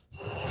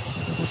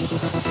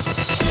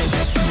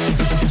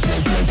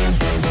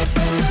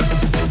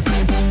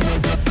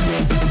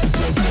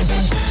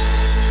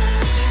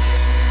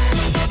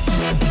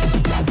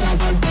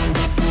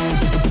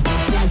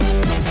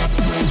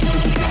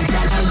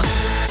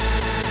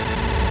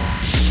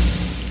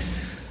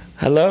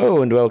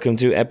Hello and welcome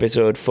to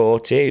episode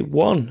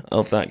 41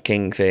 of That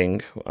King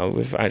Thing.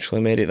 We've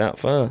actually made it that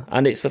far.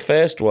 And it's the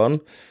first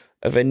one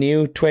of a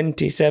new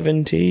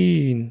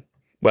 2017.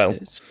 Well,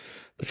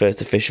 the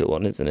first official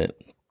one, isn't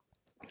it?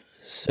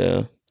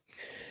 So,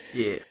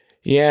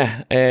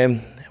 yeah,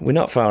 we're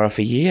not far off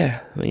a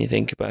year when you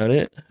think about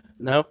it.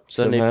 No, it's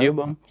only a few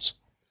months.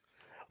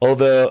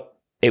 Although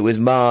it was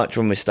March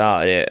when we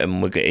started it,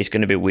 and it's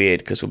going to be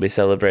weird because we'll be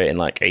celebrating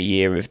like a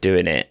year of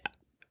doing it.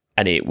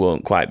 And it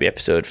won't quite be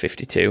episode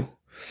 52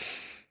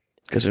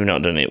 because we've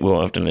not done it. We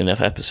won't have done enough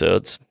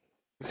episodes.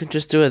 We can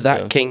just do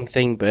a King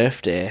Thing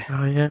birthday.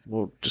 Oh yeah,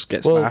 we'll just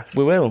get smashed.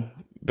 We will,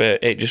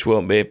 but it just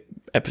won't be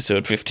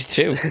episode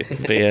 52.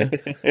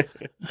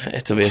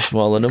 It'll be a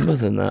smaller number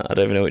than that. I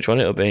don't even know which one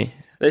it'll be.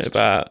 Let's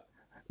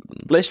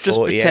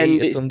just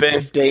pretend its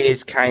birthday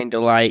is kind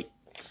of like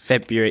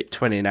February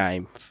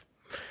 29th.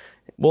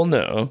 Well,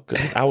 no,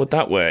 because how would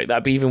that work?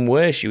 That'd be even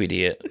worse, you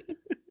idiot.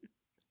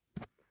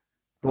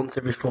 Once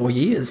every 4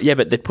 years. Yeah,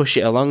 but they push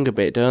it along a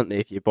bit, don't they,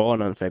 if you're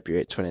born on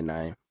February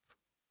 29th?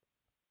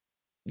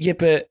 Yeah,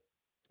 but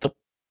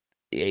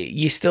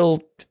you're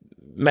still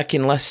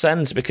making less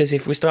sense because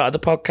if we started the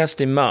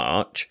podcast in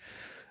March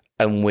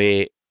and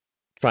we're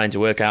trying to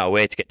work out a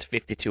way to get to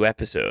 52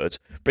 episodes,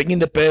 bringing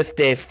the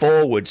birthday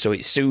forward so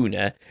it's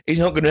sooner is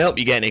not going to help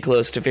you get any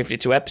closer to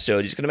 52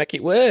 episodes. It's going to make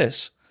it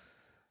worse.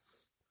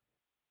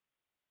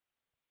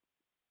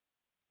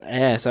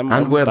 Yes,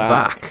 and we're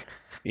back.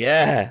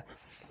 Yeah.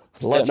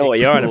 I don't know what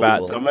you're on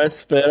about,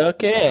 Thomas, but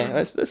okay,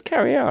 let's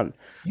carry on.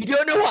 You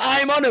don't know what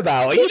I'm on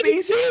about? Are you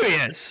being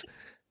serious?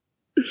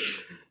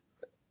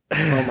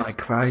 Oh my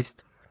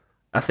Christ.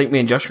 I think me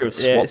and Joshua have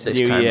swapped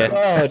this time. Year.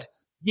 God.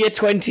 Year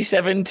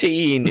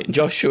 2017,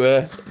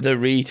 Joshua the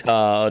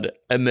retard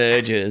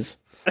emerges.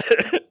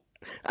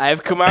 I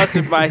have come out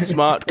of my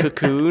smart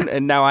cocoon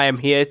and now I am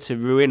here to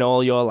ruin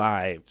all your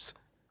lives.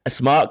 A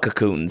smart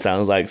cocoon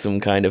sounds like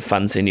some kind of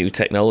fancy new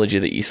technology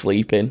that you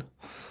sleep in.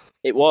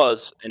 It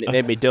was, and it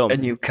made me dumb. A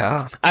new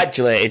car.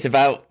 Actually,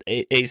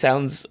 it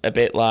sounds a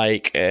bit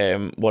like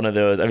one of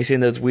those. Have you seen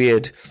those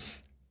weird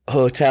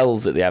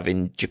hotels that they have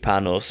in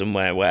Japan or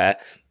somewhere where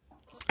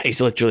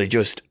it's literally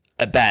just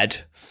a bed?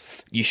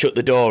 You shut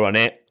the door on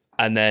it,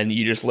 and then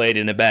you just laid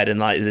in a bed, and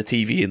like there's a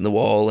TV in the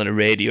wall and a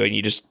radio, and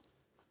you just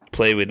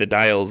play with the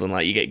dials, and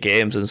like you get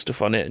games and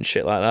stuff on it and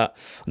shit like that.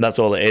 And that's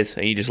all it is.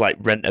 And you just like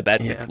rent a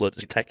bed with loads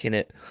of tech in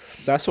it.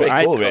 That's what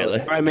I cool, call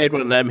really. If I made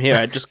one of them here,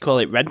 I'd just call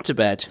it Rent a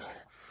Bed.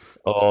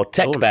 Or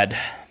tech bed.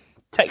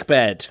 Tech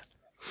bed.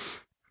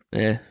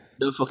 Yeah.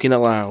 No fucking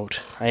allowed.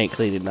 I ain't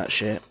cleaning that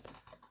shit.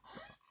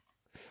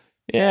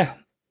 Yeah.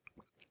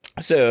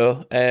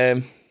 So,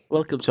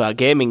 welcome to our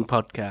gaming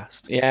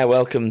podcast. Yeah,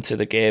 welcome to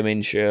the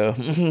gaming show.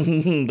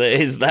 That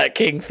is That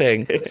King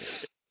Thing.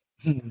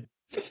 And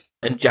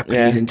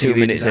Japanese in 2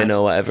 minutes in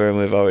or whatever, and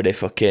we've already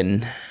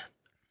fucking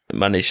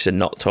managed to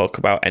not talk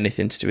about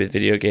anything to do with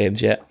video games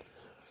yet.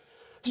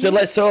 So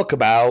let's talk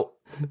about...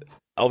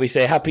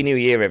 Obviously, Happy New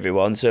Year,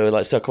 everyone. So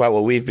let's talk about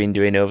what we've been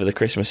doing over the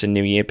Christmas and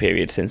New Year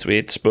period since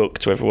we spoke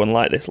to everyone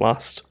like this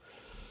last.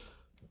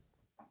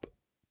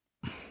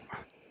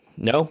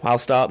 No? I'll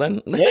start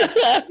then?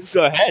 Yeah,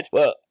 go ahead.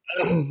 Well,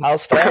 I'll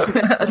start.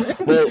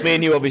 Well, me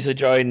and you obviously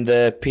joined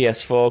the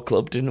PS4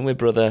 club, didn't we,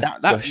 brother?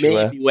 That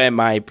Joshua? may be where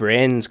my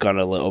brain's gone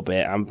a little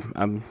bit.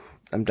 I'm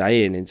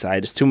dying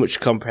inside. It's too much to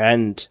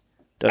comprehend.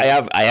 I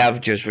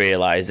have just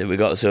realised that we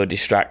got so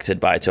distracted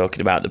by talking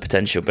about the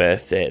potential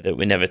birthday that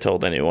we never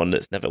told anyone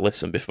that's never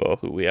listened before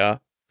who we are.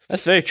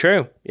 That's very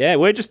true. Yeah,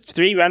 we're just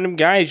three random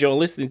guys you're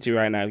listening to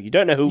right now. You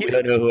don't know who You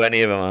don't know who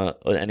any of them are.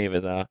 Or any of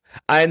us are.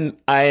 I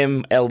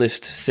am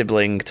eldest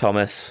sibling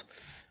Thomas.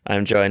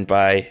 I'm joined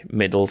by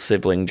middle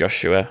sibling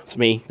Joshua. It's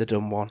me, the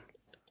dumb one.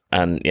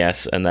 And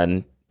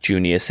then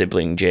junior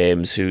sibling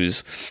James,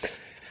 who's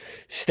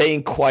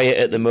staying quiet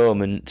at the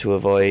moment to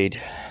avoid.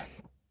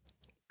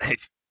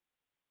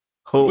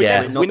 We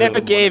never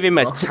gave him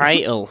a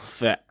title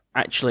for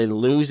actually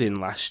losing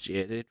last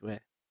year, did we?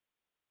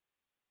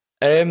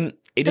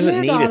 He doesn't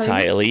need a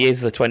title. He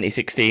is the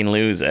 2016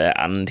 loser,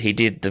 and he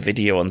did the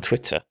video on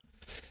Twitter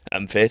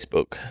and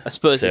Facebook. I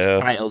suppose his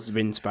title's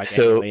been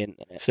spaghetti.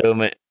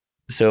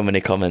 So many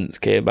comments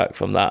came back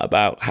from that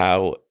about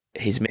how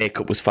his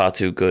makeup was far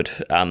too good,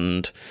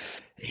 and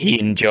he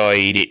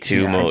enjoyed it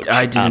too much.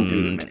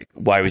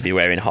 Why was he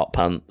wearing hot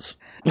pants?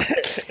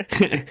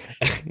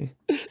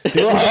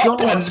 They were hot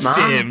pants,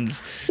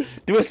 James.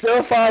 They were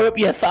so far up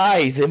your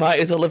thighs, they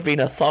might as well have been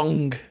a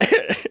thong.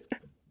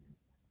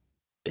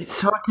 It's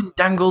so I can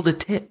dangle the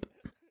tip.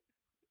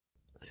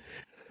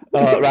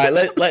 Right,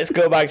 let's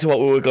go back to what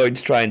we were going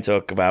to try and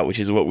talk about, which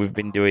is what we've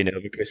been doing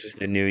over Christmas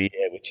and New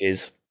Year, which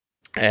is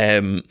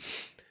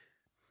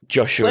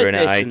Joshua and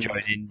I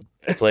joining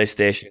a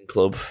PlayStation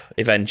Club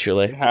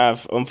eventually.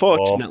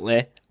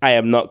 Unfortunately, I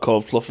am not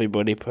called Fluffy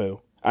Bunny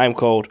Poo. I'm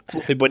called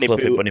Fluffy Bunny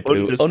Poo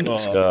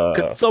underscore.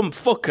 Because some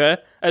fucker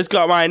has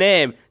got my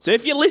name. So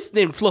if you're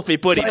listening, Fluffy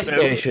Bunny Poo,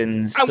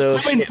 I'm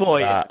coming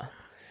for you.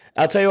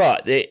 I'll tell you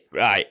what,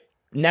 right.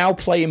 now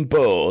playing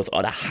both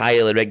on a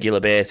highly regular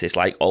basis,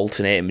 like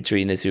alternating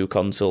between the two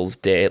consoles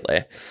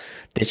daily,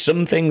 there's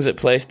some things that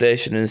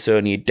PlayStation and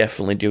Sony are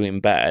definitely doing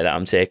better that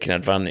I'm taking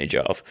advantage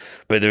of,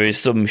 but there is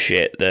some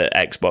shit that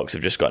Xbox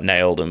have just got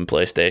nailed and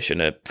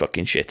PlayStation are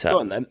fucking shit at. Go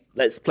on then,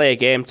 let's play a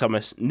game,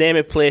 Thomas. Name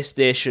a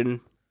PlayStation,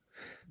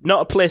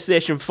 not a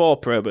PlayStation 4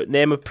 Pro, but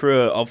name a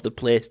Pro of the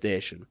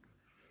PlayStation.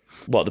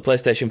 What, the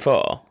PlayStation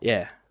 4?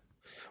 Yeah.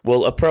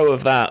 Well, a pro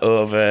of that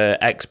over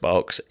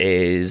Xbox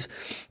is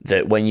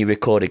that when you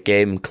record a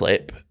game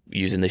clip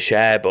using the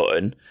share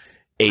button,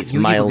 it's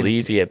miles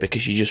easier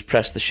because you just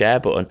press the share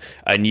button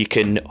and you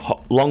can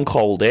long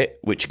hold it,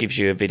 which gives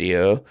you a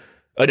video.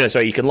 Oh, no,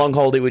 sorry, you can long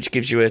hold it, which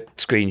gives you a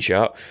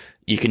screenshot.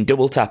 You can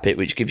double tap it,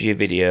 which gives you a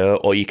video,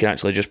 or you can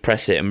actually just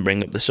press it and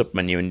bring up the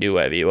submenu and do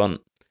whatever you want.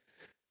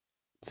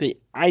 See,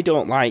 I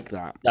don't like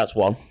that. That's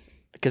one.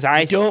 Because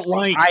I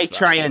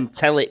try and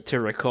tell it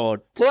to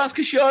record. Well, that's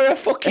because you're a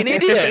fucking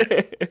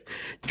idiot. Do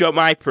you want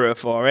my pro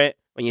for it?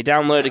 When you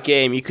download a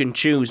game, you can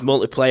choose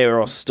multiplayer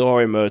or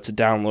story mode to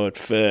download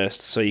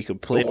first, so you can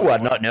play. Oh,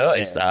 I'd not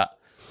noticed that.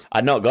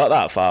 I'd not got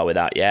that far with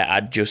that yet.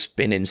 I'd just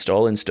been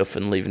installing stuff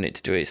and leaving it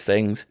to do its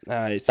things.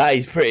 That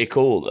is pretty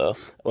cool, though.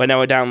 When I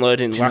was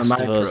downloading Last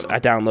of Us, I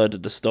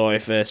downloaded the story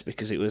first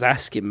because it was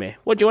asking me,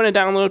 what do you want to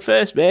download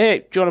first,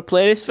 mate? Do you want to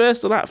play this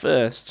first or that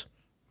first?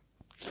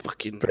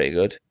 Fucking pretty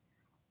good.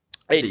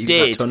 It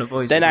did.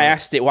 Then I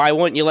asked it, why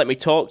won't you let me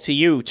talk to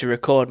you to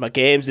record my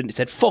games? And it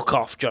said, fuck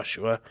off,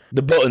 Joshua.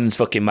 The button's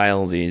fucking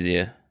miles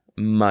easier.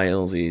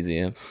 Miles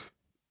easier.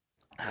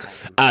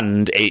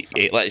 And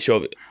it lets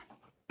you...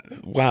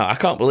 Wow, I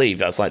can't believe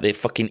that's like the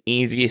fucking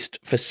easiest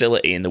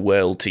facility in the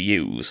world to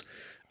use,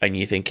 and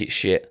you think it's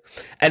shit.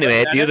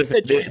 Anyway, the other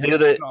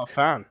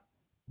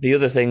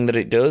thing that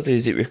it does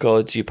is it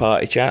records your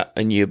party chat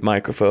and your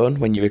microphone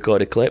when you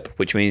record a clip,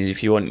 which means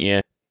if you want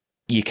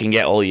you can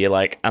get all your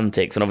like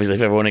antics, and obviously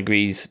if everyone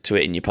agrees to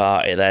it in your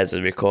party, theirs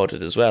are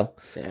recorded as well.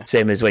 Yeah.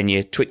 Same as when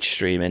you're Twitch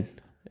streaming.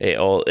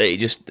 All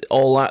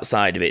that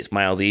side of it's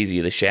miles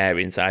easier, the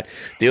sharing side.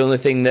 The only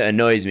thing that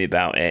annoys me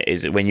about it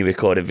is that when you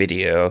record a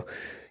video,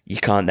 you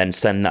can't then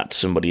send that to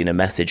somebody in a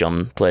message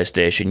on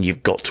PlayStation.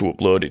 You've got to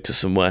upload it to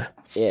somewhere.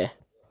 Yeah.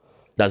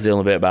 That's the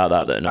only bit about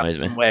that annoys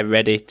me. We're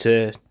ready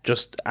to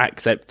just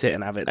accept it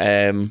and have it.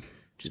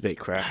 Which is a bit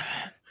crap.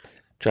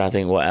 Trying to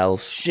think what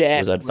else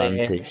was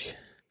advantage.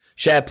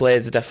 Share play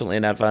is definitely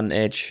an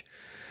advantage.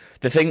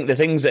 The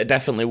things that are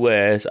definitely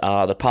worse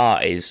are the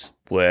parties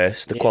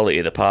worse. The quality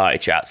of the party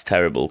chat's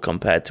terrible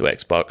compared to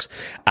Xbox,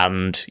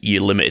 and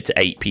you're limited to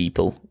 8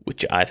 people,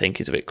 which I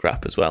think is a bit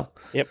crap as well.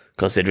 Yep.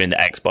 Considering the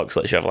Xbox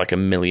lets you have like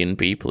 1 million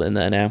people in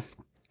there now.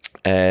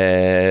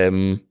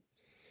 Trying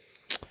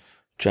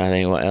to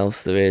think what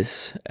else there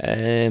is.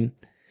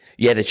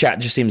 The chat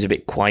just seems a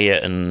bit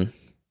quiet and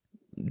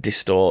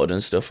distorted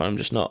and stuff. I'm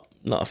just not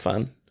a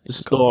fan. The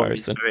story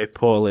is very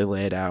poorly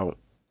laid out.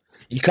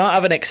 You can't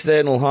have an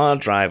external hard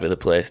drive with a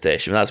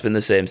PlayStation. That's been the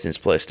same since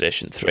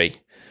PlayStation 3.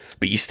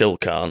 But you still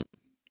can't.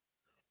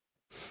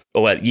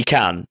 Oh, well, you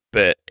can,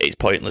 but it's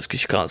pointless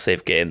because you can't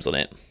save games on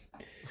it.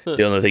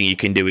 The only thing you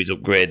can do is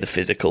upgrade the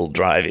physical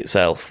drive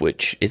itself,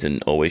 which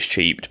isn't always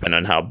cheap, depending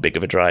on how big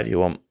of a drive you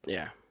want.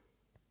 Yeah.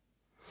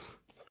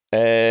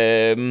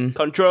 Control.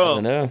 I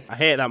don't know. I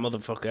hate that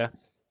motherfucker.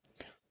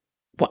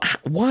 What?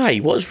 Why?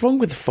 What's wrong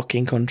with the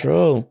fucking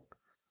Control?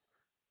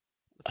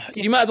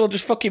 You might as well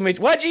just fucking...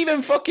 Why'd you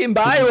even fucking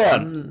buy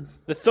one?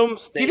 The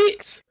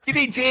thumbsticks. You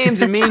think James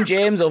and me and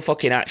James will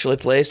fucking actually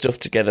play stuff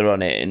together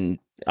on it, and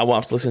I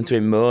won't have to listen to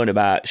him moan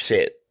about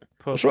shit.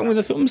 What's wrong with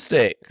the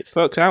thumbstick? It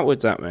pokes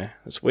outwards at me.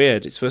 It's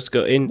weird. It's supposed to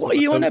go in. What are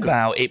you on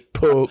about? It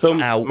pokes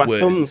outwards. My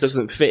thumb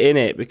doesn't fit in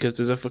it because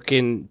there's a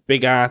fucking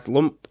big-ass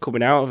lump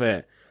coming out of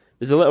it.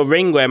 There's a little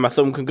ring where my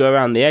thumb can go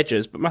around the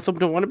edges, but my thumb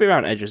don't want to be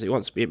around edges. It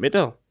wants to be in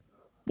middle.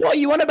 What are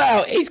you on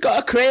about? It's got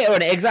a crater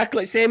on it,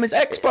 exactly the same as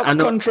Xbox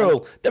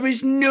Control. There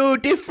is no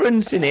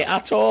difference in it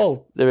at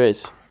all. There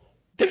is.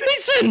 There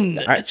isn't.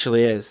 There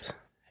actually is.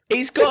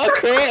 It's got a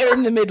crater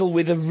in the middle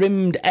with a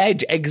rimmed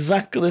edge,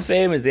 exactly the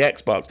same as the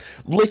Xbox.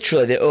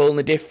 Literally, the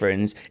only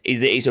difference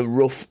is that it's a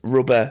rough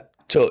rubber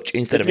touch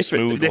instead of a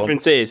smooth one. The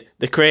difference is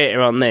the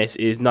crater on this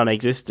is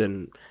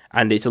non-existent,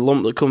 and it's a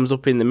lump that comes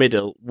up in the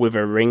middle with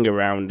a ring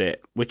around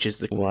it, which is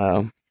the...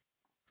 Wow.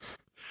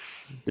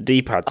 The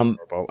D-pad's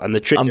horrible, and the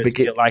triggers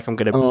feel like I'm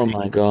going to... Oh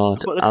my god.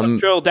 Put the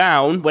control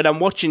down when I'm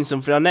watching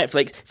something on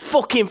Netflix,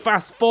 fucking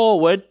fast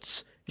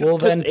forwards. Well,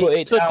 then put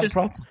it down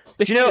properly.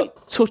 Do you know... It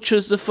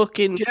touches the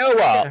fucking... Do you know what?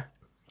 Yeah.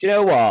 Do you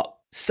know what?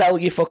 Sell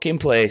your fucking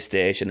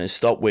PlayStation and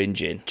stop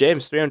whinging.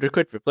 James, 300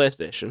 quid for a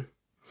PlayStation.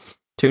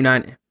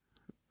 $290.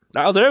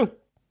 That'll do.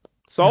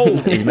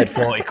 Sold. He's made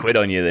 40 quid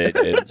on you there,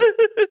 James.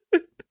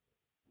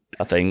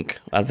 I think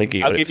I'll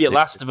give you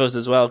Last of Us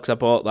as well, because I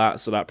bought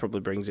that, so that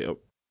probably brings it up.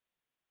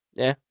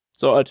 Yeah,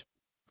 sorted.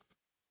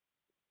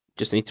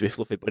 Just need to be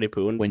fluffy buddy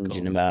poo.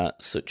 Whinging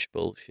about such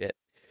bullshit.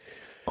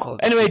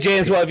 Anyway,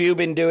 James, what have you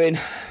been doing?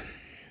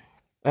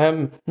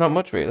 Not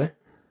much really,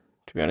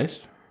 to be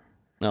honest.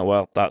 Oh,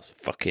 well, that's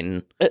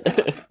fucking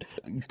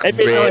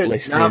great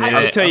listening.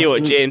 I'll tell you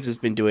what James has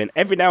been doing.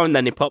 Every now and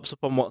then he pops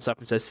up on WhatsApp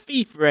and says,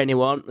 FIFA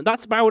anyone? And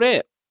that's about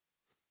it.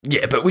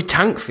 Yeah, but we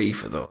tank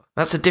FIFA, though.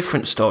 That's a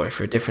different story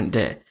for a different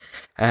day.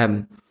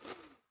 I've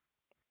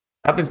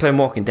been playing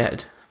Walking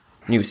Dead,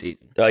 new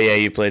season. Oh, yeah,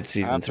 you played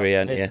season 3,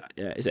 haven't you?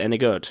 Yeah, is it any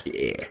good?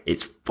 Yeah,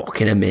 it's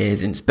fucking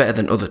amazing. It's better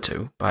than other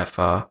two, by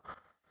far.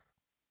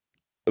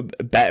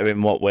 Better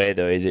in what way,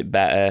 though? Is it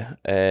better?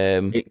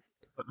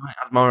 It might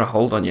have more a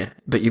hold on you,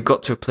 but you've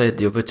got to have played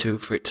the other two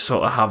for it to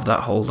sort of have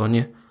that hold on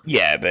you.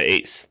 Yeah, but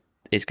it's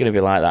going to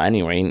be like that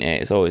anyway, isn't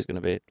it? It's always going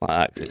to be like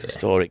that 'cause it's a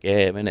story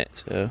game, isn't it?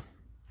 So,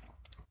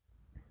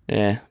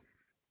 yeah.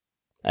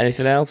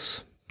 Anything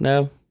else?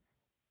 No?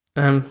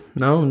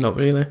 No, not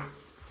really.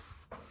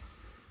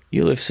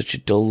 You live such a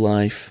dull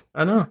life.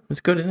 I know,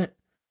 it's good, isn't it?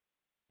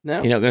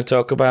 No. You're not going to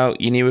talk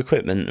about your new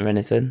equipment or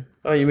anything?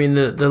 Oh, you mean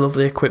the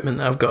lovely equipment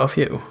that I've got off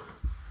you?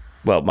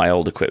 Well, my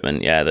old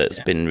equipment, that's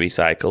been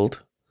recycled.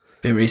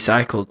 Been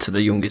recycled to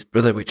the youngest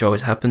brother, which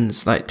always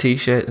happens, like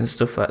T-shirts and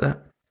stuff like that.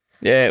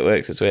 Yeah, it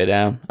works its way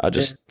down. I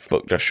just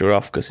fucked Joshua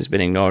off because he's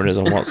been ignoring us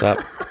on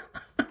WhatsApp.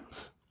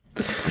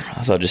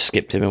 So I just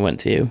skipped him and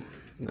went to you.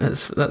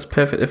 That's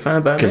perfectly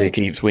fine by me. Because he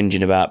keeps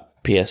whinging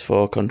about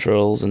PS4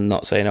 controls and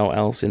not saying what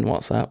else in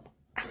WhatsApp.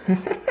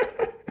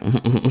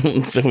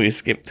 So we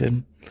skipped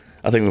him.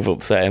 I think we've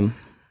upset him.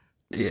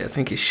 Yeah, I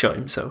think he's shot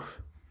himself.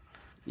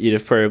 You'd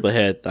have probably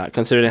heard that.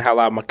 Considering how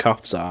loud my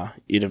coughs are,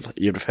 you'd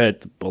have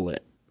heard the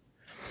bullet.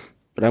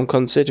 But I'm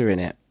considering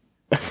it.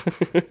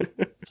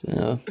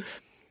 So,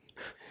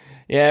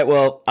 yeah,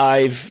 well,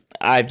 I've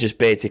just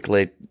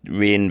basically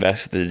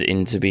reinvested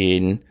into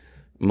being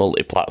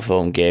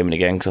multi-platform gaming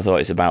again because I thought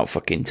it's about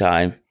fucking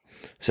time.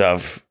 So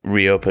I've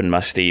reopened my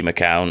Steam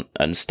account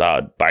and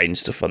started buying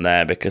stuff on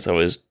there because I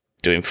was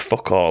doing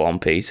fuck all on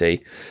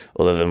PC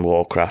other than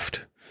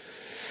Warcraft.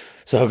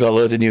 So I've got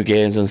loads of new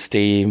games on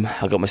Steam.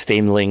 I've got my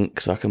Steam Link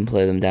so I can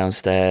play them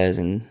downstairs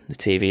and the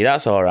TV.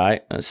 That's all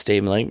right. That's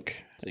Steam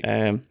Link.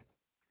 It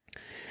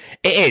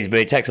is, but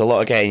it takes a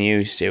lot of getting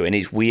used to, and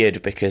it's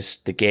weird because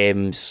the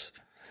games,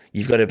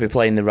 you've got to be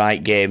playing the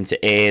right game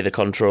to A, the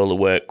controller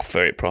work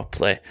for it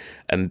properly,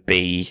 and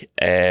B,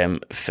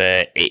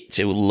 for it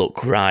to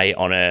look right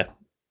on a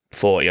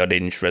 40-odd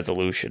inch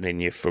resolution in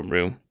your front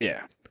room.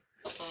 Yeah.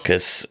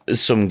 Because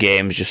some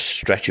games just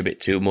stretch a bit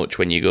too much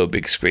when you go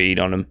big screen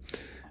on them,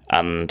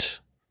 and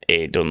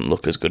it doesn't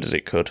look as good as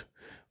it could.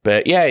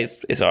 But yeah,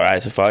 it's all right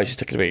so far. It's just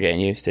taking a bit of getting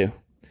used to.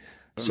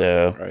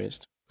 So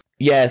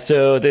yeah,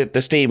 so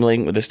the Steam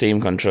Link with the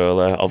Steam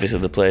controller, obviously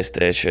the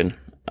PlayStation,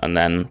 and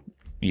then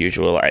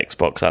usual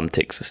Xbox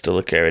antics are still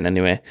occurring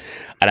anyway.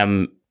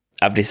 And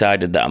I've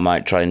decided that I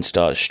might try and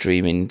start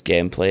streaming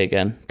gameplay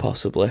again,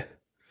 possibly.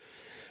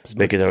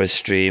 Because I was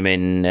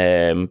streaming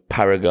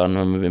Paragon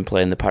when we've been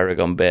playing the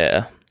Paragon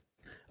beta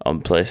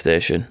on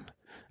PlayStation,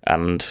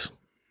 and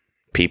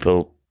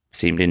people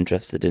seemed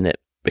interested in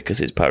it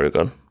because it's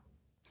Paragon.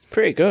 It's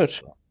pretty good.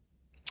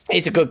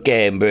 It's a good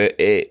game, but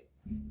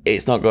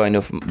it's not got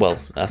enough. Well,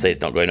 I say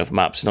it's not got enough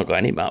maps. It's not got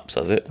any maps,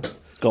 has it?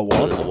 It's got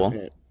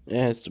one.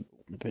 Yeah, it's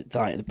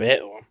the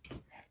beta one.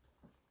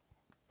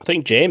 I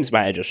think James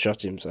might have just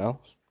shot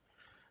himself.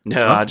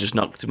 No, I just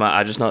knocked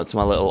my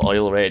little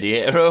oil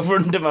radiator over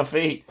under my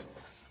feet.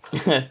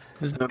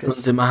 There's no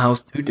guns in my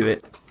house to do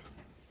it.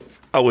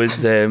 I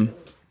was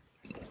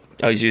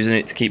using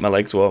it to keep my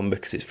legs warm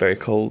because it's very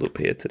cold up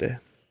here today.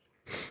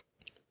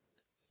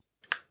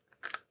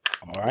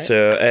 All right.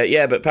 So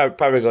but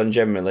Paragon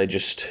generally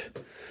just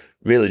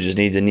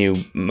needs a new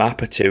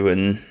map or two,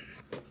 and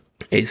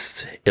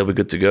it'll be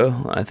good to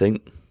go, I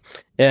think.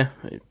 Yeah,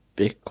 it'd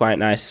be quite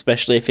nice,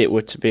 especially if it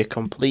were to be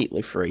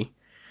completely free.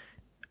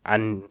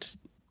 And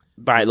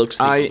by it looks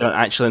like you don't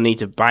actually need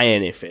to buy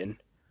anything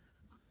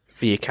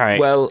for your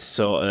character. Well,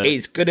 sort of.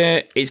 It's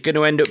gonna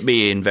end up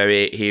being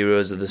very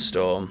Heroes of the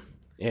Storm.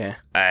 Yeah,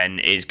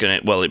 and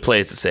it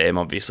plays the same.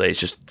 Obviously, it's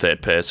just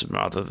third person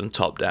rather than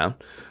top down,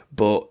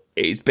 but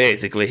it's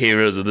basically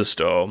Heroes of the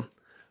Storm.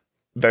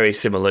 Very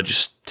similar,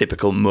 just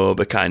typical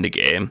MOBA kind of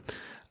game,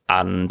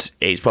 and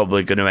it's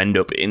probably going to end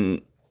up,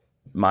 in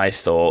my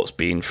thoughts,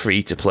 being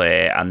free to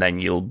play, and then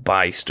you'll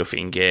buy stuff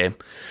in game.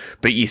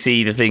 But you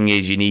see, the thing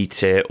is, you need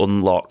to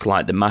unlock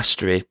like the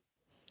mastery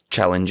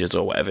challenges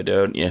or whatever,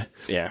 don't you?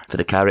 Yeah. For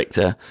the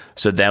character,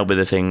 so there'll be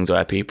the things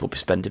where people be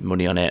spending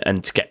money on it,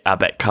 and to get, I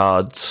bet,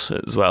 cards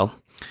as well.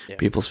 Yeah.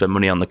 People spend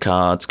money on the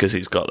cards because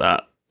it's got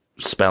that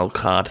spell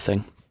card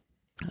thing.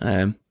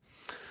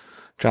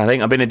 Trying to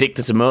think, I've been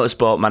addicted to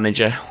Motorsport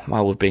Manager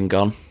while we've been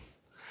gone.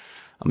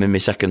 I'm in my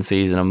second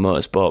season of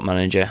Motorsport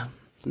Manager,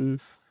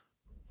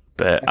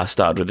 but I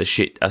started with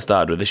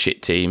a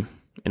shit team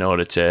in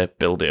order to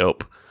build it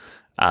up,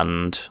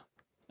 and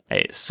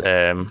it's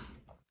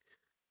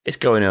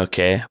going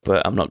okay,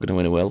 but I'm not going to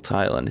win a world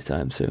title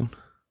anytime soon.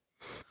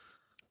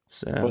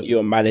 So, but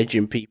you're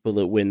managing people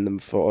that win them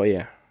for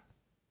you.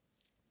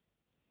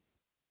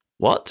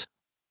 What?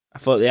 I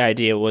thought the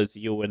idea was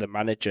you were the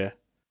manager.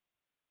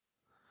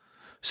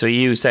 So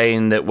you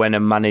saying that when a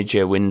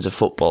manager wins a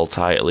football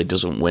title, he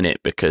doesn't win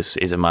it because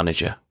he's a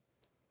manager?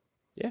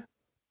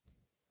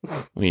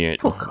 Oh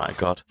my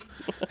god.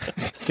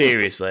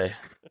 Seriously.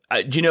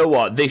 Do you know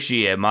what? This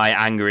year, my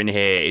anger and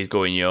hate is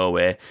going your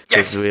way.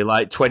 Because we're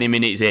like 20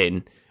 minutes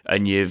in,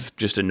 and you've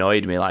just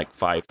annoyed me like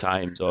 5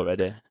 times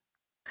already.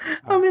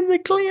 I'm in the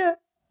clear.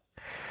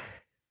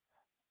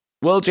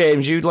 Well,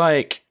 James, you're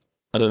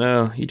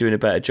doing a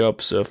better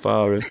job so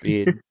far of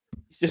being...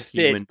 Just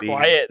stayed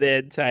quiet the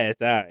entire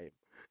time.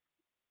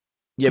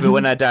 Yeah, but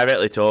when I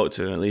directly talk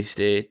to him, at least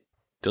he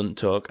doesn't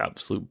talk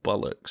absolute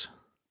bollocks.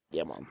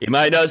 Yeah, man. He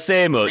might not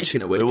say much,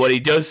 but what he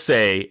does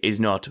say is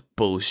not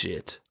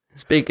bullshit.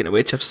 Speaking of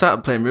which, I've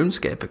started playing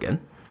RuneScape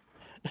again.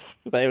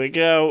 There we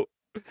go.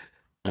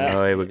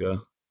 Here we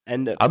go.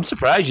 I'm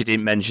surprised you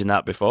didn't mention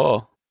that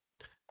before.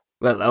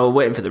 Well, I was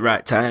waiting for the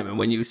right time, and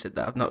when you said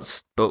that I've not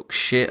spoke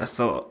shit, I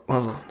thought,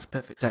 well, it's the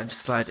perfect time to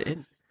slide it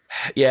in.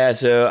 Yeah,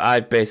 so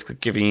I've basically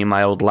given you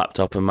my old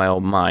laptop and my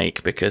old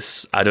mic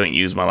because I don't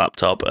use my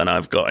laptop and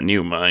I've got a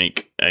new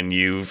mic, and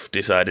you've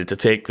decided to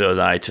take those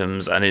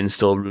items and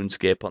install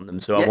RuneScape on them,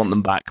 so I want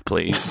them back,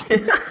 please.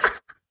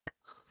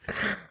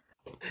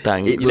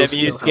 Thanks. You never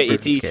used to get your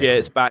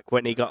t-shirts back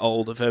when he got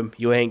hold of them.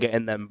 You ain't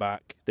getting them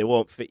back. They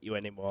won't fit you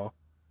anymore.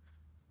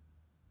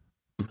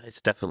 It's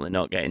definitely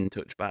not getting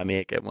touched by me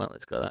again. Well,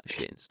 it's got that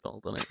shit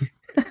installed on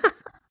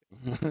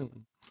it.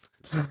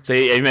 So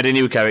you made a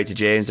new character,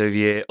 James. Have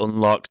you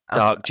unlocked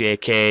Dark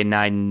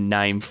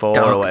JK994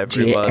 or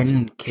whatever it was?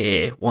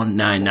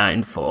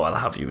 JNK1994, I'll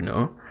have you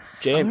know.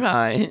 James.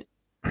 Right.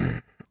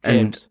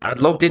 And James. I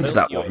logged into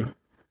that one.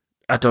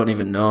 I don't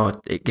even know.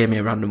 It gave me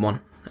a random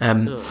one.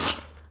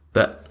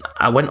 But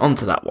I went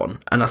onto that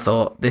one and I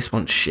thought this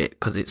one's shit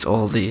because it's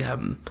all the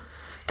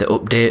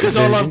update. Because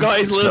all I've got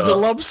is loads of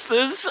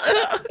lobsters.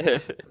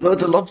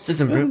 Loads of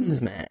lobsters and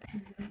runes, mate.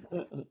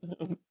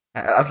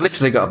 I've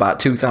literally got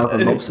about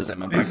 2,000 lobsters in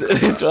my bag.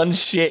 This one's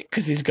shit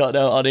because he's got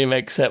no on him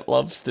except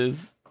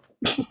lobsters.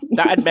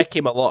 That'd make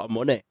him a lot of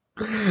money.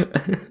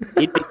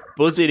 He'd be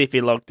buzzing if he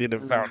logged in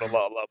and found a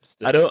lot of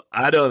lobsters.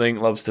 I don't think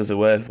lobsters are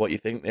worth what you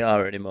think they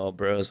are anymore,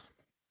 bros.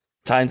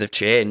 Times have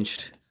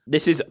changed.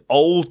 This is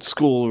old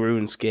school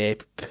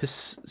RuneScape,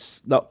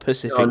 not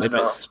specifically,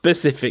 but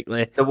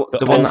specifically. The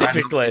one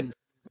specifically.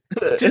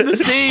 It's in the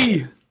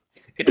sea.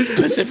 It is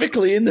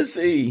specifically in the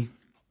sea.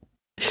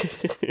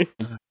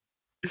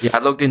 Yeah, I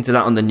logged into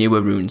that on the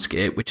newer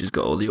RuneScape, which has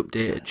got all the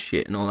updated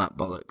shit and all that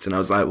bollocks, and I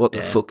was like, what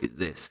the fuck is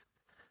this?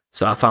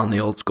 So I found the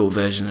old school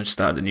version and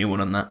started a new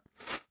one on that.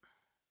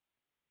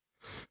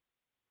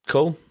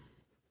 Cool.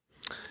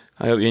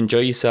 I hope you enjoy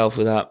yourself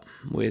with that,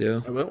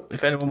 weirdo. I will.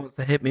 If anyone wants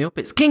to hit me up,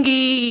 it's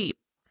Kingy!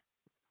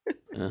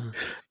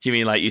 You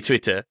mean like your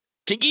Twitter?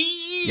 Kingy!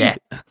 Yeah.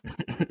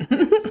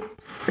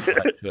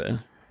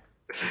 Twitter.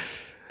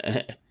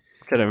 I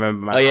can't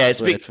remember my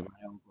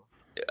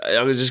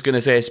I was just going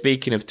to say,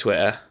 speaking of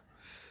Twitter,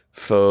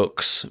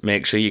 folks,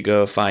 make sure you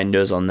go find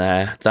us on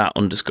there,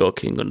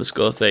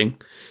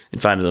 that_king_thing,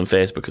 and find us on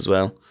Facebook as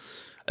well.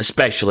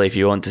 Especially if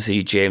you want to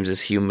see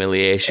James's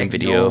humiliation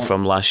video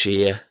from last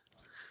year.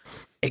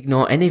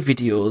 Ignore any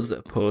videos that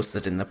are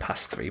posted in the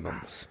past 3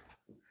 months.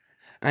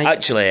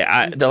 Actually,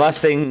 the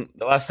last thing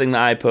that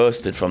I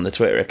posted from the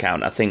Twitter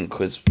account, I think,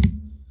 was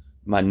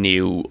my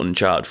new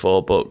Uncharted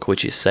 4 book,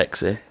 which is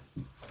sexy.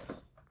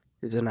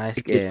 It's a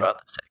nice game. It's rather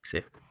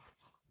sexy.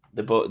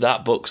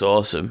 That book's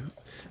awesome.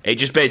 It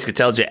just basically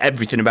tells you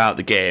everything about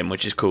the game,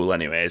 which is cool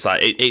anyway. It's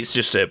like it's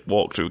just a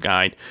walkthrough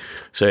guide,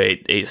 so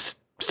it's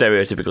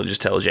stereotypical.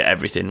 Just tells you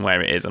everything,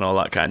 where it is, and all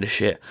that kind of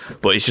shit.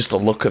 But it's just the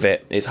look of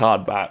it. It's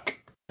hardback,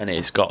 and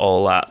it's got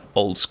all that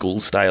old school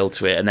style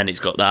to it, and then it's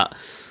got that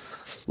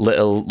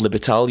little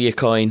Libertalia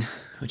coin,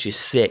 which is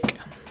sick.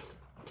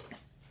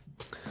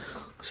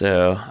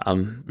 So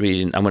I'm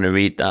going to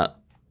read that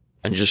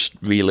and just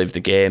relive the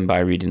game by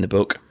reading the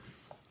book.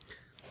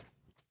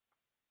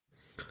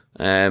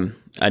 And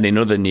in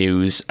other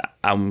news,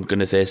 I'm going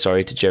to say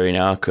sorry to Jerry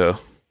Narco.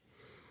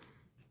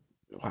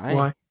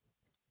 Why?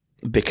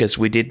 Because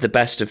we did the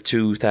best of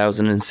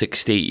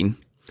 2016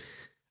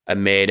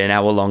 and made an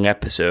hour-long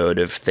episode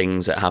of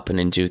things that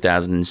happened in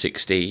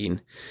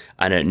 2016,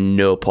 and at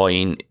no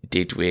point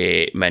did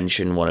we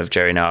mention one of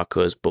Jerry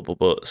Narco's bubble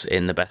butts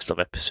in the best of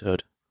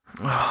episode.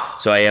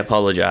 So I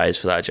apologise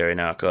for that, Jerry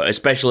Narco,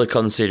 especially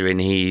considering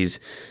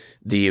he's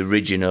the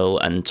original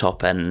and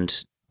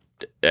top-end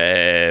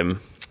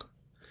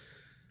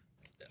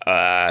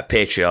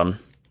Patreon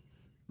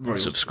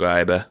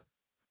subscriber.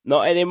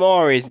 Not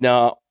anymore, he's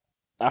not.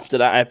 After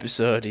that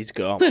episode, he's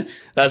gone.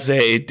 That's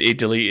it. He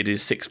deleted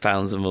his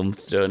 £6 a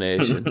month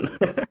donation.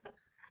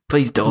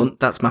 Please don't.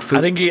 That's my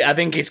food. I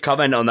think his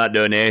comment on that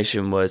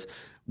donation was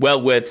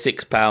well worth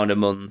 £6 a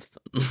month,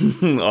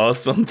 or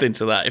something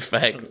to that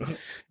effect.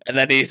 And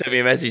then he sent me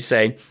a message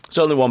saying it's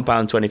only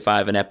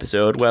 £1.25 an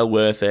episode. Well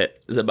worth it.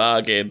 It's a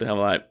bargain. I'm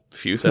like,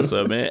 few says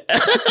so, mate.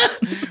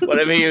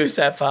 Whatever you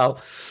said,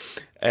 pal.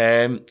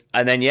 And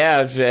then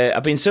I've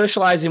been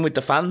socialising with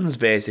the fans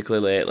basically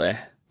lately.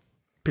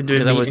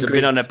 Because I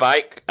went on a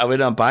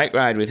bike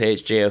ride with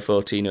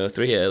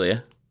HJO1403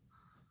 earlier.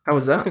 How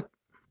was that?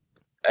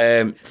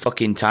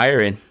 Fucking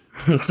tiring.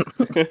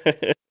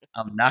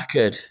 I'm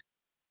knackered.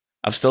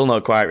 I've still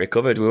not quite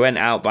recovered. We went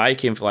out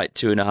biking for like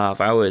 2.5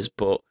 hours,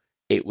 but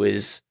it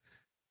was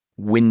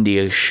windy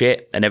as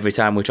shit. And every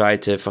time we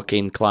tried to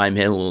fucking climb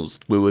hills,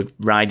 we were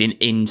riding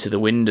into the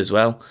wind as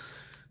well.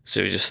 So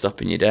you're just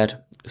stopping you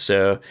dead.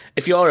 So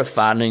if you're a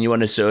fan and you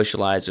want to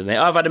socialise with me,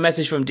 I've had a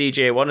message from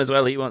DJ1 as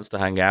well. He wants to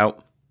hang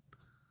out.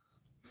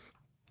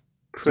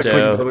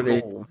 So,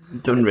 already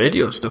done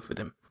radio stuff with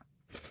him.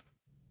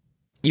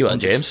 You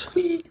want James?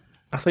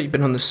 I thought you'd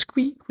been on the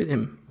squeak with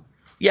him.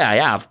 Yeah, I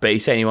have, but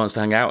he's saying he wants to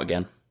hang out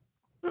again.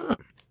 Oh.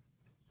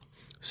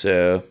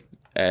 So,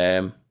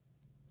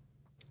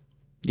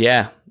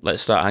 yeah,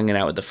 let's start hanging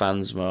out with the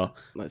fans more.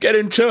 Get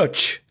in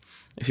touch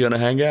if you want to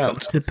hang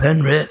out. To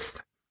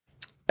Penrith.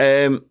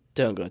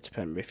 Don't go to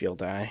Penrith, you'll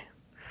die.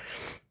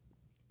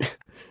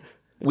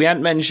 We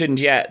hadn't mentioned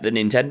yet the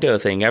Nintendo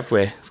thing, have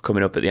we?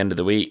 Coming up at the end of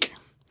the week.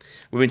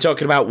 We've been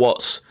talking about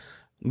what's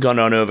gone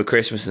on over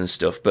Christmas and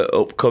stuff, but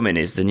upcoming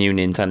is the new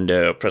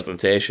Nintendo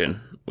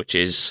presentation, which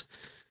is,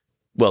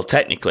 well,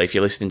 technically, if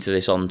you're listening to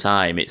this on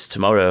time, it's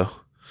tomorrow,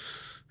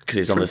 because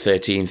it's on the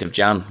 13th of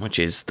Jan, which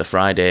is the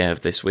Friday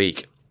of this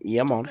week.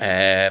 Yeah,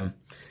 man.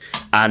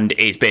 And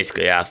it's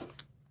basically, I'd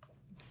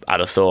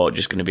have thought,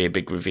 just going to be a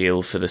big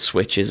reveal for the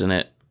Switch, isn't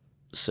it?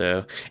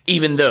 So,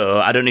 even though,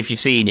 I don't know if you've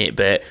seen it,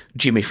 but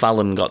Jimmy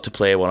Fallon got to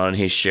play one on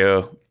his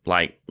show,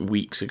 like,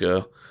 weeks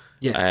ago.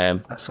 Yes,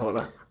 I saw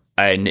that.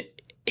 And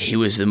he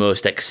was the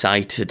most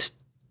excited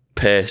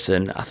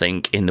person, I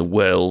think, in the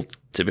world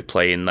to be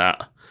playing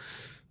that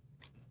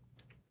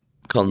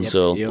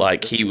console. Yeah,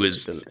 like, he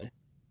was...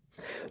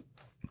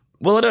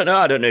 Well, I don't know.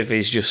 I don't know if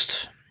he's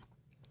just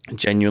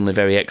genuinely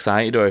very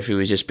excited or if he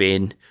was just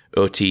being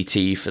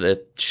OTT for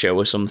the show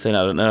or something.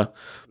 I don't know.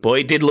 But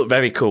it did look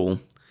very cool.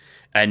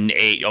 And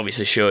it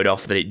obviously showed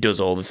off that it does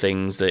all the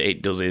things that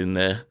it does in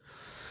the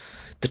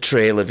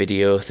trailer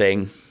video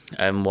thing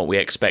and what we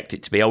expect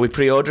it to be. Are we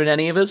pre-ordering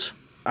any of us?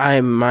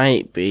 I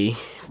might be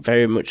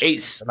very much.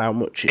 It's how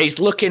much it's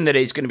looking that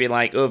it's going to be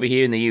like over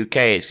here in the UK.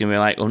 It's going to be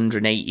like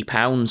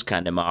 £180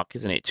 kind of mark,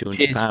 isn't it?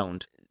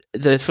 £200.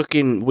 The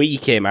fucking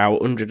Wii came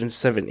out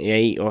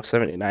 £178 or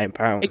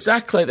 £79.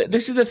 Exactly.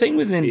 This is the thing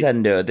with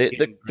Nintendo.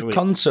 The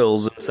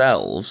consoles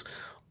themselves,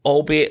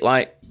 albeit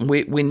like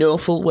we know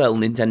full well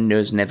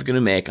Nintendo's never going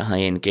to make a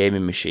high-end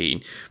gaming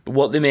machine, but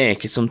what they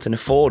make is something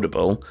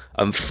affordable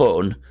and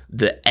fun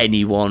that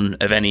anyone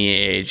of any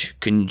age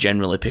can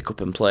generally pick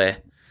up and play.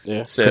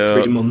 Yeah. So,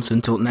 for 3 months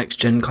until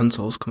next-gen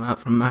consoles come out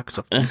from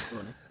Microsoft.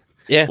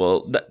 Yeah.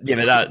 Well, but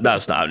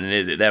that's not happening,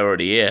 is it? They're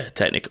already here,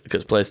 technically,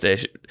 because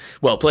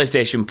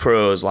PlayStation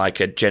Pro is like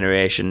a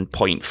generation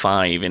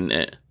 0.5, isn't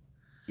it?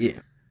 Yeah.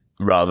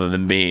 Rather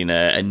than being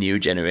a new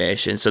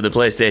generation. So the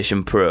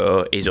PlayStation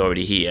Pro is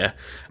already here,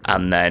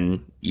 and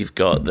then you've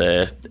got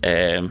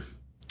the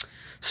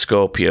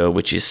Scorpio,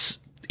 which is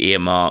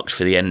earmarked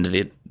for the end of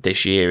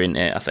this year, isn't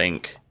it, I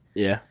think?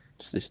 Yeah,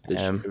 it's this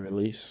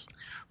release.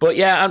 But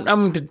yeah,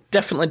 I'm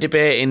definitely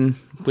debating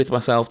with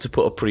myself to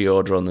put a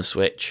pre-order on the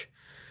Switch.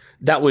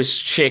 That was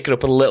shaken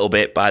up a little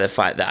bit by the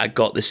fact that I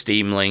got the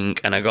Steam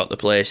Link and I got the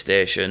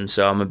PlayStation,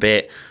 so I'm a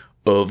bit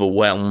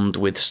overwhelmed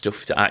with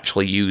stuff to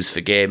actually use for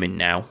gaming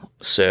now.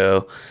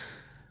 So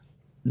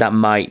that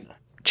might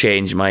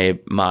change my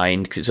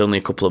mind because it's only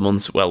a couple of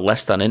months, well,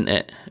 less than, isn't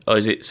it? Or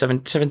is it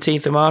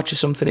 17th of March or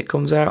something it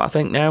comes out, I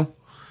think, now?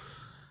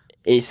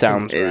 It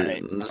sounds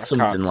right.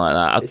 Something like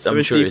that.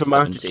 I'm sure it's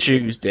 17th of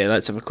Tuesday.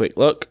 Let's have a quick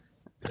look.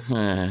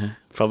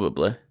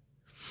 Probably.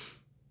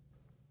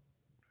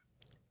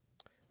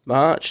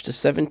 March the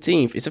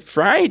 17th. It's a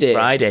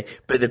Friday.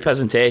 But the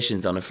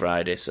presentation's on a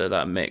Friday, so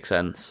that makes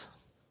sense.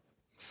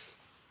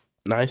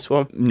 Nice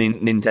one.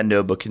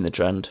 Nintendo bucking the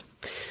trend.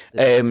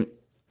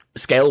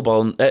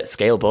 Scaleborn.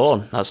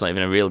 That's not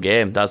even a real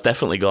game. That's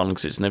definitely gone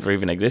because it's never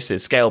even existed.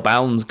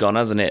 Scalebound's gone,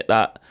 hasn't it?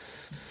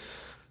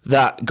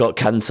 That got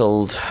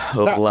cancelled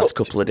over the last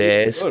couple of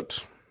days. Good.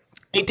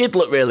 It did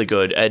look really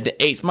good, and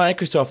it's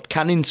Microsoft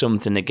canning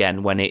something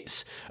again when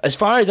it's, as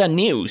far as I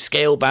knew,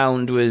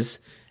 Scalebound was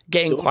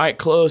getting quite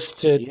close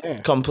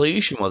to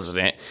completion, wasn't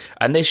it?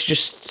 And this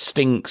just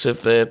stinks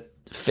of the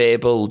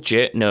Fable...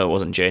 No, it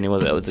wasn't Journey,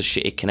 was it? It was the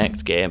shitty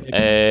Kinect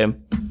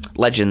game.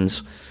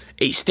 Legends.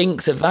 It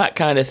stinks of that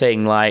kind of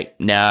thing, like,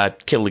 nah,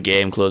 kill the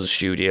game, close the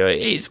studio.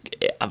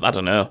 I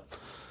don't know.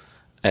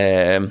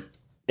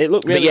 It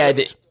looked really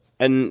good.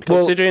 And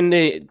considering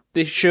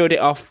they showed it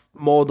off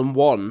more than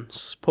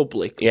once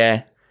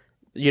publicly,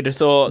 you'd have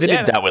thought... They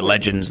did that with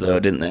Legends, though,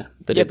 didn't they?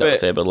 They did that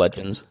with Fable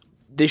Legends.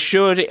 They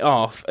showed it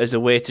off as a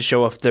way to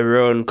show off their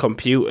own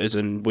computers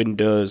and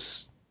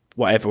Windows,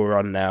 whatever we're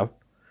on now,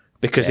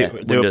 because they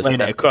were playing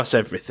it across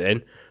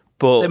everything.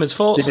 But same as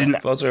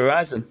Forza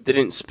Horizon. They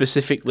didn't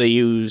specifically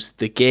use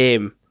the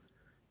game.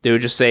 They were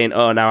just saying,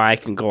 oh, now I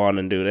can go on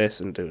and do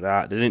this and do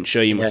that. They didn't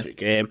show you much of the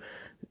game.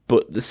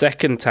 But the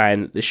second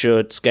time that they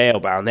showed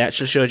Scalebound, they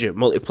actually showed you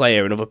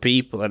multiplayer and other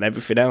people and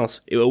everything else.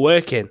 It was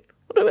working.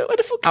 Where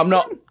the fuck? I'm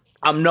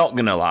not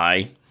gonna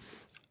lie.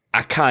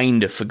 I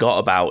kind of forgot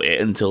about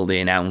it until they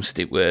announced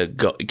it were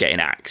getting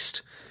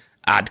axed.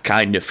 I'd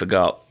kind of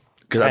forgot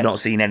because I'd not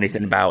seen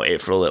anything about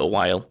it for a little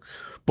while.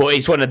 But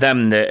it's one of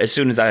them that as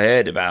soon as I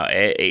heard about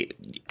it,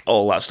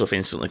 all that stuff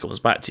instantly comes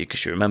back to you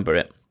because you remember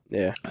it.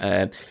 Yeah.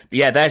 But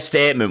yeah, their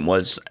statement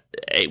was,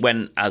 it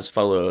went as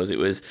follows. It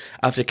was,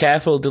 after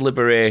careful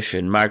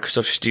deliberation,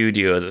 Microsoft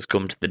Studios has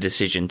come to the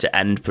decision to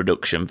end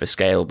production for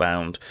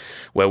Scalebound.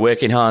 We're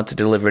working hard to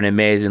deliver an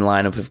amazing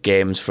lineup of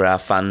games for our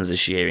fans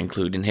this year,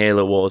 including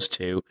Halo Wars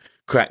 2,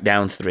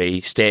 Crackdown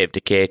 3, State of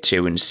Decay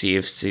 2, and Sea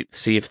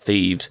of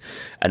Thieves,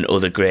 and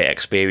other great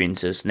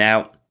experiences.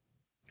 Now,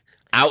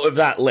 out of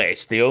that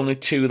list, the only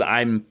two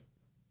that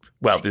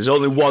there's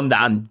only one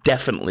that I'm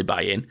definitely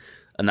buying,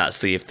 and that's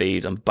Sea of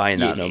Thieves. I'm buying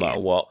that no matter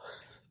what.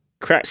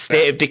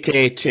 State of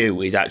Decay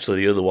 2 is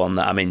actually the other one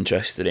that I'm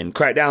interested in.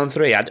 Crackdown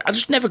 3, I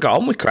just never got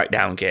on with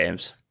Crackdown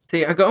games.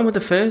 See, I got on with the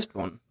first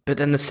one, but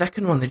then the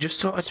second one, they just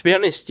sort of... To be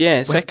honest,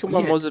 second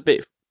one was a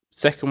bit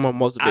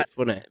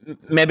funny.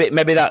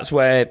 Maybe that's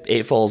where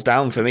it falls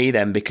down for me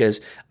then, because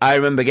I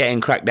remember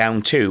getting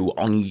Crackdown 2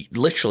 on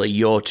literally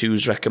your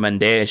two's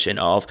recommendation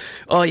of,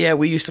 oh yeah,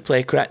 we used to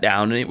play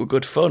Crackdown and it was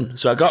good fun.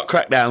 So I got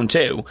Crackdown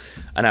 2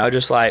 and I was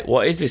just like,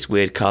 what is this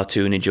weird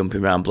cartoony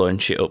jumping around blowing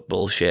shit up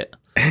bullshit?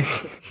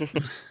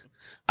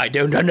 I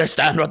don't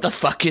understand what the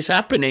fuck is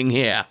happening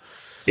here.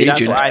 See,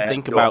 that's what I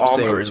think about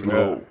Saints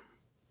Row.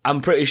 I'm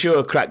pretty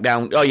sure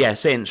Crackdown. Oh yeah,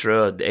 Saints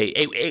Row.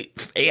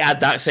 It had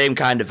that same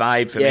kind of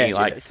vibe for me.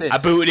 Like I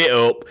booted it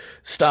up,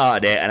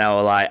 started it, and I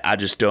was like, I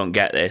just don't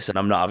get this, and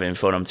I'm not having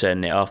fun. I'm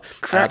turning it off.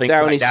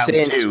 Crackdown is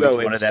Saints Row.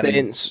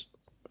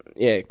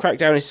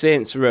 Crackdown is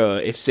Saints Row.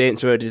 If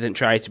Saints Row didn't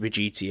try to be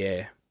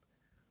GTA.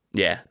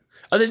 Yeah.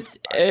 Are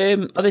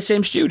they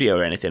same studio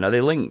or anything? Are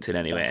they linked in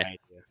any way?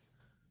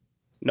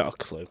 Not a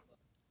clue.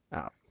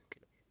 Oh.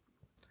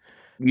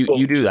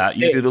 You do that.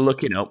 You do the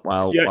looking up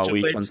while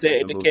we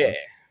State of Decay.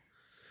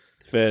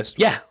 First,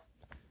 yeah,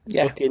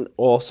 fucking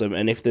awesome.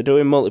 And if they're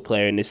doing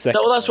multiplayer in this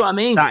second, that's what I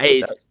mean. That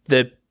is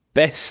the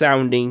best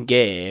sounding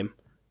game.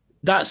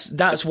 That's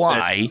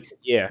why.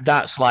 Yeah,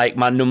 that's like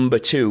my number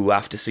 2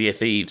 after Sea of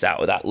Thieves out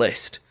of that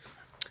list.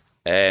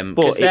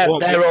 But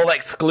they're all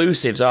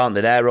exclusives, aren't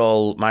they? They're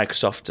all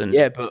Microsoft and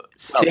but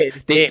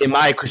they're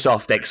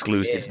Microsoft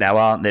exclusives now,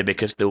 aren't they?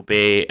 Because they'll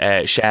be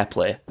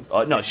SharePlay,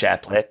 or not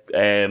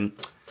SharePlay.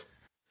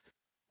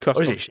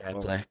 What is it,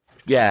 SharePlay?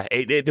 Yeah,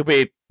 it'll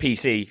be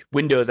PC,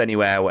 Windows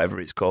Anywhere, whatever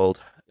it's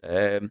called.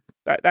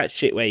 That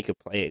shit where you can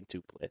play it in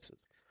 2 places.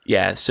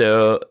 Yeah,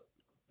 so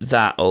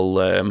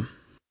that'll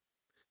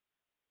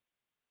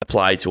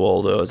apply to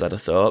all those, I'd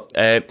have thought.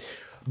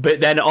 But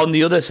then on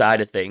the other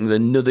side of things,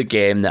 another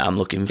game that I'm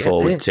looking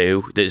forward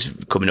to that's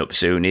coming up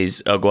soon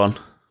is... Oh, go on.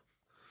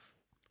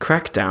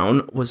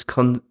 Crackdown was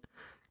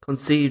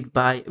conceived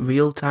by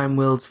Real Time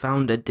World's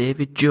founder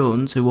David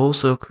Jones, who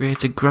also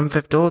created Grand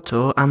Theft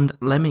Auto and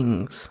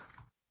Lemmings.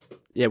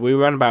 Yeah, we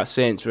were on about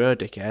Saints Row,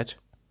 dickhead.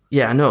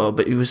 Yeah, I know,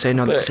 but you were saying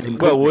the same...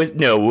 Well,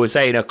 we're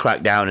saying a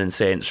Crackdown and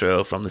Saints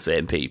Row from the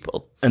same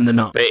people. And they're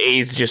not. But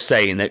he's just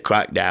saying that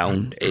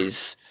Crackdown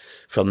is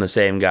from the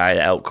same guy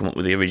that helped come up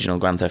with the original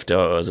Grand Theft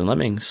Autos and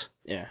Lemmings.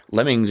 Yeah.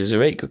 Lemmings is a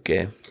very good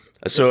game.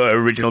 So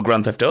original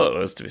Grand Theft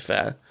Autos, to be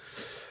fair.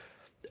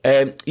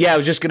 I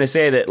was just going to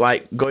say that,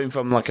 like, going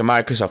from like a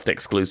Microsoft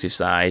exclusive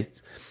side,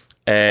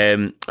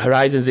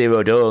 Horizon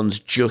Zero Dawn's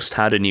just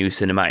had a new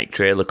cinematic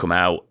trailer come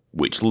out,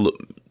 which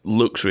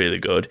looks really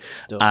good,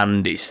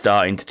 and it's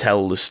starting to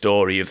tell the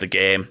story of the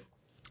game.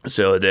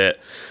 So that,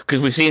 because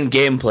we've seen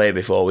gameplay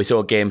before, we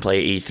saw gameplay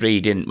at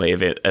E3, didn't we,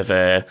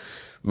 of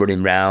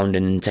running around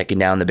and taking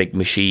down the big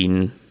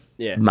machine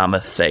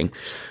mammoth thing.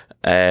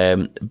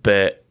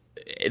 But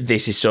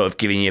this is sort of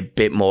giving you a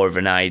bit more of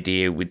an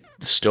idea with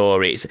the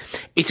story.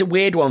 It's a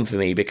weird one for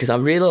me because I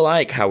really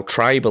like how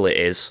tribal it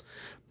is,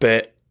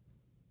 but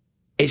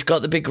it's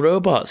got the big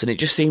robots and it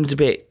just seems a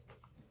bit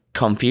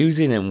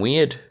confusing and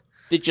weird.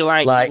 Did you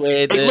like the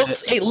way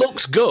it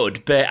looks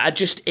good, but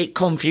it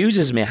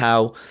confuses me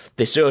how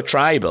they're so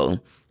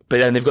tribal, but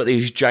then they've got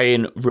these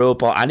giant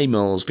robot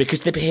animals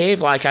because they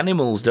behave like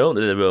animals, don't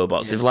they? The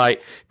robots, they've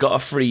like got a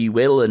free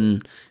will,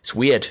 and it's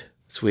weird.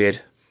 It's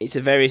weird. It's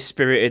a very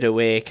Spirited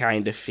Away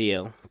kind of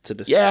feel to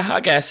the. Yeah,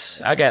 I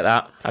guess I get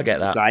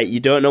that. Like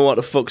you don't know what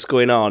the fuck's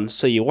going on,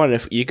 so you're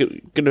going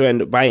to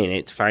end up buying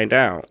it to find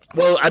out.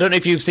 Well, I don't know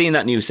if you've seen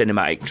that new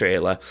cinematic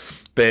trailer,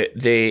 but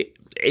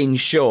in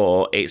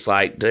short, it's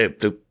like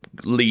the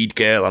lead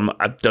girl.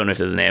 I don't know if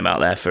there's a name out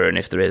there for her, and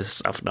if there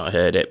is, I've not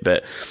heard it.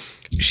 But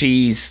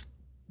she's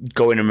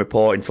going and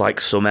reporting to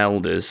like some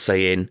elders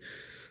saying,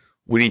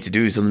 we need to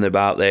do something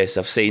about this.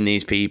 I've seen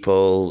these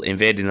people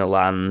invading the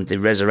land. They're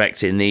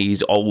resurrecting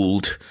these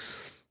old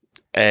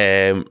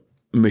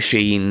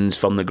machines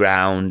from the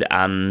ground,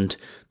 and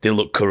they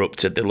look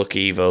corrupted, they look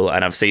evil,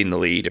 and I've seen the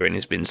leader, and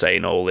he's been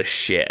saying all this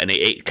shit, and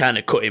it kind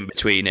of cut in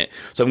between it.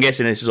 So I'm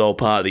guessing this is all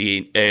part of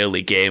the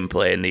early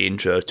gameplay and the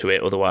intro to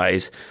it.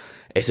 Otherwise,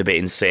 it's a bit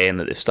insane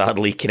that they've started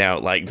leaking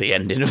out like the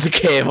ending of the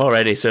game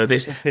already. So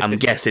this, I'm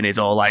guessing, is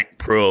all like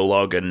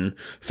prologue and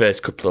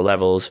first couple of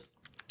levels.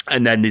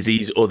 And then there's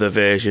these other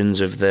versions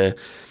of the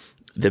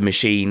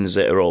machines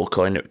that are all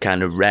kind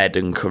of red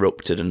and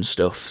corrupted and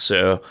stuff.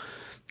 So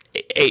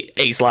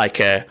it's like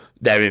a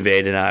they're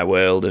invading our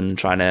world and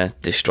trying to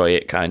destroy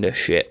it kind of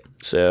shit.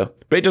 So,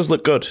 but it does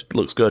look good. It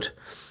looks good.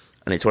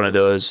 And it's one of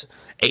those...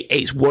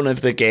 It's one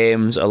of the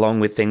games, along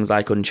with things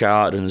like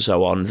Uncharted and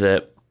so on,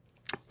 that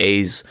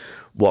is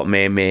what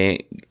made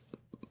me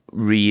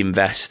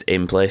reinvest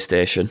in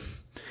PlayStation.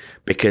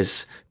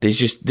 Because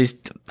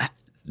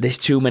there's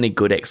too many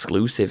good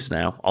exclusives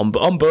now on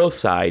both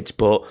sides.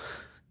 But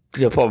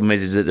the problem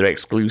is that they're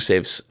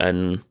exclusives.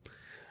 And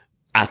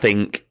I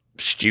think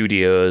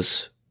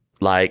studios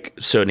like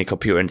Sony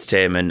Computer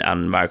Entertainment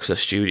and Microsoft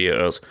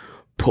Studios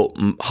put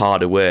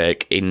harder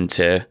work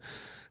into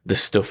the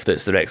stuff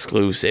that's their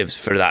exclusives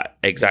for that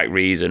exact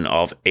reason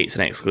of it's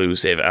an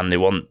exclusive and they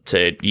want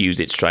to use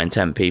it to try and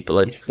tempt people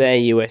in. It's their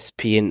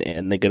USP in it,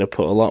 and they're going to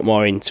put a lot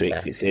more into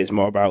it. It says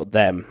more about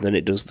them than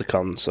it does the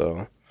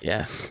console.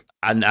 Yeah,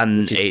 and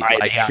it's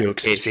like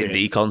showcasing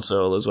the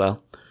console as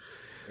well.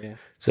 Yeah.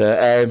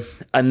 So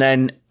and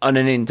then on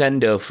a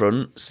Nintendo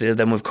front, so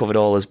then we've covered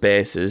all his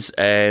bases.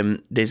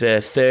 There's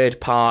a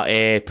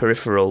third-party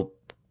peripheral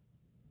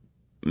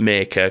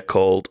maker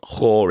called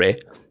Hori.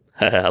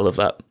 I love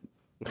that.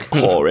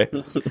 Hori.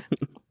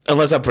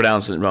 Unless I'm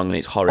pronouncing it wrong and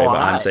it's Hori, but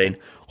I'm saying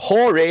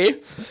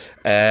Hori.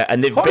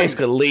 And they've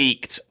basically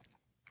leaked,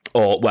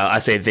 I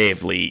say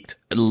they've leaked,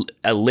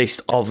 a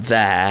list of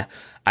their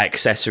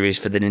accessories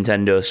for the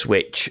Nintendo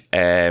Switch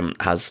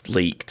has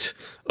leaked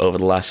over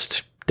the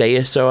last day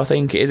or so, I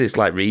think it is. It's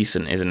like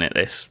recent, isn't it,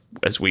 this,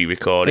 as we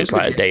record? It's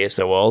like a day or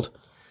so old.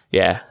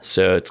 Yeah,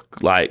 so it's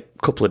like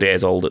a couple of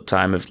days old at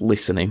time of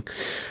listening.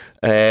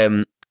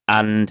 And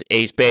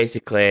it's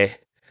basically...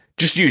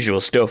 just usual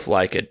stuff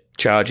like a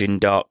charging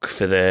dock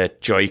for the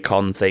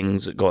Joy-Con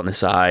things that go on the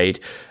side.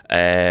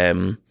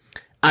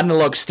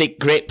 Analog stick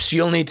grips.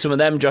 You'll need some of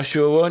them,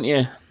 Joshua, won't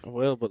you? I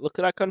will, but look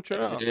at that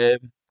control.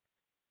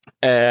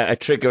 A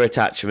trigger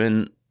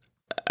attachment,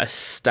 a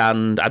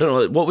stand. I don't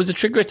know. What was the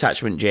trigger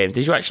attachment, James?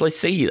 Did you actually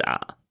see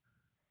that?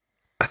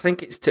 I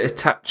think it's to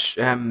attach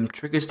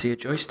triggers to your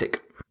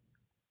joystick.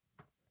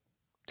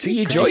 To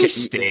your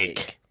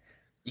joystick?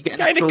 You get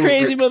kind of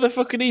crazy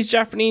motherfucker, these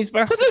Japanese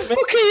bastards. What the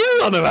fuck are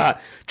you on about?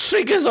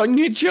 Triggers on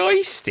your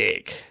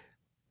joystick?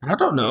 I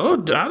don't know.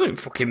 I didn't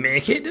fucking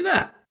make it, did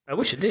I? I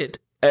wish I did.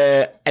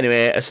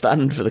 Anyway, a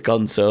stand for the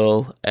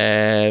console,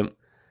 an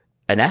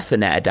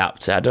Ethernet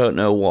adapter. I don't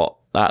know what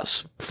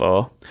that's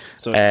for.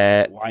 So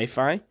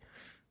Wi-Fi?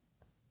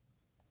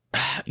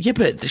 Yeah,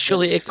 but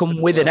surely it come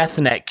with an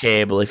Ethernet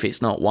cable if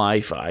it's not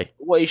Wi-Fi.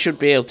 What you should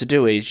be able to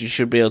do is you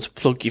should be able to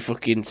plug your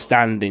fucking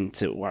stand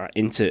into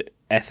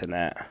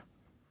Ethernet.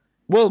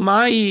 Well,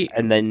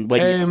 and then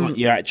when you plug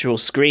your actual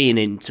screen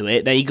into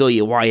it, there you go,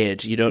 you're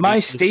wired. You don't. My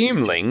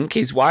Steam Link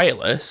is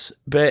wireless,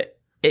 but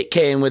it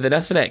came with an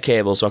Ethernet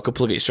cable, so I could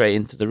plug it straight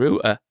into the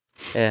router.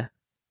 Yeah.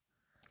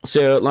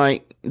 So,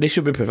 like, they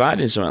should be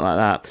providing something like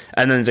that.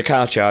 And then there's a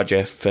car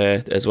charger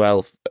as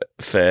well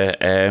for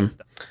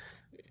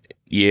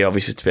you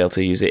obviously to be able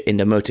to use it in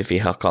the motor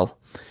vehicle.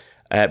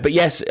 But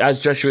yes, as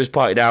Joshua's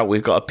pointed out,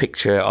 we've got a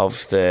picture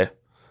of the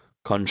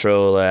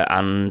controller,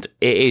 and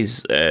it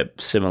is a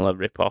similar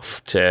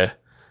rip-off to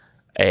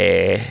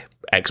a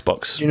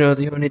Xbox. Do you know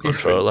the only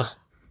controller?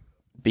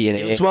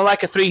 It's more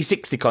like a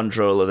 360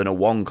 controller than a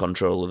One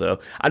controller, though.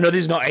 I know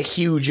there's not a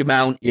huge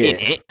amount in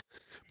it,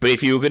 but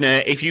if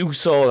you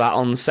saw that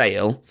on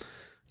sale,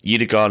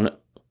 you'd have gone,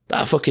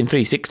 that fucking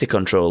 360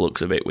 controller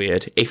looks a bit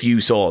weird. If you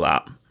saw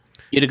that,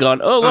 you'd have gone,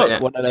 oh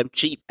look, one of them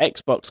cheap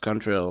Xbox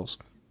controls.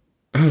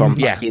 From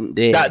back in the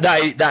day.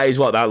 That is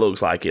what that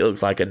looks like. It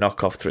looks like a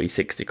knockoff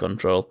 360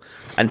 control,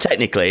 and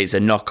technically it's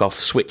a knockoff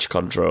Switch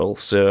control.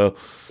 So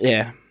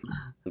yeah,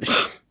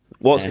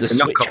 what's the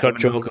Switch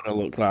control going to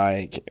look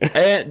like?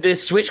 The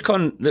Switch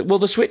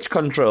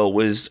control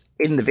was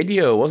in the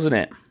video, wasn't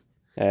it?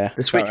 Yeah,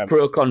 the Switch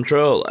Pro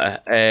controller.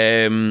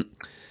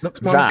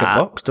 Looks more like a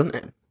box, doesn't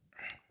it?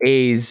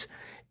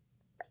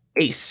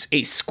 It's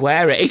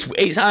square.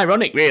 It's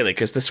ironic, really,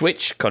 because the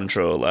Switch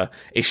controller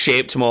is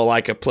shaped more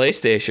like a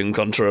PlayStation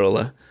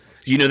controller.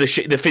 You know, the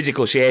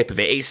physical shape of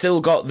it. It's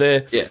still got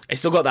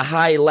the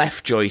high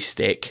left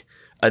joystick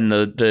and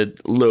the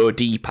low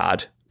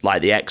D-pad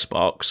like the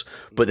Xbox,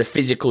 but the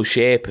physical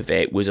shape of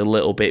it was a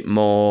little bit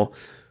more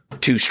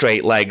two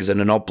straight legs and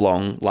an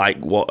oblong, like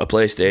what a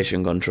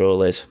PlayStation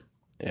control is.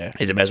 Yeah,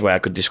 is the best way I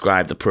could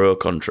describe the Pro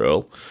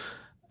control.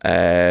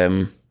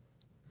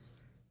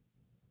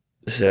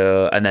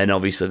 So, and then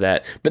obviously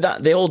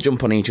they all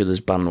jump on each other's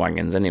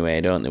bandwagons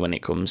anyway, don't they, when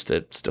it comes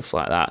to stuff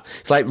like that.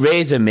 It's like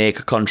Razer make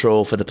a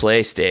control for the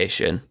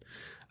PlayStation,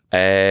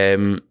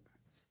 and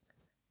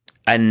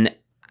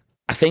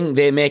I think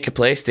they make a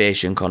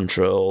PlayStation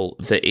control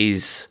that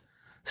is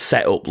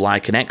set up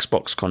like an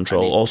Xbox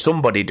control, or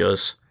somebody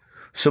does.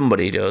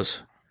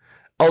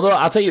 Although,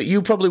 I'll tell you,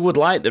 you probably would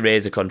like the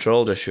Razer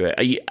control, Joshua.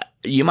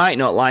 You might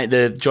not like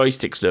the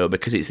joysticks, though,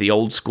 because it's the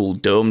old school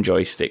dome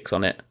joysticks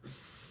on it.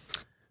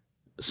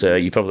 So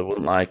you probably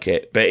wouldn't like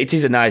it, but it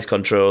is a nice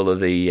controller,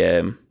 the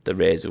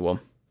Razer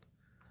one.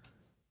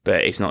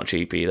 But it's not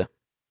cheap either.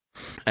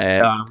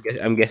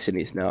 I'm guessing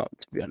it's not,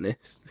 to be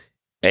honest.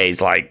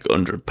 It's like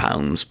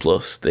 £100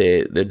 plus.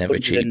 They're never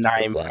cheap.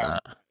 £9.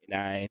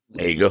 There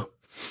you go.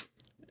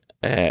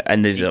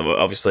 And there's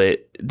obviously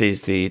the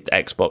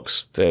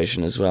Xbox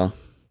version as well.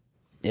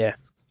 Yeah.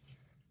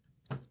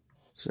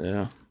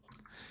 So,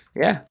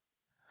 yeah.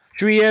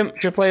 Should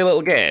we play a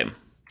little game?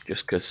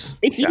 Just because.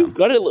 If you've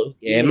got a little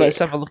game, let's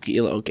have a look at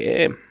your little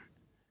game.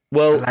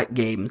 Well, I like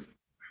games.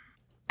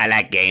 I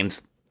like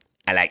games.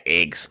 I like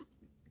eggs.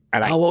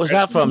 Like what was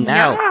that from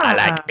now? Yeah. I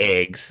like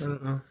eggs.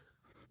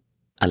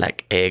 I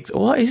like eggs.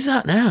 What is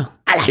that now?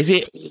 Is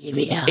it?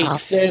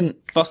 It's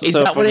Foster's is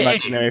that Open what it is?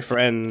 Imaginary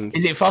Friends.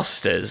 Is it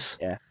Foster's?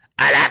 Yeah.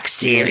 I like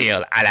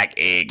cereal. I like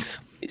eggs.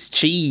 It's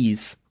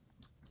cheese.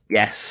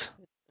 Yes.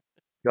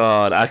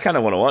 God, I kind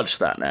of want to watch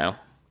that now.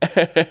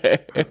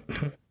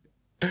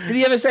 Did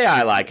he ever say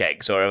I like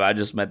eggs, or have I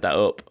just made that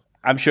up?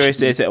 I'm sure he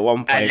says it at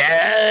one point.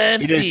 I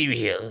love He does.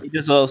 cereal. He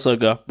does also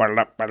go. I'm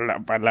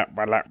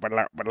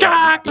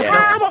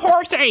a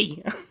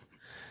horsey.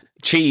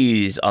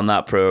 Cheese on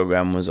that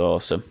program was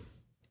awesome.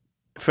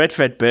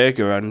 Fred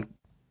Burger on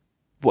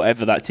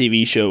whatever that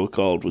TV show was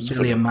called was Billy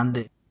funny. and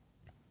Mandy.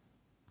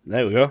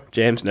 There we go.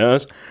 James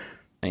knows.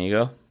 There you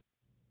go.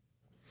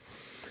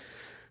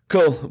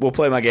 Cool. We'll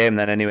play my game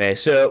then anyway.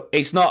 So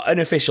it's not an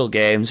official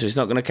game, so it's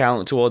not going to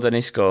count towards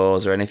any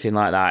scores or anything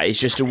like that. It's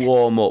just a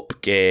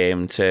warm-up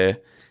game to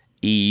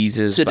ease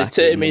us To back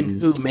determine in.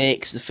 who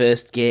makes the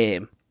first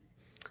game.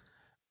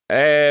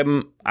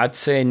 I'd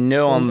say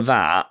no on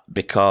that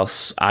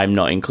because I'm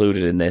not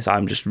included in this.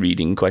 I'm just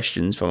reading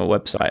questions from a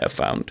website I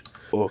found.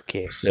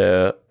 Okay.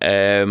 So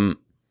I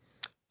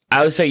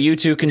would say you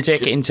two can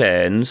take it in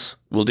turns.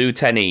 We'll do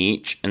 10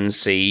 each and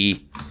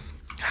see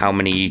how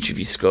many each of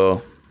you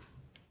score.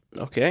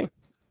 Okay.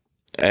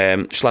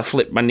 Shall I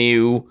flip my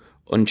new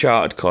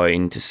Uncharted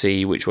coin to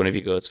see which one of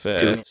you goes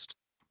first?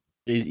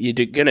 You're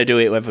going to do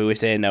it whether we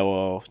say no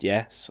or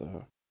yes.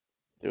 So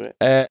do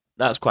it.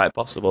 That's quite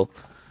possible.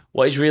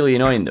 What is really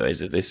annoying though is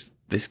that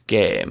this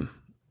game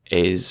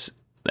is...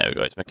 There we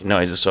go, it's making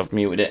noises, so I've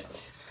muted it.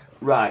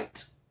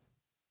 Right.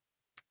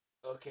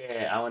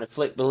 Okay, I want to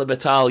flip the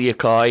Libertalia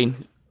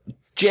coin.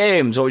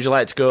 James, what would you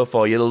like to go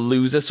for? You're the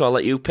loser, so I'll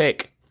let you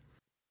pick.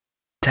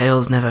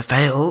 Tails never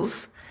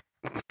fails.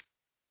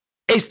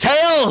 It's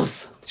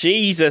Tails!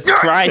 Jesus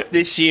Christ,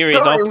 this year is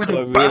Starting off with to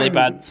a a really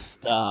bang. bad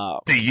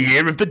start. The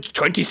year of the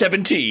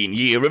 2017,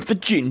 year of the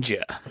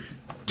ginger.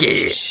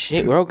 Yeah.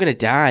 Shit, we're all going to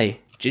die.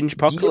 Ginge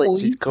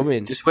apocalypse is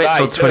coming. Just wait Right,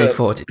 till so-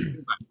 2040.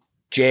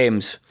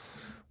 James,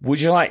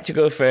 would you like to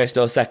go first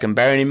or second?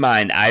 Bearing in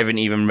mind, I haven't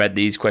even read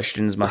these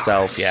questions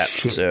myself yet,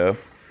 shit. so...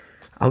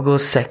 I'll go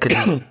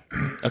second.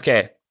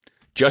 Okay,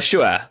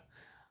 Joshua,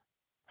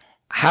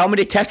 how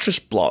many Tetris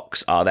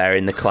blocks are there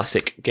in the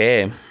classic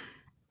game?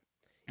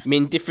 I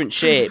mean, different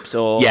shapes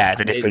or... Yeah,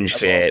 the different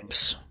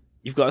shapes.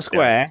 You've got a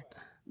square.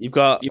 You've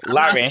got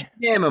Larry.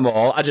 Name them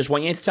all. I just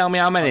want you to tell me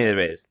how many there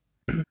is.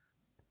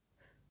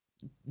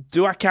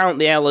 Do I count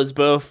the L as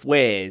both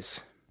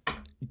ways?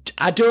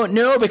 I don't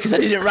know because I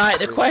didn't write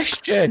the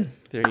question.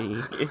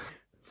 3,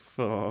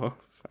 4,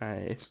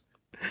 5.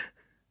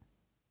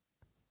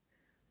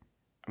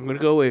 I'm going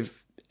to go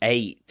with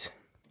 8.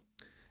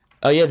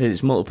 Oh yeah,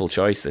 there's multiple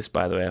choice this,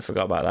 by the way. I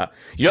forgot about that.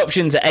 Your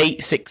options are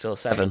 8, 6 or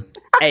 7.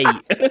 8.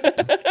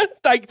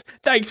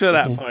 Thanks for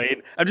that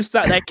point. I'm just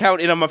sat there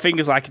counting on my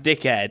fingers like a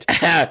dickhead.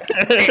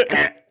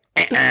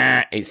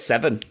 It's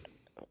 7.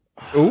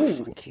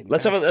 Ooh.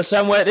 Let's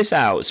work this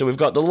out. So we've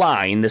got the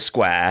line, the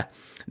square,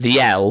 the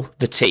L,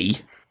 the T.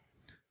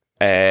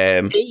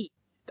 T.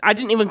 I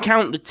didn't even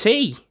count the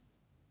T.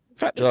 In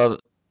fact, Well,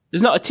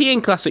 there's not a T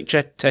in classic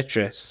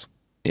Tetris.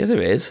 yeah,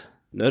 there is.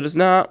 No, there's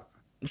not.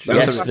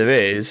 Yes, there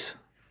is.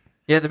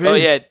 Yeah, there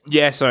is. Oh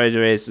yeah. Sorry,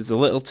 there is. There's a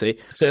little T.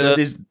 So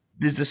there's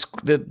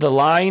the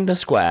line, the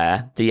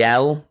square, the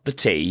L, the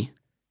T.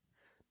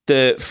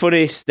 The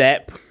funny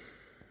step,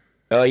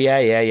 Oh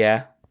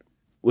yeah.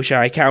 which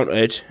I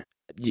counted.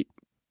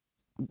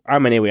 How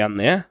many are we on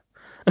there?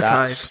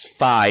 That's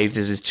 5.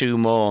 There's 2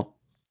 more.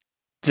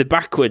 The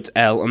backwards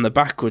L and the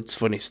backwards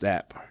funny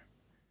step.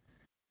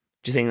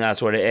 Do you think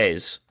that's what it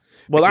is?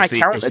 Well, Because I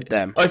counted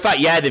them. Oh, in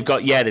fact, they've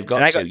got And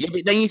I 2. got- Yeah,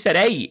 but then you said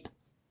 8.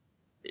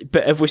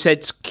 But if we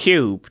said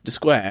cube, the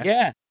square,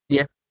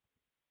 Yeah.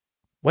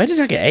 where did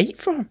I get 8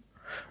 from?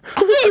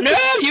 Oh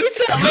no, you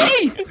tell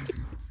me.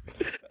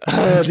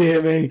 Oh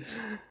dear me.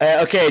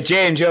 Okay,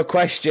 James, your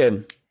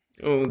question.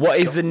 What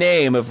is the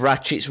name of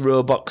Ratchet's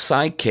robot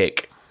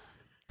sidekick?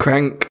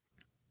 Crank.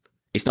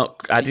 It's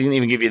not. I didn't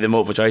even give you the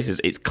multiple choices.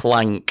 It's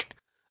Clank.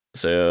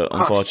 So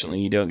unfortunately,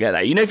 you don't get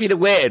that. You know, if you'd have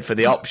waited for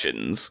the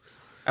options.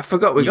 I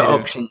forgot we got Yeah.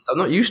 options. I'm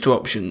not used to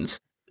options.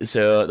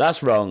 So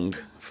that's wrong.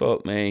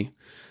 Fuck me.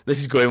 This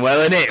is going well,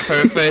 isn't it, for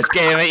a first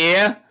game of the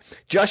year?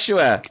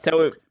 Joshua, Tell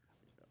me,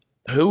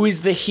 who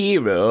is the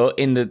hero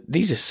in the...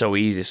 These are so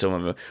easy, some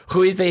of them.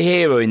 Who is the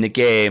hero in the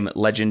game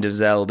Legend of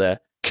Zelda?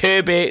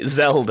 Kirby,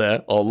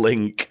 Zelda, or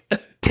Link?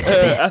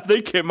 I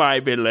think it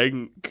might be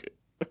Link.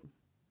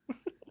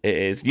 It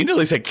is. You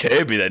nearly said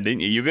Kirby then, didn't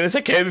you? You were going to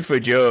say Kirby for a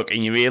joke,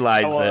 and you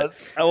realised that.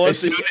 I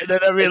was, and then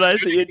I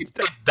realised that you did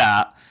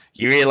that.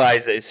 You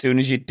realised that as soon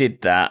as you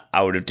did that,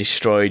 I would have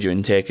destroyed you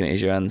and taken it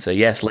as your answer.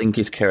 Yes, Link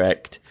is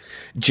correct.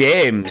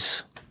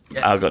 James,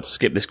 yes. I've got to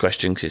skip this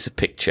question because it's a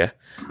picture.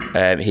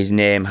 His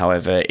name,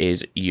 however,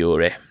 is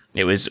Yuri.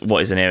 It was,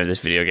 what is the name of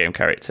this video game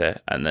character?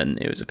 And then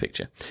it was a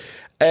picture.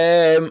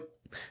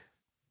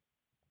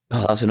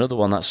 Oh, that's another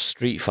one. That's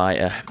Street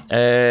Fighter.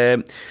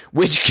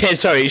 Which game?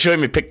 Sorry, you're showing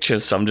me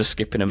pictures, so I'm just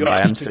skipping them by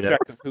answering it.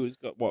 Who's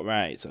got what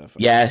right? So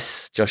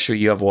yes, Joshua,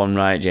 you have one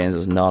right. James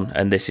has none.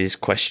 And this is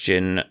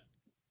question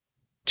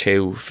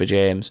 2 for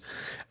James.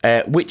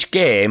 Which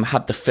game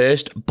had the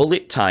first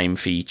bullet time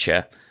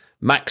feature?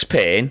 Max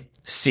Payne,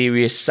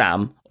 Serious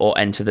Sam, or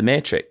Enter the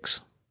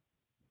Matrix?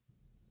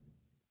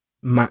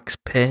 Max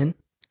Payne.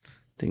 I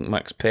think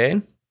Max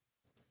Payne.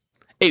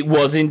 It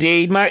was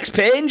indeed Max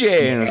Payne,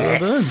 James.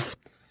 Yes. Well done.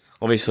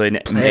 Obviously,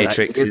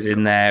 Matrix is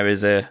in there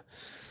as a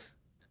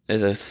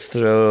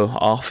throw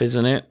off,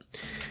 isn't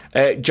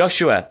it?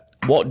 Joshua,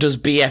 what does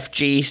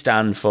BFG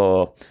stand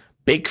for?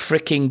 Big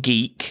Frickin'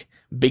 Geek,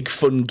 Big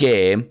Fun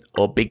Game,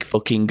 or Big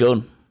Fucking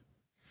Gun?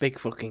 Big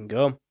Fucking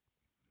Gun.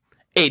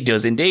 It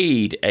does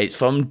indeed. It's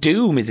from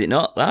Doom, is it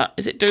not? That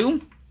is it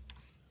Doom?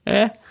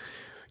 Yeah.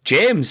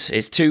 James,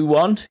 it's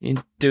 2-1. You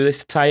do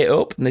this to tie it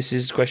up, and this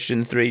is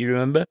question 3,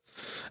 remember?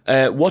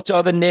 What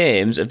are the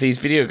names of these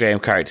video game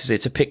characters?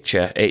 It's a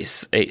picture.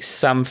 It's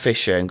Sam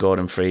Fisher and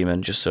Gordon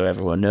Freeman, just so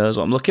everyone knows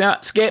what I'm looking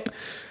at. Skip.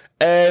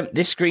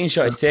 This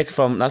screenshot is taken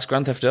from, that's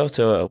Grand Theft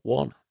Auto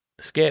 1.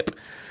 Skip.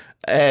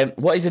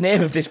 What is the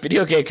name of this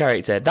video game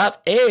character? That's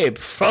Abe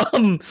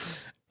from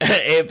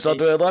Abe's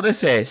Oddworld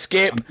Odyssey.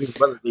 Skip.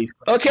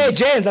 Okay,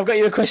 James, I've got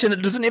you a question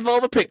that doesn't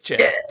involve a picture.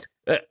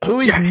 Who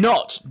is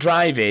not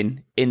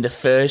driving in the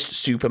first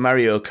Super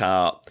Mario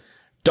Kart?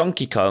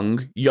 Donkey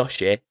Kong,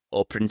 Yoshi,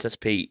 or Princess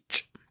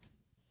Peach?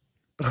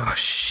 Oh,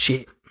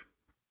 shit.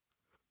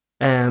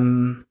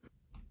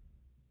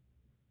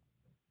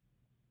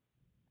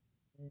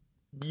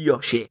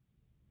 Yoshi.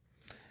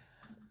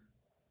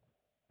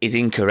 Is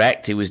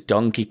incorrect. It was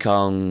Donkey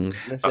Kong.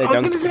 I was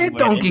going to say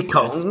Donkey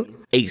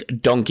Kong. It's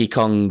Donkey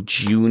Kong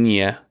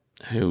Jr.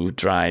 who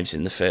drives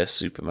in the first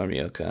Super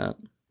Mario Kart.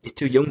 He's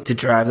too young to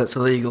drive. That's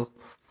illegal.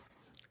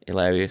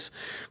 Hilarious.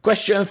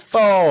 Question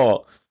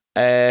 4.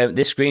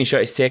 This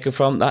screenshot is taken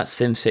from, that's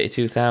SimCity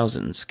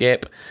 2000.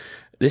 Skip.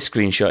 This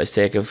screenshot is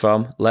taken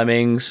from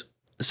Lemmings.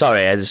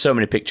 Sorry, there's so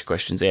many picture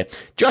questions here.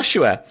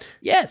 Joshua.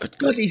 Yes.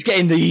 Good, he's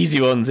getting the easy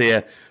ones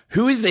here.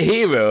 Who is the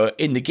hero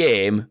in the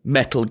game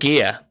Metal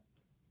Gear?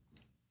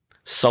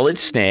 Solid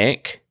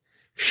Snake,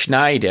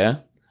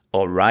 Schneider,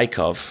 or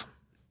Rykov?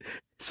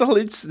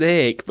 Solid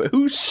Snake, but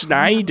who's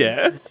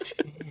Schneider?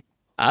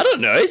 I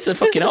don't know. It's a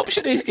fucking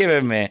option he's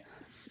given me.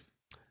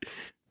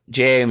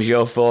 James,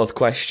 your 4th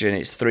question.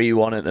 It's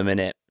 3-1 at the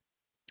minute.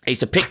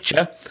 It's a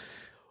picture.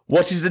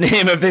 What is the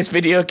name of this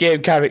video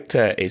game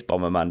character? It's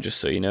Bomberman, just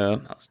so you know.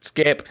 That's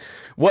Skip.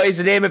 What is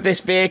the name of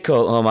this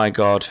vehicle? Oh my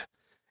god.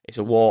 It's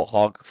a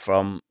Warthog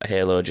from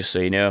Halo, just so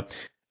you know.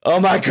 Oh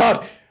my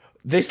god.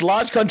 This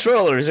large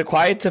controller is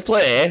required to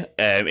play.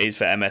 It's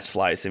for MS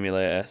Flight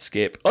Simulator.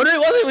 Skip. Oh no, it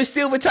wasn't. It was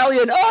Steel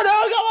Battalion. Oh no,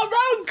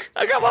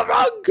 I got one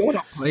wrong. You're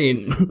not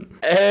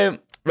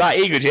playing. Right,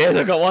 Eagle James,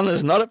 I've got one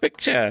that's not a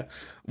picture.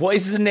 What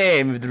is the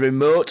name of the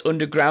remote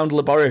underground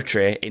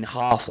laboratory in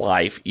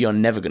Half-Life? You're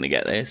never going to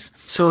get this.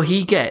 So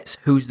he gets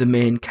who's the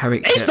main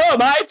character. It's not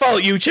my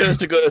fault you chose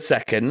to go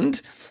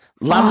second.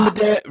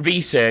 Lambda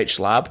Research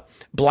Lab,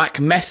 Black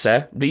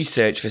Mesa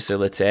Research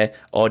Facility,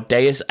 or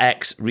Deus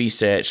Ex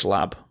Research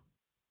Lab?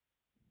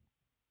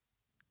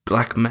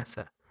 Black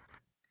Mesa.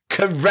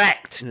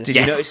 Correct. Did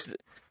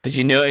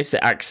you notice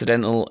the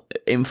accidental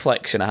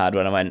inflection I had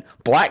when I went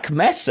Black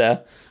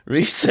Mesa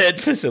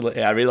Research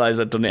Facility? I realised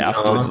I'd done it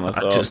afterwards. And I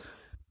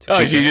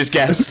thought, you just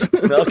guessed.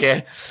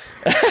 Okay.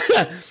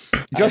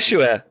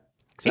 Joshua,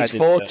 it's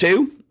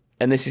 4-2,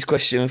 and this is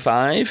question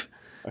 5.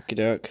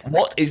 Okey-doke.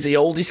 What is the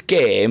oldest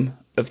game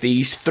of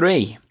these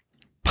 3?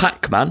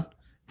 Pac-Man,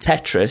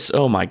 Tetris,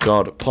 oh my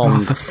god,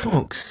 Pong. Oh, for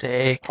fuck's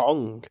sake.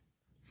 Pong.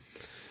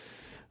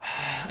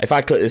 If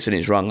I click this and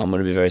it's wrong, I'm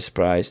going to be very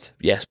surprised.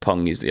 Yes,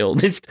 Pong is the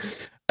oldest.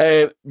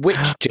 Which,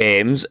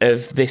 James,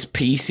 of this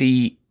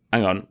PC...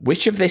 Hang on.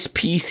 Which of this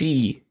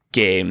PC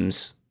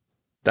games...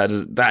 That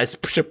is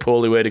such a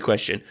poorly worded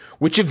question.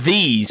 Which of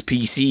these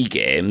PC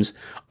games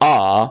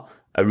are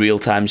a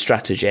real-time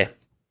strategy?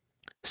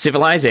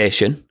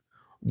 Civilization,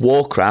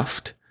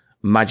 Warcraft,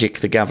 Magic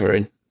the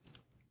Gathering.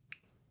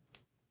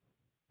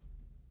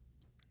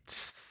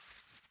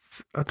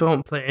 I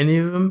don't play any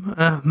of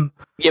them.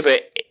 Yeah,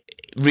 but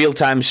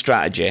real-time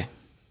strategy.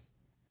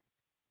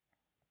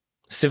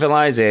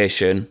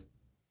 Civilization,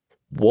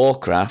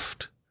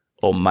 Warcraft,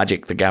 or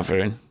Magic the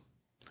Gathering?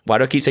 Why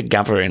do I keep saying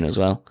Gathering as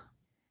well?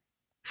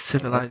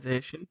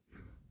 Civilization.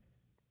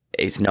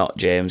 It's not,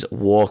 James.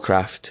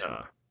 Warcraft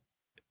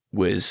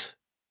was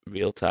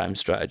real-time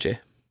strategy.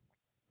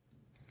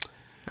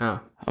 Oh.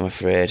 I'm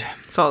afraid.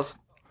 Soz.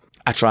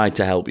 I tried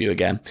to help you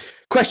again.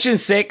 Question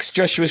 6.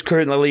 Joshua's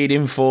currently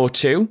leading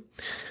 4-2.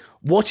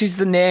 What is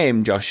the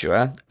name,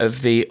 Joshua,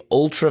 of the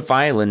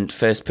ultra-violent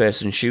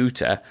first-person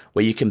shooter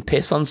where you can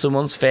piss on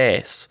someone's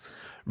face?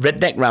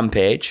 Redneck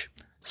Rampage,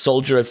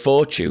 Soldier of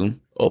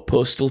Fortune, or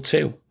Postal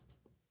 2?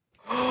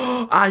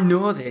 I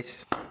know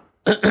this.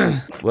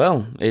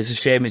 Well, it's a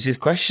shame it's his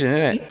question,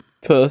 isn't it?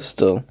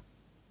 Postal.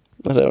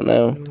 I don't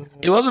know.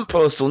 It wasn't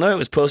Postal, no, it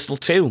was Postal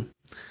 2.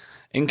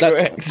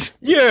 Incorrect.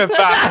 You're a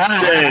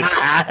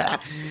bastard.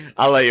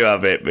 I'll let you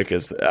have it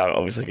because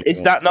obviously...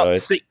 Is that not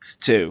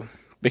 6-2?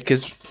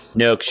 Because...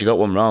 No, because you got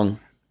one wrong.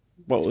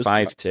 What was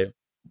 5-2.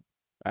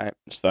 Right,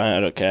 it's fine, I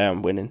don't care,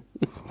 I'm winning.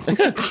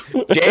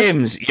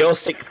 James, your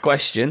 6th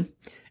question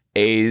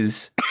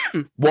is,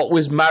 what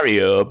was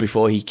Mario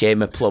before he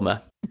became a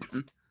plumber?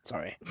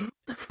 Sorry.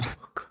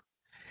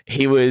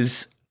 He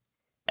was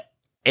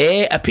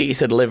A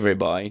pizza delivery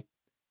boy,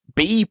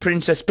 B,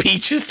 Princess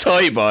Peach's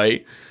toy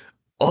boy,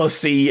 or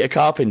C, a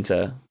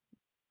carpenter?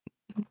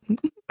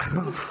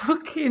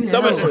 Fucking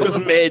Thomas has just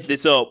made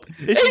this up.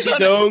 This is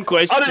his own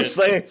question.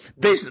 Honestly,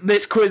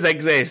 this quiz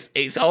exists.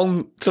 It's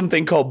on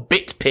something called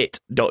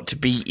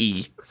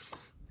bitpit.be.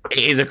 It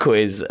is a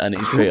quiz and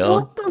it's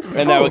real.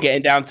 And now we're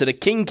getting down to the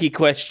kinky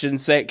question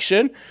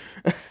section.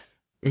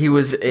 He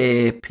was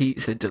a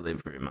pizza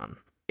delivery man.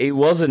 He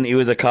wasn't. He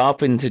was a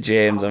carpenter,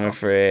 James, I'm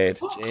afraid.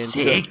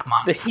 Sick,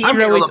 man. The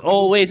hero is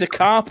always a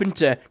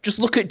carpenter. Just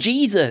look at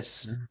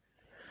Jesus.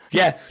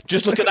 Yeah,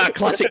 just look at that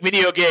classic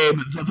video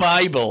game, The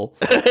Bible.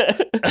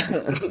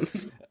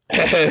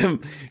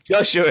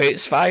 Joshua,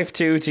 it's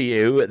 5-2 to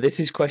you. This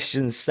is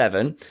question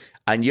 7.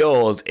 And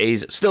yours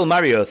is still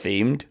Mario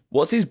themed.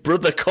 What's his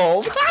brother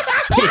called?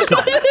 Piss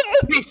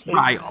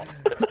right off.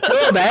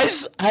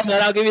 Gomez. Hang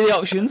on, I'll give you the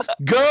options.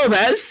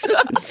 Gomez,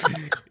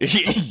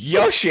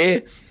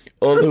 Yoshi,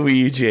 or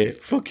Luigi.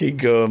 Fucking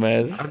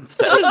Gomez.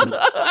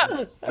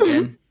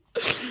 Again.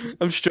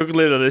 I'm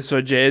struggling on this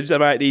one, James. I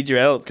might need your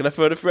help. Can I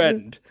phone a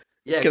friend?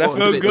 Yeah, Can I go on,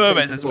 phone do it.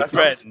 Gomez as my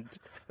friend?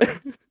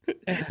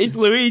 It's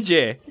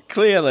Luigi.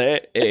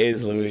 Clearly. It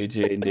is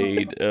Luigi,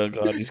 indeed. Oh,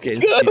 God, he's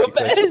getting stupid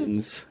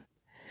questions.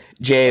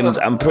 James,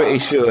 I'm pretty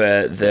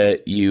sure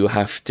that you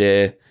have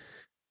to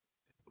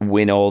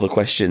win all the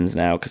questions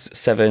now, because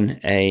 7,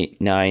 8,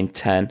 9,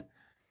 10.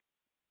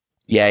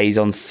 Yeah, he's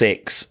on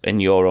 6,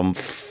 and you're on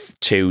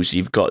 2, so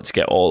you've got to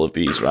get all of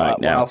these right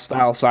now.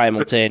 I'll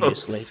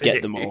simultaneously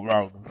get them all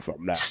wrong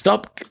from now.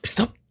 Stop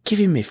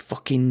giving me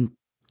fucking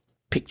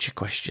picture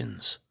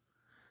questions.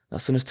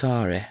 That's an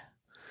Atari.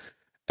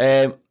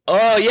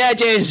 Oh, yeah,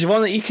 James, the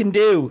one that you can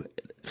do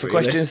for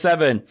Really? question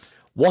 7.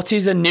 What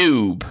is a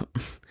noob?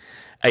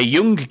 A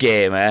young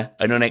gamer,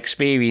 an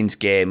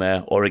unexperienced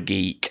gamer, or a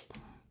geek?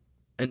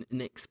 An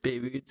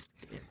inexperienced.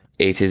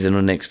 It is an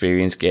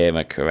unexperienced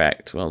gamer,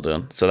 correct. Well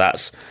done. So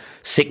that's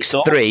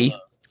 6-3.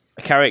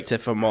 A character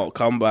from Mortal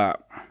Kombat.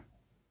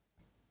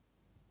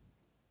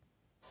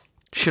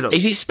 Shut up.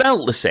 Is it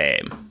spelt the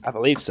same? I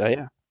believe so,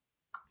 yeah.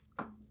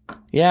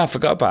 Yeah, I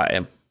forgot about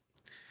him.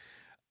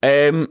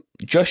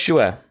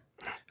 Joshua,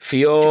 for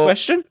your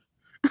Question?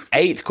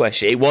 8th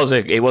question, it was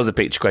a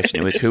picture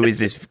question. It was, who is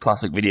this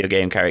classic video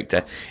game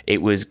character?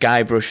 It was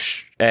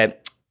Guybrush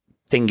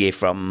Thingy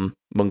from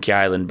Monkey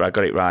Island, but I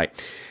got it right.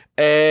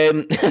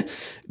 I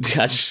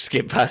just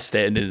skipped past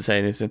it and didn't say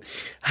anything.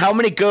 How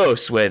many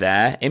ghosts were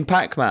there in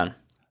Pac-Man?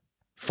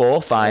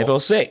 4, 5, or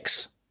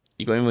 6?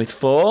 You going with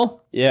 4?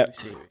 Yeah.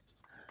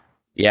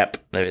 Yep,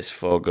 there is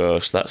 4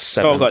 ghosts. That's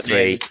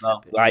 7-3.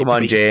 Come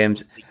on,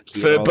 James.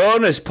 For a For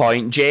bonus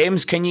point,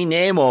 James, can you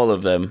name all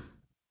of them?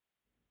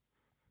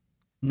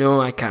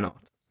 No, I cannot.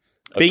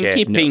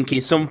 Binky, no.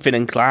 Pinky, something,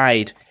 and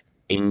Clyde.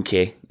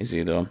 Inky is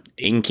the other one.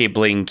 Inky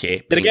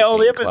Blinky. Did I get all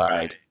the Pinky, others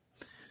Clyde.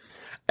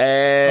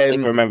 I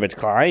think I remembered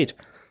Clyde.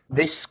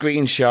 This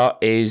screenshot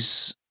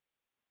is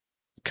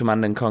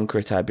Command and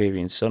Conquer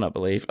Tiberian Sun, I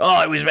believe.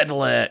 Oh, it was Red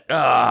Alert.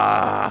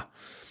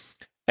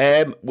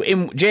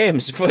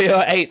 James, for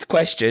your 8th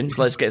question,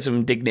 let's get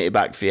some dignity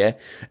back for you.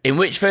 In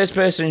which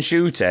first-person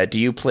shooter do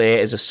you play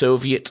as a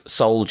Soviet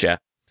soldier?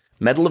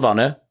 Medal of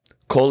Honor,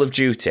 Call of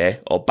Duty,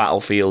 or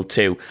Battlefield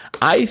 2?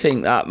 I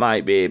think that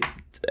might be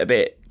a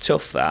bit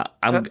tough, that.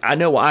 I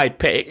know what I'd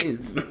pick.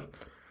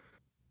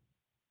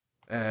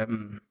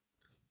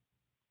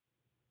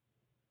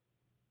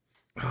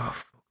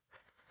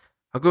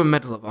 I'll go with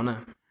Medal of Honor.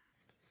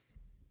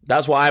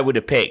 That's what I would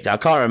have picked. I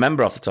can't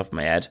remember off the top of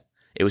my head.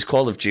 It was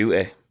Call of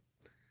Duty.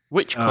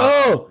 Which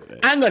Oh,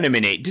 hang on a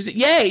minute. Does it?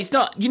 Yeah, it's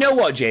not. You know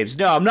what, James?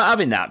 No, I'm not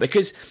having that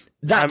because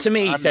that to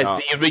me I'm says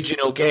not. the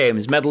original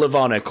games: Medal of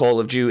Honor, Call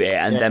of Duty,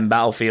 and then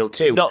Battlefield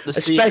 2. Not the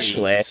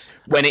especially series.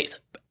 when it's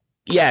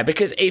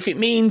because if it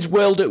means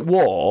World at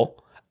War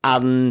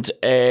and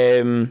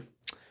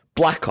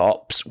Black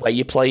Ops, where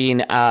you're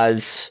playing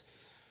as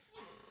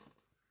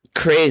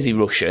crazy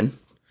Russian,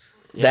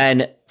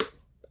 then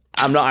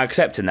I'm not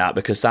accepting that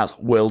because that's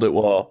World at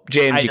War.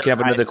 James, you can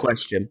have another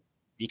question.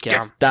 You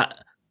can.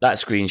 That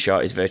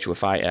screenshot is Virtua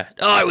Fighter.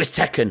 Oh, it was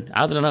Tekken.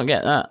 How did I not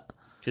get that?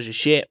 Because you're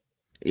shit.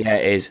 Yeah,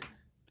 it is.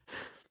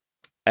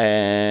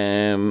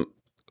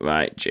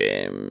 Right,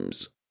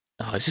 James.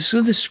 Oh, is this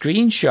one of the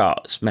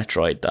screenshots?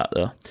 Metroid, that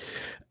though.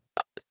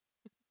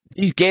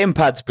 These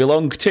gamepads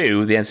belong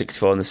to the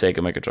N64 and the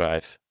Sega Mega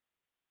Drive.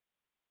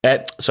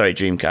 Sorry,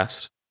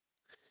 Dreamcast.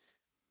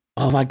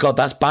 Oh my god,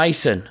 that's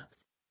Bison.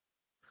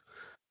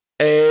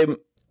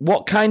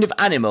 What kind of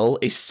animal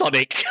is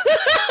Sonic?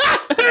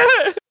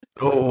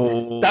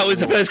 Oh, That was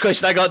the first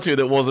question I got to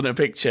that wasn't a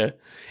picture.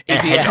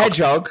 Is he a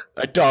hedgehog,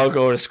 a dog,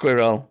 or a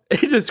squirrel?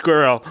 He's a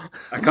squirrel.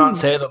 I can't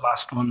say the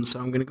last one, so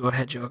I'm going to go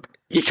hedgehog.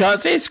 You can't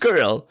say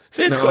squirrel.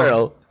 Say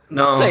squirrel.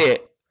 No. Say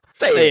it.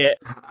 Say it.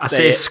 I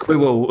say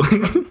squirrel.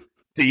 Do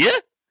you?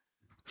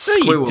 No,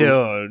 you Squirrel.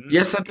 don't.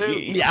 Yes, I do.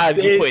 Yeah,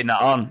 you're putting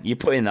that on. You're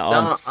putting that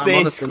on. I'm Say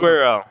honestly-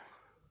 squirrel.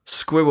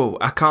 Squirrel.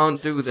 I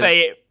can't do this.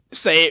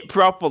 Say it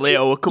properly,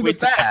 or we're coming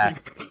to fair,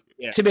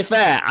 Yeah. To be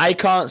fair, I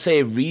can't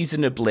say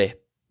reasonably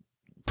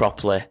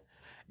properly.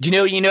 Do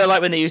you know,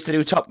 like when they used to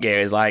do Top Gear,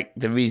 is like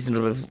the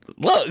reasonably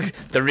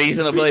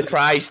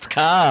priced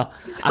car.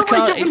 I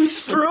can't.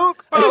 It's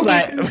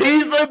like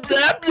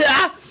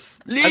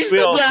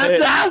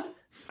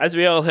As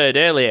we all heard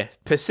earlier,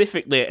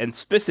 specifically and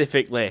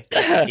specifically.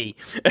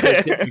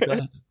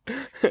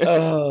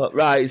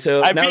 Right.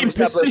 So I've now been we've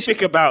established.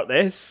 specific about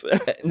this.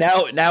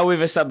 Now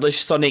we've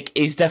established Sonic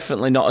is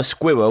definitely not a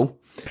squirrel.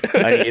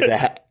 And he's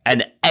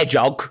an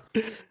hedgehog.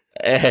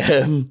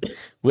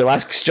 We'll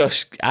ask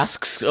Josh.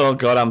 Oh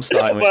God, I'm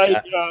starting with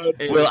that. God.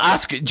 We'll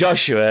ask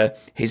Joshua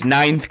his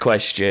 9th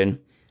question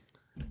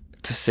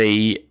to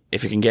see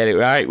if he can get it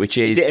right, which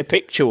Is is it a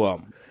picture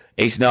one?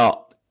 it's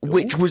not.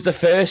 Which was the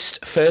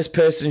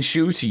first-person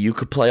shooter you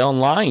could play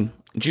online?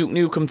 Duke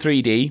Nukem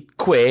 3D,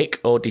 Quake,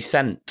 or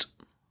Descent?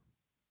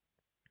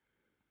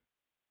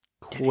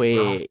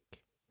 Quake.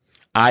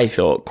 I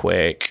thought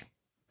Quake.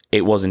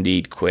 It was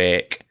indeed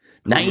Quake.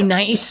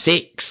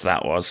 1996,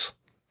 that was.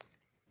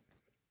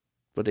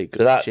 But it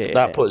So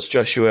that puts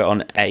Joshua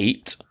on 8.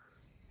 He's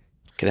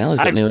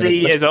got I'm nearly 3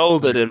 years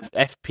older than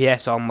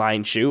FPS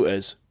online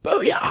shooters.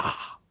 Booyah!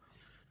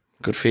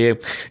 Good for you.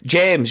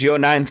 James, your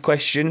 9th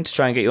question to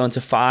try and get you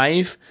onto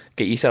 5.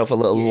 Get yourself a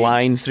little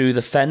line through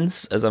the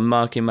fence as I'm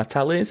marking my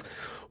tallies.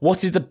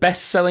 What is the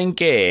best-selling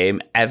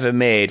game ever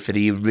made for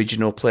the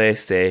original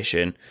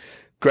PlayStation?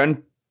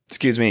 Gran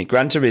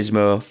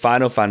Turismo,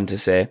 Final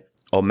Fantasy,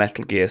 or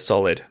Metal Gear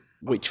Solid?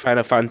 Which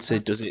Final Fantasy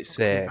does it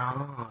say?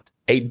 God.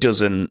 It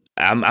doesn't.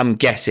 I'm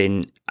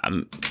guessing.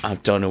 I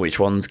don't know which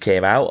ones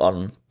came out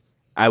on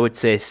I would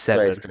say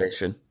 7.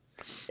 PlayStation.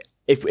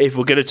 If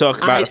we're going to talk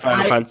about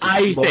Final Fantasy,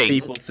 I most think,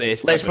 people say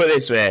 7. let's put it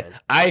this way.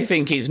 I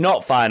think it's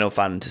not Final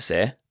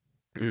Fantasy.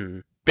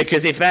 Mm.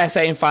 Because if they're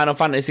saying Final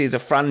Fantasy is a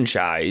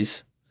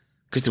franchise,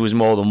 because there was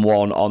more than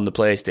one on the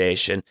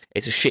PlayStation,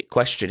 it's a shit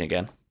question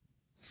again.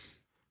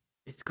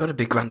 It's got to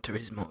be Gran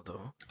Turismo,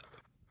 though.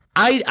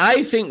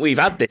 I think we've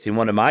had this in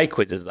one of my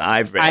quizzes that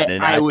I've written,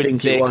 and I would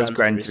think say it was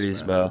Gran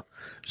Turismo.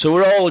 So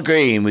we're all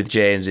agreeing with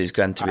James's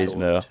Gran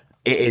Turismo.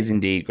 It is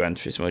indeed Gran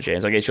Turismo,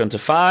 James. I'll get you on to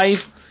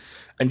 5.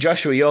 And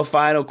Joshua, your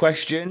final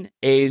question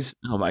is,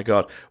 oh my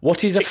God,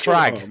 what is a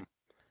frag?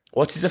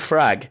 What is a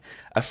frag?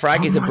 A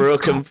frag is a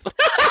broken...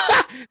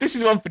 This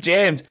is one for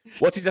James.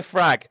 What is a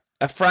frag?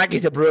 A frag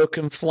is a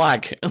broken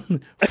flag.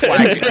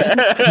 Flag.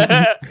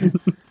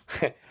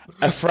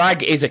 A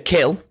frag is a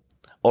kill,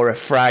 or a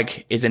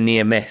frag is a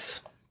near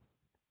miss.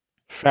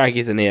 Frag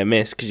is a near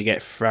miss because you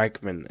get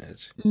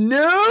fragmented.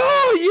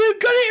 No, you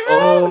got it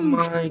wrong. Oh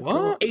my What?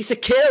 God. It's a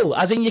kill,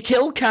 as in your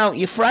kill count,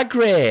 your frag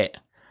rate.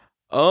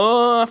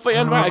 Oh, I thought you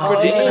had about a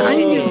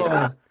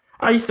grenade.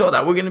 I thought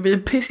that were going to be a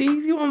piss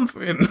easy one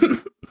for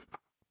him.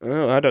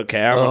 Oh, I don't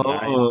care. I'm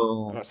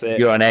on 9. That's it.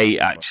 You're on 8,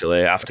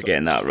 actually, after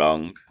getting that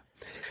wrong.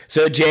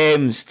 So,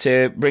 James,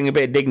 to bring a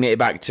bit of dignity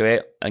back to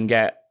it and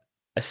get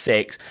a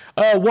 6.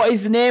 Oh, what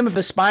is the name of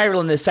the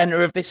spiral in the centre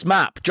of this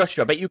map?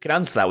 Joshua, I bet you can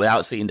answer that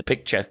without seeing the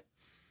picture.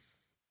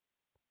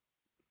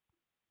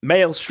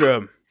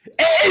 Maelstrom.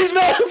 It is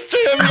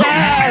Maelstrom,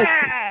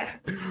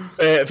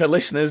 yeah! For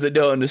listeners that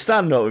don't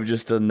understand what we've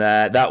just done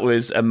there, that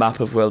was a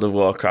map of World of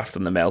Warcraft,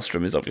 and the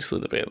Maelstrom is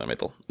obviously the bit in the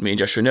middle. Me and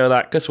Joshua know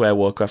that because we're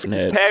Warcraft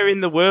nerds. Pair in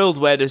the world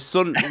where the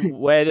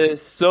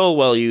Soul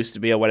Well used to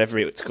be, or whatever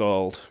it's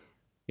called.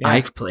 Yeah.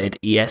 I've played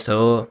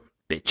ESO,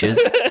 bitches.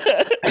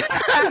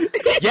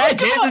 Yeah,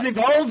 James has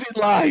evolved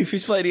in life.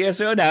 He's played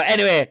ESO now.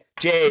 Anyway,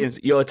 James,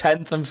 your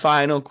 10th and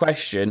final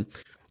question.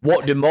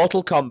 What do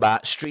Mortal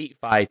Kombat, Street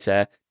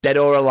Fighter, Dead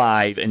or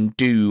Alive, and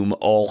Doom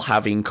all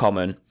have in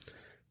common?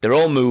 They're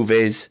all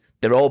movies.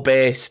 They're all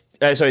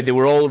they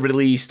were all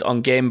released on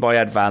Game Boy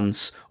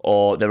Advance,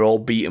 or they're all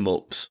beat 'em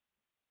ups.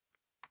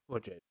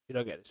 If you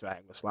don't get this right,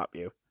 I'm going to slap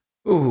you.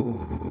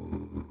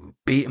 Ooh,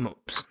 beat 'em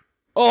ups.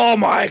 Oh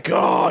my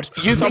God!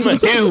 You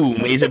think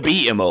Doom is a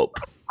beat 'em up?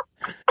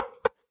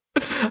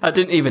 I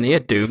didn't even hear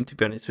Doom, to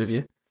be honest with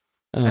you.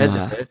 I had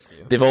the first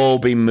few. They've all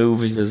been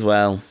movies as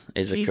well,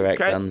 is the Jesus correct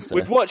Christ. answer.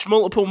 We've watched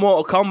multiple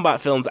Mortal Kombat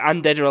films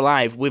and Dead or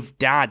Alive with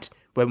Dad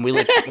when we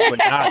lived with Mum and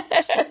Dad.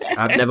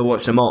 I've never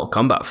watched a Mortal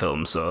Kombat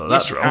film, so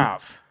that's Yes, you wrong.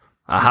 have.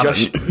 I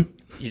haven't.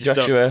 You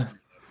just don't-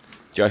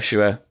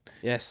 Joshua,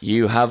 Yes.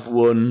 you have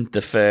won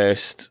the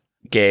first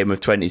game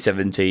of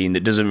 2017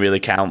 that doesn't really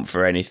count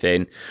for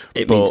anything.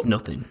 It means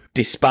nothing.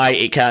 Despite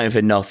it counting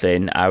for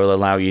nothing, I will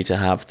allow you to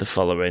have the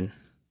following.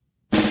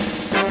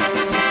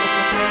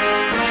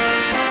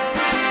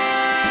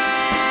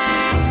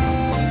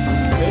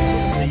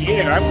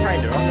 Yeah, I'm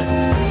kind of on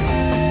it.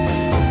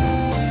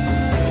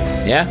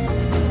 Yeah?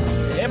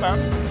 Yeah,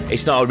 man.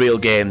 It's not a real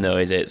game, though,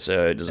 is it?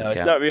 So it doesn't No, count.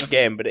 it's not a real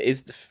game, but it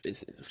is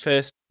it's the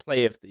first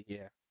play of the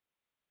year.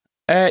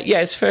 Yeah,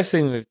 it's the first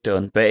thing we've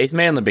done, but it's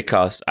mainly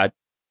because I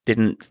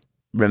didn't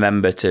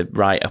remember to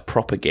write a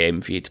proper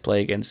game for you to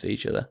play against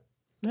each other.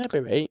 That'd be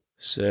right.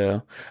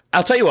 So,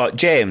 I'll tell you what,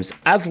 James,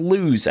 as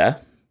loser...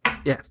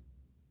 Yeah.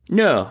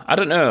 No, I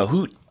don't know.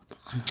 Who.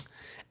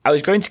 I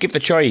was going to give the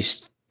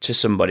choice to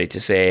somebody to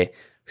say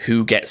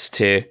who gets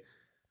to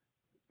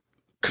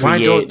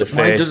create the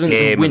first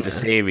game of the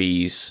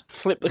series.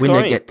 Flip the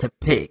Winner coin. get to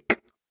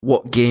pick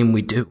what game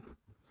we do.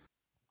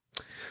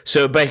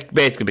 So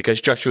basically,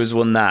 because Joshua's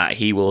won that,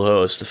 he will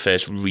host the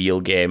first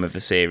real game of the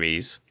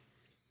series.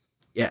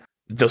 Yeah.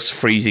 Thus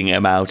freezing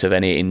him out of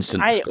any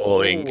instant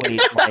scoring.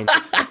 Always mind.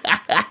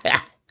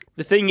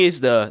 The thing is,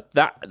 though,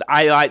 that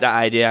I like that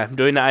idea. I'm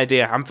doing that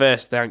idea. I'm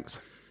first,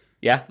 thanks.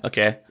 Yeah,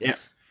 okay. Yeah.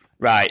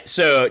 Right,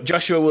 so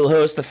Joshua will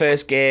host the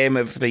first game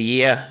of the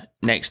year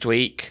next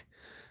week,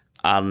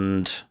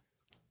 and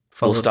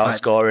we'll start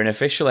scoring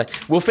officially.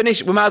 We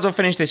might as well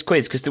finish this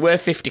quiz, because there were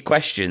 50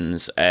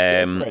 questions,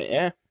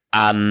 Yeah.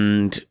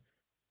 and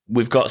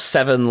we've got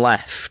 7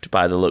 left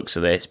by the looks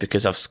of this,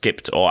 because I've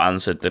skipped or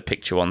answered the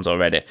picture ones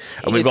already.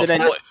 And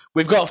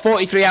we've got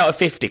 43 out of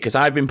 50, because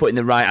I've been putting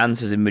the right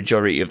answers in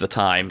majority of the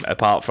time,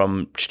 apart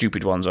from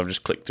stupid ones, I've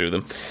just clicked through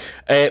them.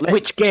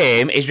 Which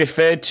game is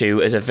referred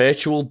to as a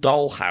virtual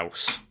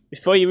dollhouse?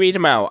 Before you read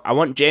them out, I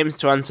want James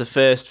to answer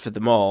first for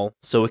them all,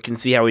 so we can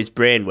see how his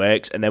brain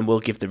works, and then we'll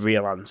give the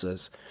real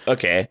answers.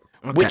 Okay.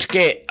 Which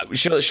game...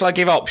 Shall I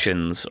give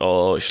options,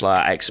 or shall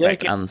I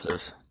expect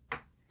answers?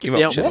 Give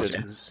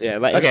options. Yeah,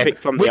 let him pick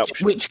from the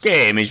options. Which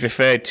game is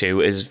referred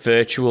to as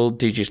virtual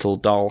digital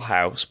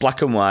dollhouse?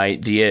 Black and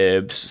White, The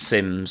Herbs,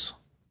 Sims.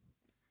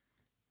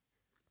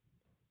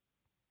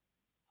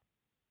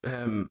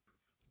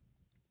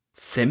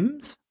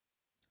 Sims?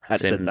 I'd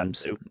said that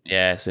Sims. too.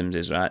 Yeah, Sims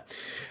is right.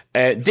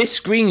 This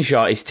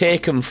screenshot is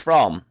taken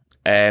from,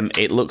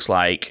 it looks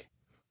like,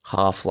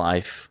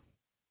 Half-Life.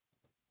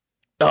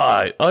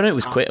 Oh no, it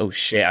was Quake. Oh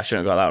shit, I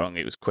shouldn't have got that wrong.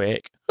 It was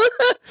Quake.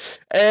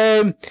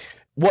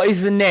 What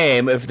is the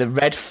name of the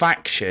red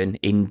faction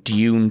in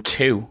Dune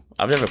 2?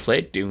 I've never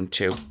played Dune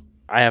 2.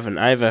 I haven't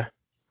either.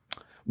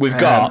 We've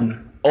got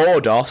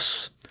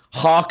Ordos,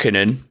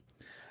 Harkonnen,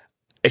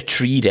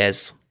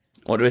 Atreides.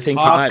 What do we think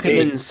it might be?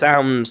 Harkonnen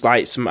sounds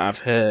like something I've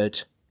heard.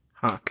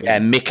 Yeah,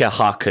 Mika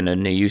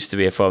Harkonnen. He used to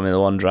be a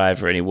Formula 1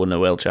 driver and he won a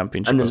world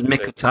championship. And there's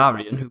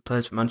Mkhitaryan, who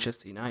plays for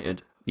Manchester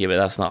United. Yeah, but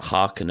that's not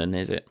Harkonnen,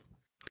 is it?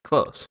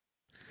 Close.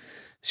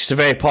 It's just a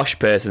very posh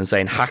person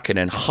saying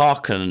Harkonnen.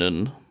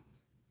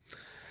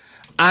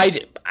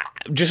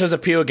 Just as a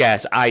pure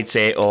guess, I'd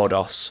say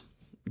Ordos.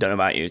 Don't know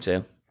about you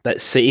two.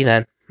 Let's see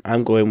then.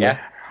 I'm going with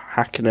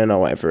Harkonnen or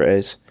whatever it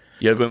is.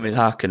 You're going with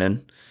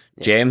Harkonnen.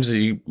 Yeah. James,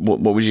 what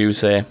would you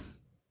say?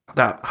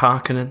 That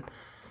Harkonnen.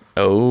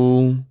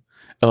 Oh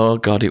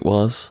God, it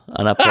was.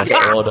 And I pressed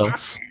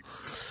Ordos.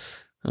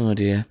 Oh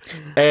dear.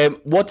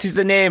 What is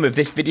the name of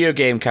this video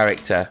game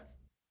character?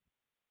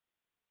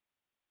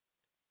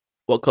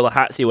 What colour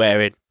hat's he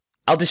wearing?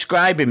 I'll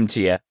describe him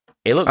to you.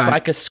 He looks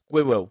like a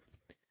squirrel.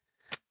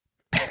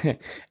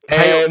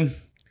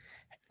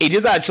 He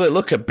does actually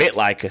look a bit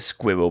like a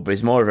squirrel, but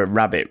he's more of a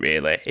rabbit,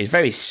 really. He's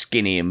very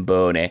skinny and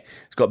bony.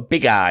 He's got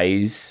big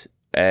eyes.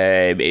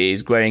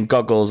 He's wearing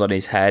goggles on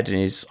his head and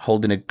he's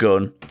holding a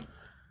gun.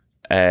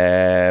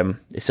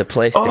 It's a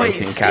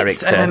PlayStation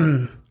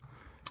character.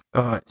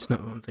 It's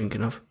not what I'm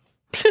thinking of.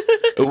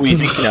 What were you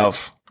thinking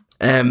of?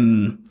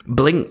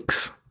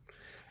 Blinks.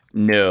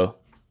 No.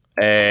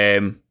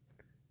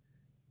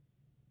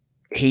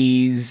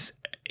 He's...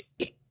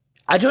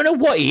 I don't know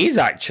what he is,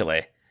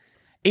 actually.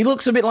 He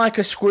looks a bit like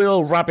a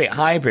squirrel-rabbit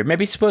hybrid.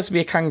 Maybe he's supposed to be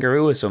a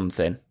kangaroo or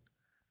something.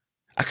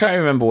 I can't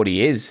remember what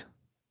he is.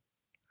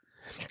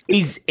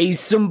 He's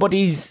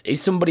somebody's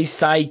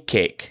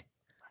sidekick.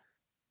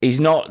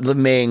 He's not the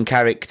main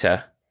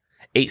character.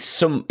 It's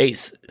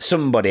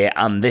somebody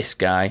and this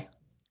guy.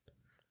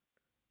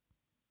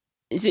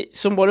 Is it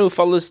someone who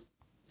follows...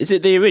 Is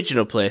it the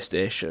original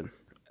PlayStation?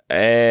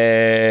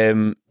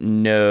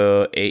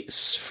 No,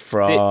 it's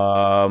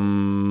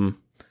from...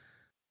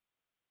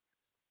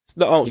 It's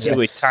not also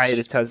with Tiger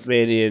the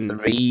Tasmanian...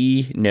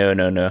 3?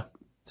 No.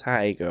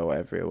 Tiger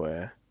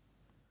everywhere.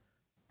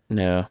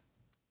 No.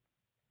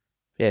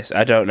 Yes,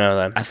 I don't know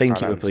then. I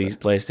think it would be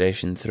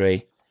PlayStation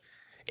 3.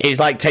 It's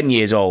like 10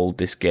 years old,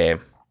 this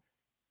game.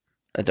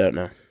 I don't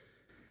know.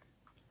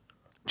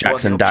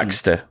 Jackson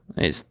Daxter.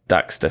 It's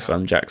Daxter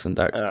from Jackson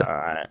Daxter.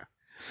 Alright.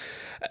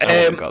 I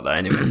haven't got that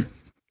anyway.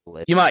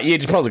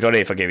 You'd probably got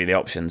it if I gave you the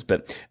options,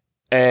 but...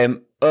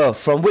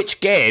 from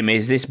which game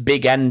is this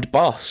big end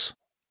boss?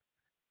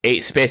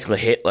 It's basically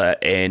Hitler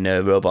in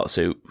a robot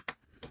suit.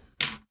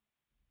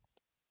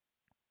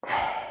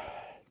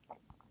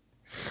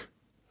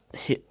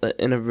 Hitler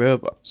in a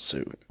robot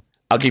suit.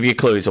 I'll give you a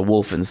clue. It's a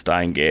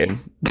Wolfenstein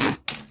game.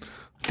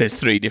 There's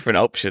 3 different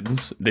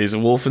options. There's a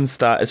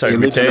Wolfenstein. Sorry,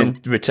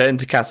 Return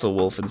to Castle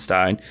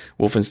Wolfenstein,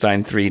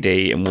 Wolfenstein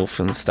 3D, and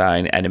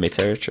Wolfenstein Enemy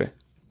Territory.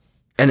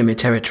 Enemy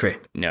Territory.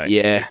 No,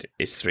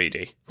 it's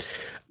 3D.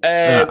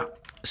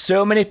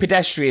 So many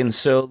pedestrians,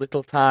 so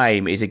little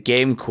time is a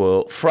game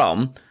quote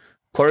from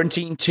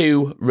Quarantine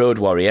 2, Road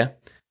Warrior,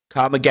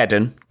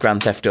 Carmageddon,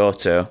 Grand Theft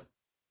Auto.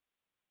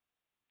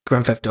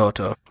 Grand Theft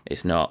Auto.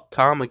 It's not.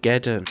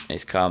 Carmageddon.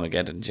 It's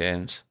Carmageddon,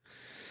 James.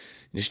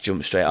 Just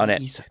jump straight on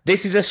it.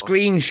 This is a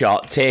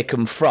screenshot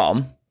taken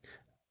from...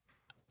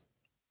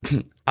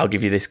 I'll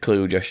give you this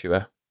clue,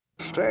 Joshua.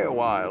 Stay a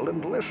while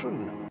and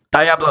listen.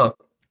 Diablo.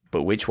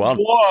 But which one?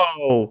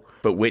 Whoa!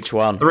 But which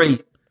one? 3.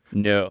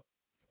 No.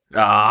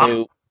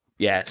 Two.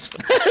 Yes.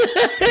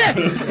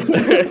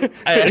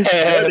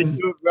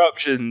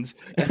 Options.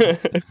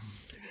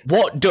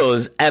 What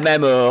does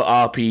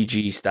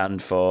MMORPG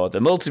stand for? The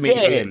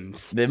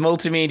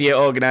Multimedia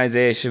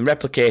Organization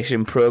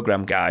Replication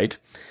Program Guide,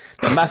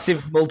 the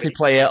massive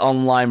multiplayer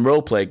online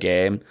roleplay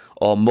game,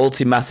 or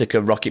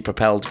Multi-Massacre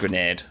Rocket-Propelled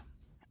Grenade?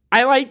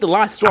 I like the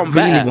last one I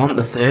really better. want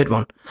the third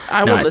one.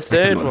 I want the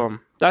third one.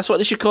 That's what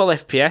they should call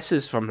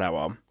FPSs from now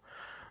on.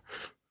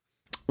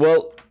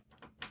 Well,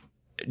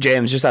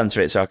 James, just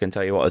answer it so I can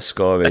tell you what a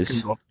score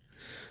is.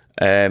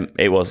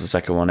 It was the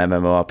second one.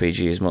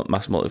 MMORPG is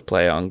mass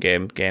multiplayer on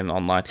game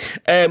online.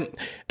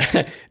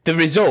 The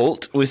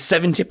result was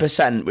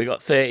 70%. We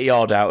got 30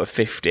 odd out of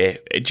 50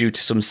 due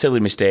to some silly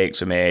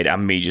mistakes we made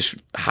and me just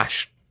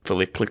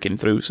hashfully clicking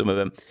through some of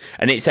them.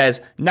 And it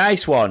says,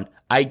 "Nice one.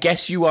 I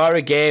guess you are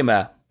a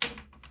gamer."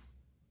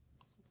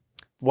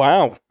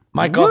 Wow.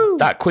 My God,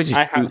 that quiz is...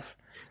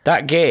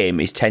 That game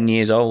is 10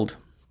 years old.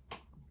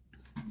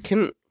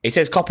 It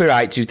says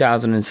copyright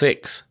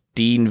 2006.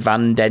 Dean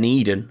Van Den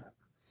Eden.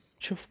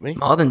 Chuff me.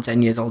 More than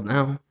 10 years old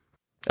now.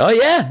 Oh,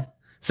 yeah.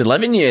 It's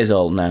 11 years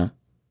old now.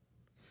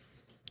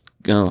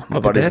 Oh, my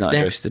body's not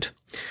birthday. adjusted.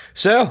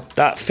 So,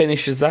 that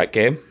finishes that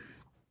game.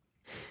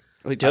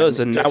 It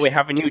does, and now we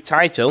have a new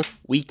title.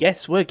 We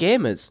guess we're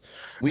gamers.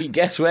 We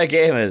guess we're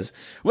gamers.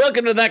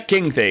 Welcome to That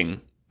King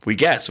Thing. We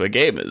guess we're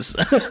gamers.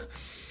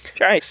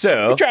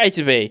 We try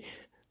to be.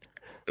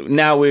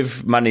 Now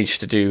we've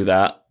managed to do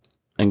that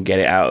and get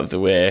it out of the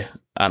way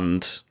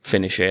and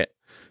finish it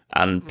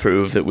and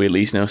prove that we at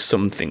least know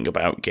something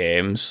about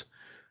games.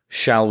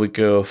 Shall we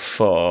go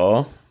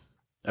for...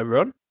 A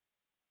run?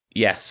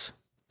 Yes.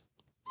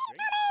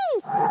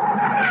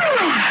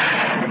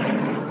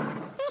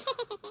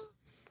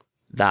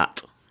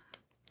 That.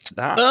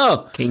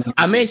 Oh, King.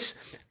 I missed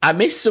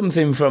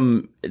something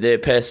from the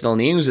personal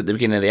news at the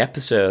beginning of the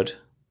episode.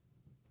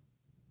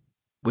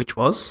 Which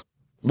was?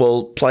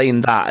 Well,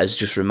 playing that has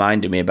just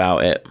reminded me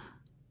about it.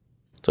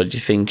 So, what do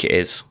you think it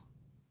is?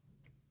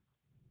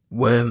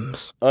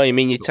 Worms. Oh, you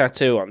mean your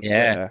tattoo on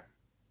Twitter?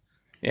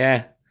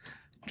 Yeah.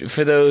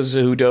 For those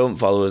who don't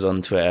follow us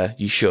on Twitter,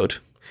 you should.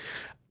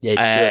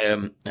 Yeah, you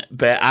should.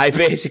 But I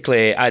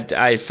basically,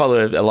 I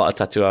follow a lot of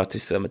tattoo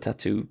artists. I'm a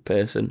tattoo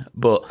person.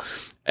 But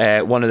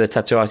one of the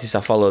tattoo artists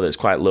I follow that's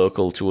quite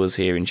local to us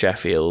here in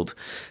Sheffield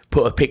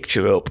put a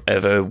picture up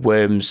of a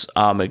Worms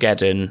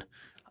Armageddon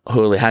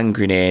Holy Hand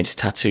Grenade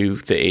tattoo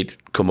that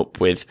he'd come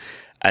up with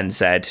and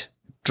said,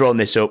 drawn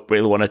this up,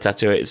 really want to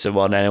tattoo it to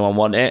someone, anyone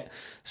want it?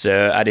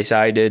 So I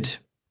decided,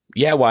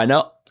 yeah, why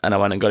not? And I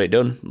went and got it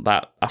done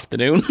that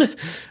afternoon.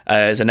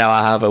 So now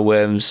I have a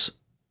Worms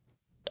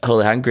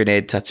Holy Hand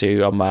Grenade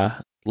tattoo on my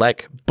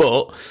leg.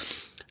 But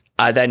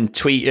I then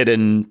tweeted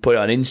and put it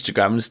on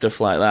Instagram and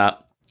stuff like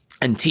that.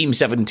 And Team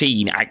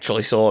 17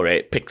 actually saw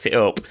it, picked it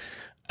up,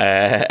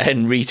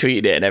 and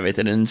retweeted it and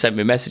everything and sent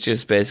me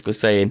messages basically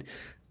saying,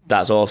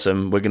 "That's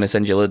awesome. We're going to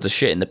send you loads of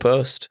shit in the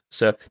post."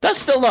 So that's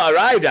still not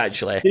arrived,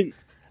 actually.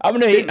 I'm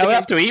going to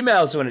have to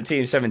email someone at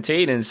Team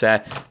 17 and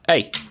say,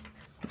 "Hey,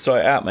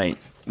 sort it out, mate.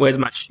 Where's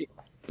my shit?"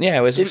 Yeah,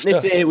 where's my Didn't they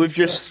stuff?" say we've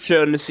just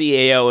shown the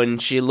CEO and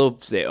she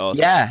loves it? Or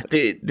Yeah,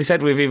 they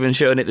said we've even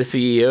shown it the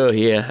CEO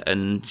here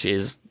and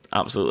she's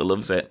absolutely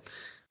loves it.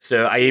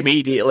 So I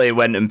immediately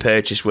went and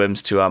purchased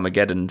Worms 2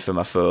 Armageddon for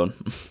my phone.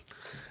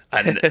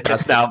 And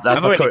that's I've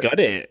already got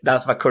it.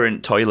 That's my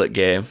current toilet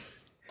game.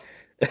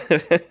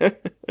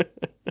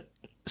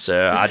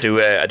 So I do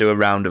a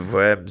round of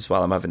Worms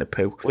while I'm having a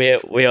poo.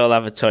 We all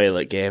have a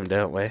toilet game,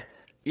 don't we?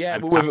 Yeah,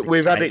 but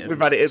we've had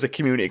it as a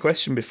community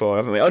question before,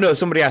 haven't we? Oh no,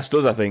 somebody asked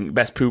us. I think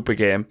best pooper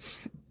game.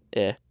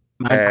 Yeah.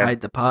 Mine's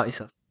hide the party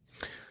says.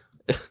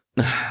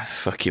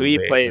 Fucking. Who are you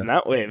weird, playing man.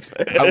 that with?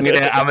 I'm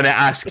gonna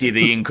ask you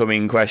the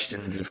incoming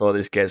questions before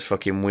this gets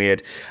fucking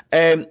weird.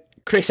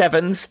 Chris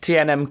Evans,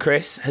 TNM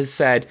Chris, has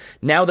said,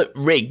 now that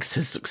Riggs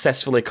has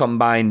successfully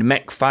combined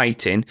mech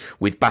fighting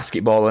with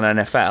basketball and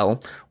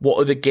NFL, what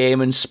other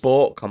game and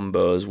sport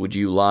combos would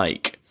you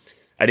like?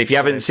 And if you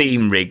haven't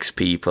seen Riggs,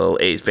 people,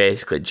 it's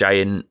basically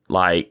giant,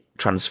 like,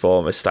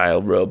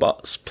 Transformer-style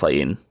robots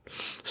playing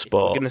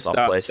sport on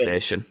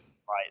PlayStation.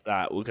 Like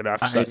that, we're going to have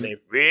to start saying,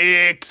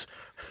 Riggs!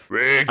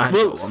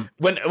 Well,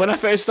 when I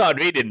first started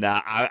reading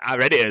that, I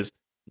read it as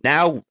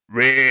Now,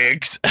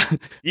 Riggs.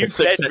 You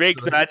said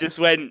Riggs, and I just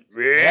went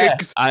Yeah,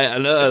 Riggs. I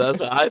know, that's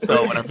what I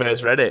thought when I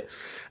first read it.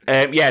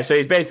 So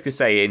he's basically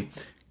saying,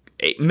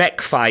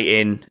 mech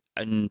fighting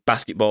and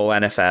basketball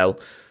NFL,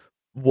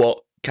 what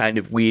kind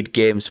of weird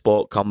game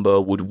sport combo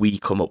would we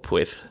come up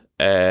with?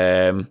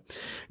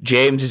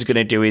 James is going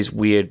to do his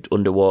weird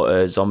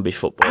underwater zombie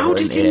football. How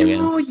did you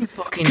know, you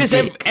fucking Because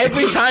dick?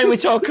 every time we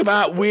talk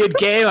about weird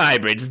game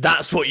hybrids,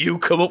 that's what you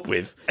come up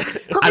with.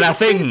 And I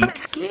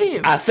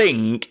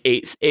think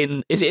it's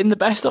in. Is it in the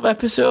best of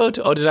episode,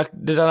 or did I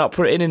not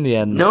put it in the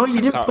end? No, you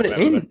didn't put it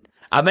in.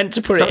 I meant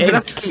to put So it I'm in. gonna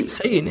have to keep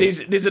saying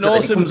it. There's an so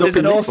that it comes up in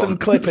this awesome one.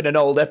 clip in an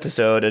old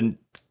episode, and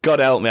God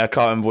help me, I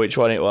can't remember which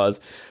one it was.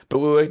 But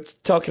we were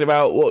talking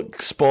about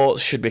what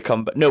sports should be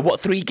what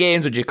 3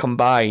 games would you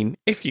combine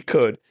if you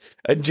could?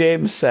 And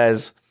James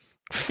says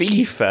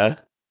FIFA,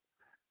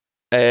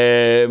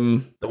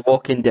 The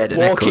Walking Dead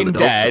and Echo Walking the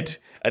Dolphin. Dead,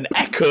 and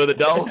Echo the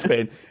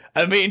Dolphin.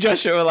 And me and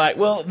Joshua were like,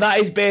 well, that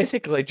is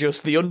basically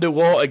just the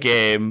underwater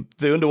game,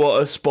 the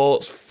underwater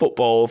sports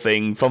football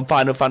thing from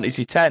Final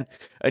Fantasy X.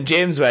 And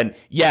James went,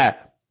 yeah,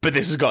 but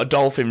this has got a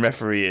dolphin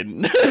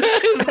refereeing.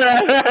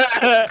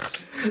 I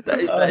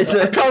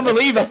can't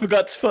believe I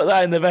forgot to put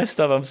that in the best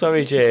of. I'm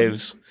sorry,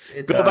 James.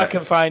 Go back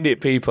and find it,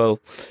 people.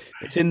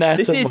 It's in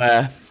there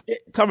somewhere.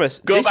 Thomas,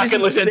 Go back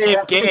and listen to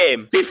the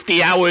game.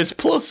 50 hours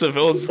plus of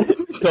us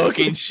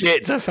talking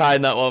shit to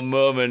find that one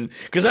moment.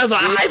 Because that's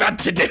what I've had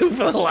to do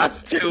for the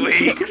last 2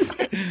 weeks.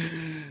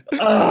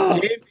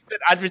 James is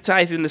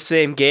advertising the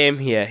same game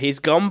here. He's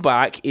gone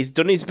back, he's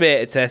done his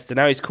beta test, and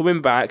now he's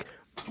coming back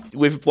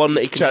with one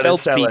that he can Trying to sell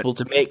to sell people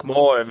to make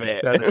more of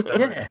it.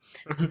 Yeah.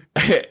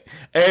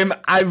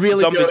 I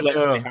really Zombies don't went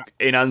know. really hard.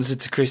 In answer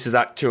to Chris's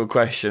actual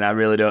question, I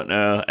really don't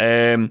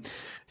know.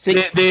 See,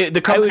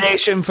 The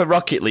combination for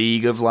Rocket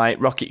League of like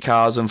rocket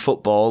cars and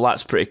football,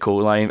 that's pretty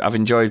cool. I've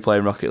enjoyed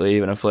playing Rocket League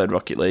when I've played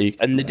Rocket League.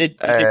 and they did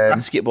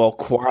basketball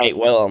quite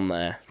well on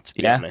there, to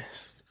be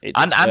honest.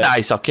 And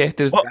ice hockey.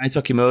 There's the ice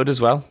hockey mode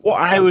as well.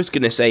 What I was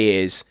going to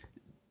say is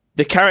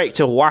the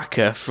character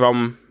Waka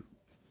from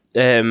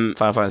Final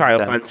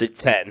Fantasy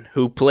X,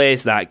 who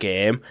plays that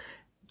game,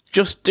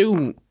 just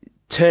do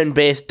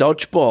turn-based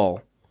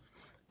dodgeball.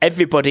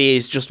 Everybody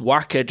is just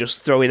Waka,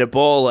 just throwing a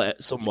ball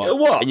at someone.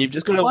 What? And you've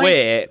just got to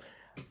wait,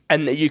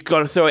 and you've got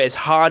to throw it as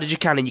hard as you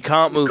can, and you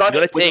can't move. You've got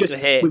to take the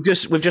hit.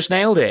 We've just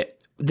nailed it.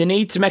 They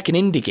need to make an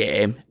indie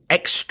game,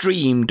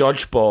 Extreme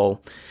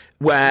Dodgeball,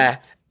 where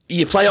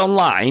you play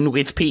online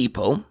with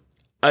people,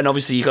 and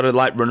obviously you got to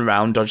like run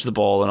around, dodge the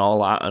ball, and all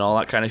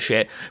that kind of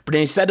shit. But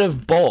instead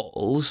of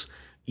balls,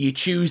 you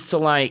choose to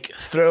like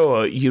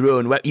throw your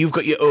own. You've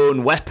got your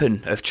own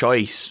weapon of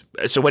choice.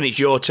 So when it's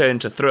your turn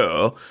to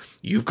throw,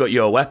 you've got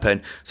your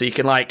weapon. So you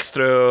can like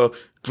throw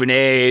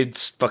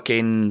grenades,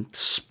 fucking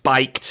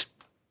spiked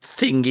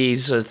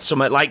thingies, or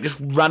something like just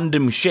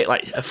random shit,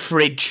 like a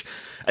fridge.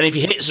 And if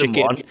you hit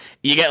someone,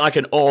 you get like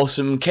an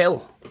awesome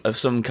kill of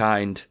some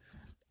kind.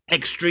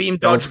 Extreme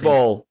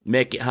Dodgeball.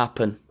 Make it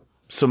happen.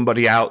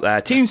 Somebody out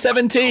there. Team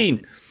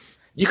 17.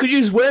 You could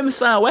use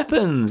worm-style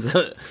weapons,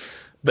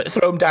 but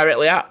throw them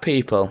directly at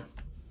people.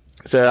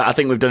 So I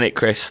think we've done it,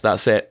 Chris.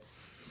 That's it.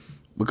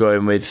 We're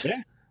going with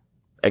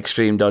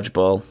Extreme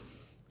Dodgeball.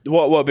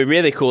 What would be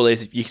really cool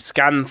is if you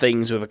scan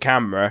things with a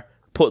camera,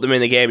 put them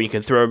in the game, and you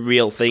can throw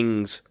real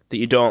things that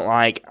you don't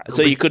like.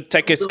 So you could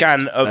take a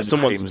scan of That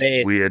someone's seems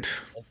face, weird.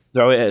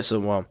 throw it at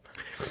someone.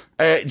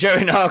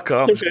 Jerry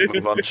Narco, I'm just going to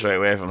move on straight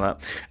away from that.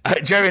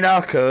 Jerry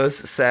Narcos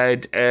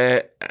said,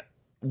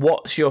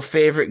 what's your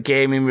favourite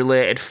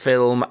gaming-related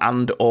film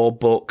and or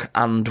book,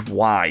 and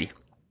why?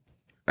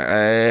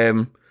 I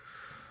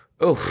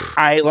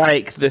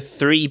like the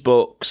 3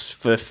 books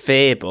for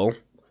Fable,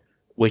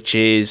 which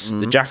is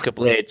the Jack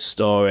Blade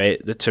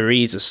story, the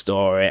Teresa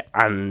story,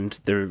 and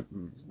the...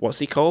 What's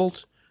he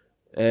called?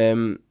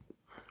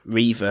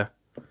 Reaver.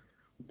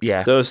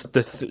 Yeah. Those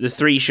the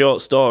 3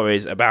 short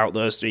stories about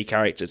those 3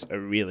 characters are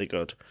really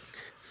good.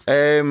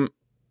 If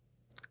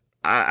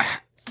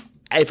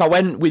I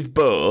went with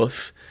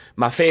both,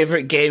 my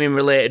favourite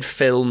gaming-related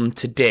film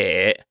to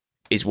date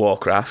is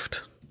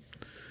Warcraft.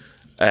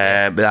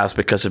 But that's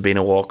because of being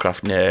a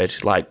Warcraft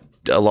nerd. Like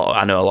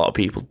I know a lot of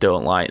people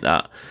don't like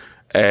that.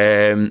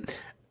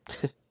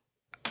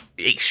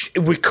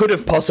 We could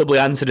have possibly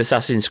answered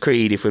Assassin's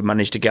Creed if we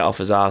managed to get off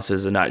his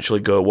asses and actually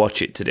go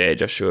watch it today,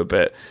 Joshua.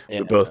 But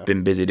we've both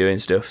been busy doing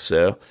stuff,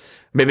 so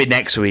maybe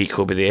next week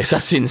will be the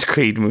Assassin's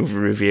Creed movie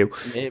review.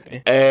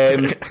 Maybe.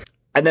 And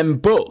then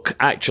book,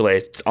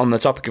 actually, on the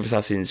topic of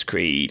Assassin's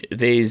Creed,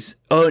 it's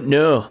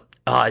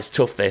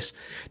tough, this.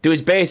 There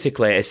was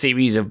basically a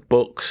series of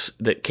books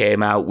that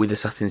came out with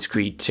Assassin's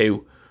Creed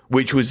 2,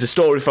 which was the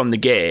story from the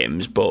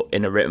games, but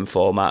in a written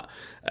format.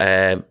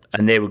 And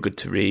they were good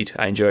to read.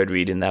 I enjoyed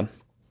reading them.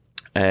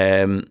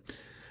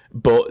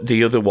 But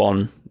the other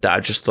one that I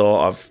just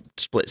thought of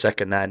split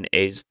second then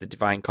is the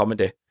Divine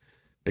Comedy,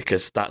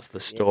 because that's the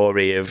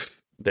story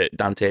that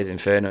Dante's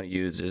Inferno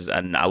uses,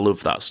 and I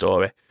love that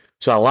story.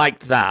 So I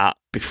liked that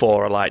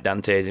before I liked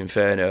Dante's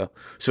Inferno.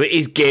 So it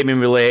is gaming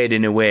related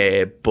in a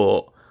way,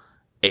 but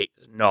it's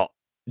not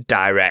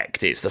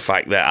direct. It's the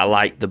fact that I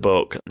liked the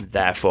book,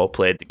 therefore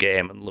played the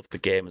game and loved the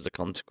game as a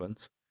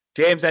consequence.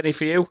 James, any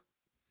for you?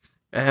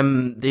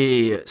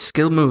 The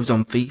skill moves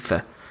on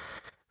FIFA.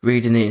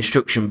 Reading the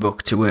instruction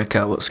book to work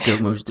out what skill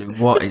moves do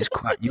what is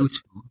quite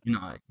useful. You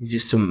know, it gives you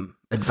some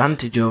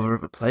advantage over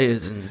other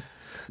players. And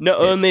Not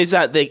only is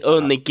that the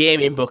only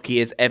gaming book he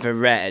has ever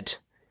read,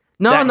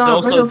 I've read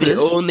also the others.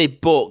 only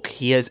book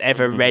he has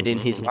ever read in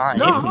his life.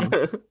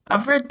 No,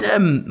 I've read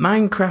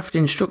Minecraft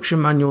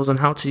instruction manuals on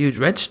how to use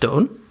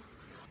redstone.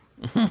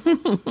 I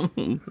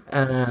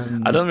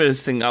don't really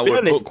think I would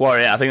honest. book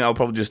Warrior. I think that would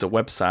probably just a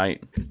website.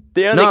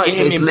 The only No, it's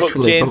gaming book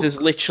literally a James book. has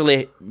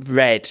literally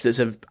read that's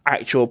an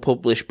actual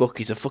published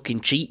book is a fucking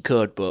cheat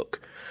code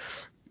book.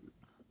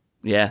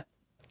 Yeah.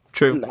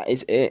 True. And that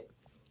is it.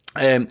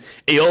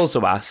 He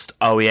also asked,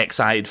 are we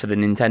excited for the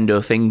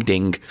Nintendo Thing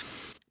Ding?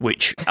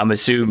 Which I'm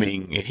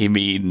assuming he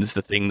means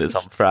the thing that's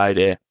on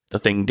Friday. The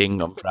Thing Ding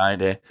on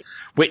Friday.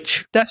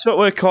 Which That's what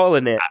we're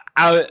calling it.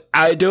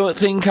 I don't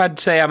think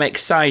I'd say I'm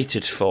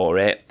excited for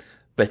it,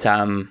 but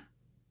I'm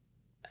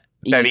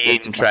very Eager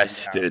to find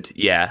interested.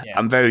 Yeah,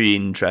 I'm very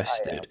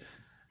interested.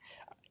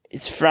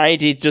 It's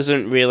Friday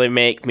doesn't really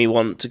make me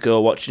want to go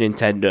watch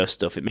Nintendo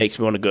stuff. It makes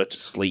me want to go to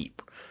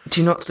sleep.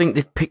 Do you not think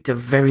they've picked a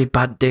very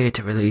bad day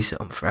to release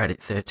it on Friday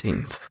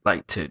 13th?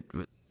 Like, to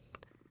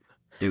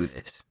do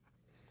this?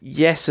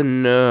 Yes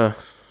and no.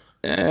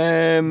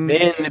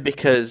 Mainly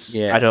because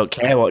Yeah. I don't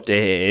care what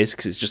day it is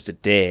because it's just a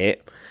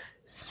date.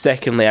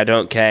 Secondly, I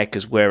don't care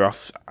because we're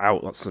out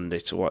on Sunday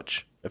to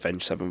watch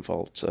Avenged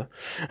Sevenfold. So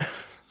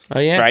Oh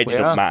yeah, Friday we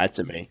doesn't are. matter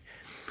to me.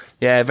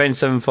 Yeah, Avenged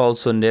Sevenfold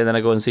Sunday, then I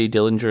go and see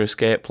Dillinger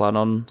Escape Plan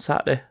on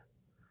Saturday.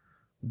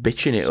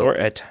 Bitching it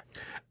Sorted.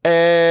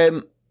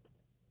 up.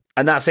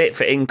 And that's it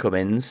for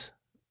incomings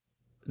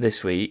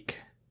this week.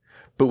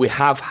 But we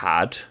have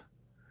had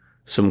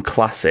some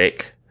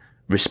classic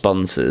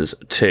responses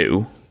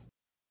to...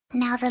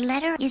 Now the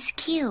letter is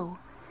Q,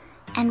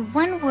 and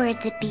one word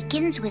that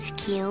begins with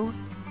Q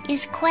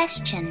is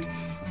question.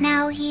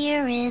 Now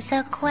here is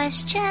a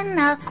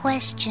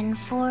question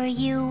for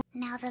you.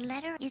 Now the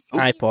letter is Q.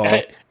 Hi,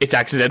 Paul. It's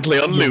accidentally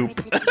on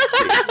loop.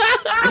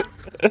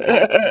 Now,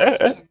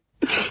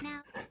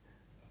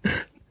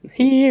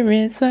 Here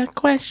is a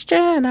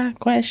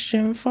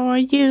question for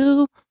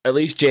you. At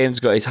least James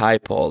got his high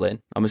Paul in.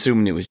 I'm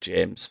assuming it was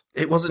James.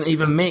 It wasn't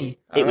even me.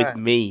 It was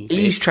me.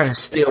 He's trying to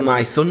steal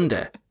my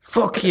thunder.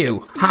 Fuck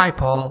you. Hi,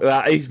 Paul.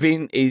 He's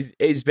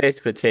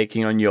basically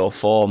taking on your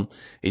form.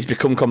 He's just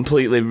gone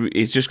complete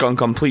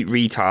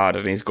retard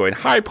and he's going,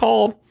 hi,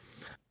 Paul.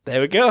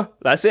 There we go.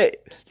 That's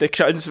it. The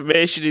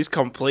transformation is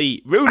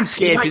complete.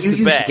 RuneScape is you the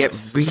used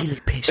best. to get really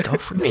pissed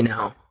off with me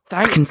now.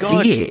 Thank I can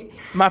God. see it.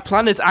 My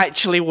plan has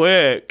actually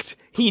worked.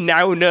 He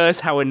now knows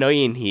how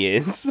annoying he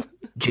is.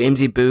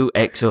 Jamesy Boo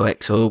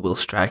XOXO will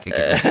strike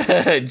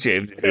again.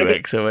 James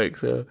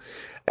XOXO.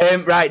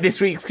 Right,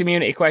 this week's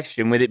community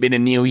question, with it being a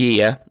new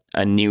year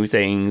and new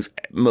things,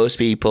 most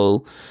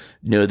people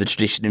know the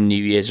tradition of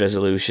New Year's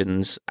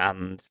resolutions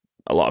and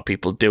a lot of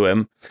people do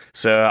them.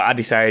 So I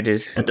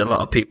decided... And a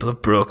lot of people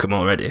have broke them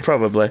already.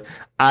 Probably.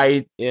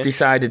 I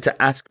decided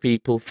to ask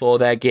people for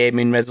their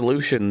gaming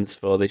resolutions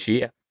for this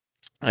year.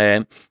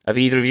 Have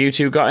either of you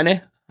two got any?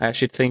 I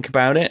should think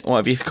about it. What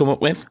have you come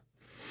up with?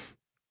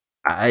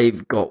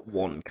 I've got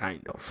one,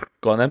 kind of.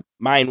 Go on then.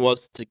 Mine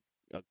was to...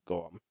 Oh,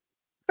 go on.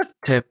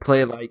 To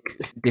play, like,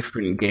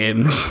 different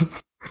games.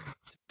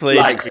 Play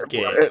Like, the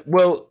game.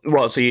 well,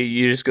 what? So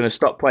you're just going to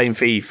stop playing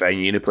FIFA and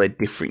you're going to play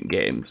different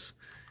games?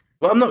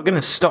 Well, I'm not going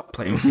to stop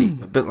playing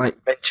FIFA, but,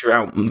 like, venture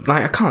out.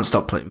 Like, I can't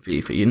stop playing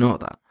FIFA, you know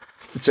that.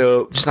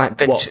 So Just, like,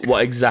 venture...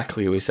 what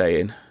exactly are we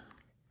saying?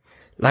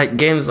 Like,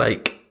 games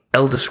like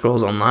Elder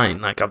Scrolls Online.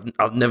 Like,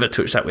 I've never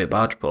touched that with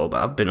Barge Pole,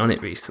 but I've been on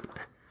it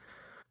recently.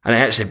 And I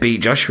actually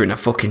beat Joshua in a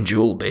fucking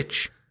duel,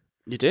 bitch.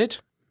 You did?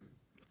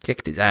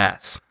 Kicked his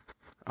ass.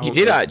 You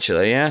did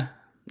actually, yeah.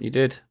 You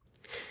did.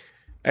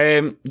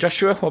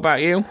 Joshua, what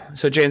about you?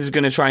 So James is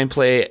going to try and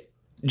play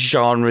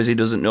genres he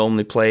doesn't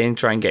normally play and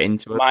try and get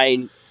into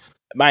it.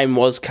 Mine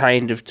was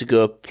kind of to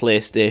go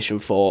PlayStation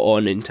 4 or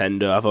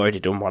Nintendo. I've already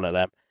done one of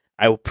them.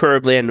 I will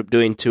probably end up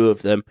doing two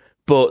of them,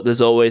 but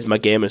there's always my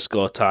gamer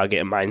score target,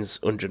 and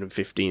mine's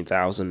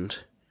 115,000.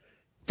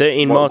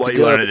 13 more What to are you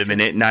go. on at the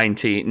minute?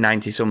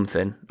 90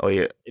 something? Or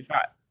you? In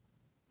fact,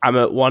 I'm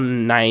at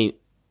 19.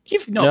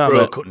 You've not No,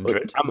 broke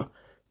 100.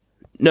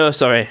 No,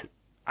 sorry.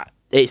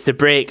 It's to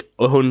break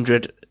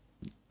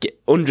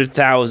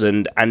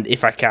 100,000, and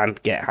if I can,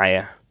 get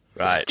higher.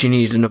 Right. Do you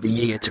need another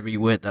year to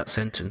reword that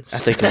sentence? I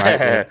think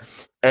I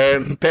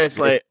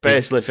might.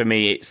 Personally, for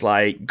me, it's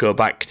like go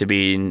back to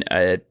being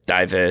a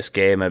diverse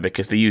gamer,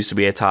 because there used to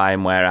be a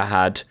time where I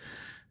had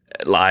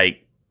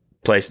like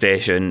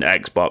PlayStation,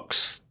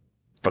 Xbox,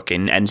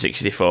 fucking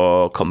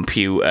N64,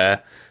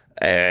 computer.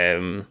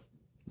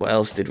 What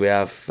else did we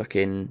have?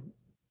 Fucking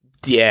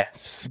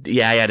DS.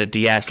 yeah, I had a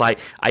DS. Like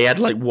I had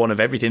like one of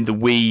everything. The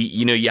Wii,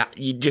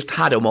 you just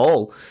had them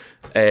all,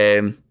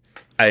 and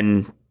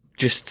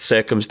just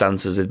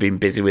circumstances had been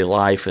busy with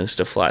life and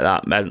stuff like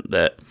that meant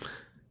that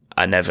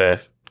I never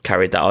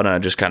carried that on, and I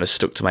just kind of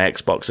stuck to my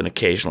Xbox and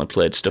occasionally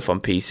played stuff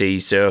on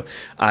PC. So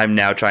I'm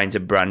now trying to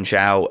branch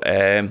out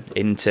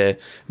into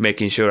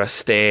making sure I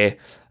stay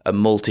a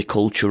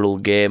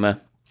multicultural gamer.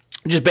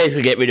 Just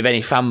basically get rid of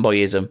any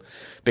fanboyism,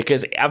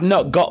 because I've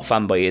not got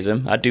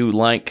fanboyism. I do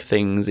like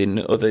things in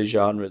other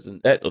genres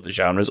and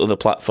other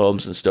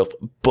platforms and stuff,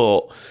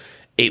 but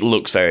it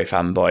looks very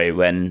fanboy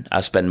when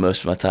I spend most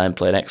of my time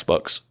playing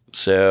Xbox.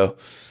 So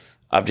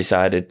I've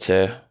decided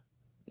to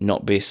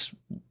not be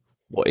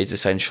what is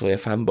essentially a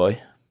fanboy.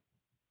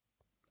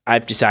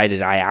 I've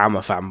decided I am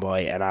a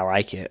fanboy and I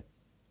like it.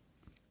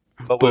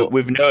 But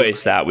we've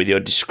noticed that with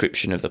your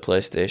description of the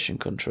PlayStation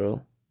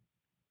control.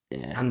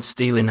 Yeah. And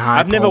stealing high.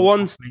 I've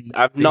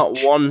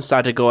not once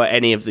had to go at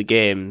any of the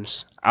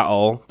games at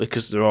all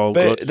because they're all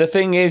But good. the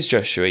thing is,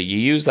 Joshua, you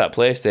use that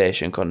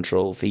PlayStation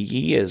control for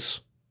years.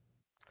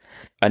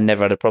 I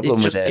never had a problem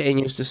It's with just it. getting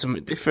used to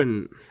something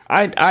different.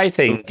 I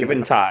think,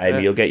 given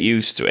time, you'll get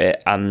used to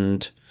it,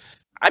 and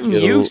I'm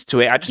used to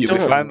it. I just you'll be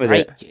don't fine with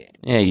like it.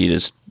 yeah, you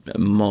just a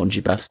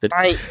mangy bastard.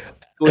 Like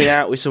going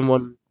out with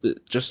someone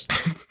that just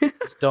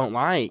don't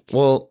like.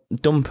 Well,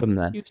 dump them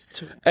then. Used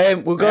to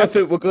it. We'll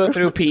go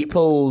through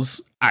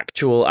people's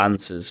actual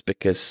answers,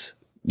 because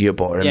you're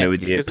boring me Yes,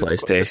 with your because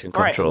PlayStation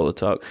quite- controller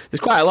talk.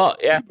 There's quite a lot,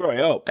 yeah. You brought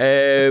it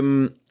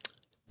up.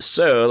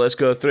 So let's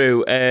go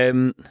through.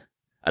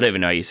 I don't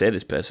even know how you say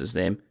this person's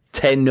name.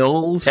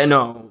 Tenols.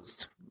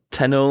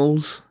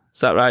 Tenols. Is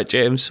that right,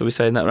 James? Are we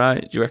saying that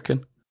right? Do you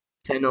reckon?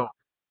 Tenno.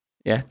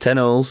 Yeah, 10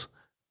 holes.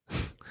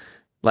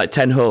 Like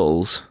 10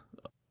 holes.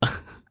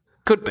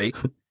 Could be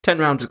 10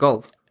 rounds of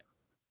golf.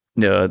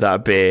 No,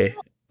 that'd be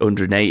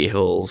 180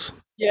 holes.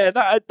 Yeah,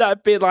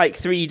 that'd be like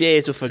 3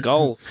 days of for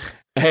golf.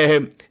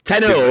 10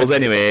 holes,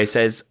 anyway,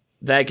 says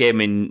their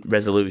gaming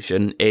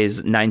resolution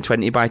is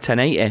 920 by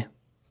 1080.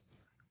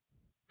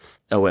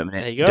 Oh, wait a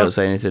minute. There you go. Don't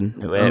say anything.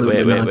 Wait.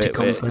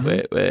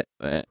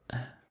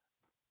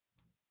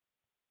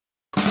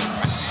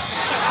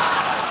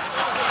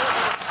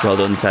 Well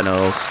done, 10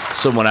 holes.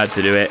 Someone had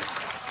to do it.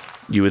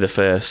 You were the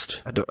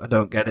first. I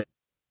don't get it.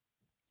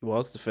 It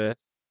was the first.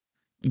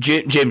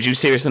 James, you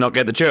seriously not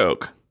get the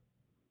joke?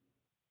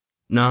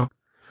 No.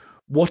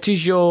 What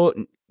is your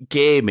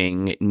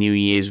gaming New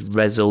Year's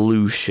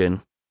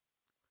resolution?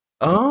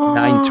 Oh,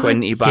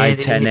 920 by get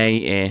it.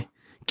 1080.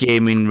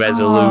 Gaming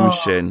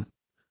resolution.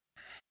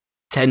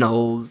 10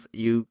 holes.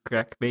 You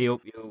crack me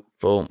up, you.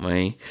 Fault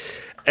me.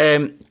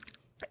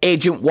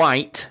 Agent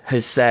White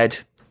has said...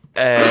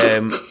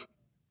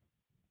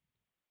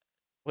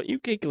 What are you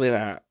giggling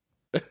at?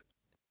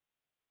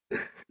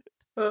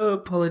 Oh,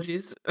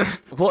 apologies.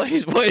 what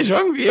is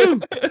wrong with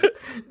you?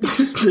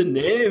 Just the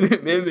name,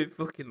 it made me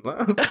fucking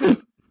laugh.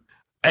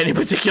 Any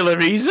particular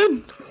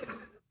reason?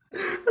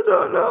 I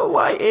don't know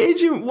why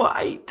Agent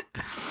White.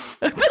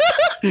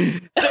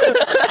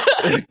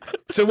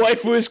 So what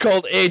if it was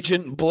called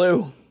Agent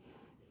Blue?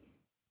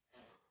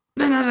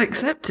 Then I'd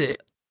accept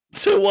it.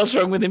 So what's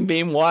wrong with him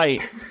being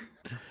white?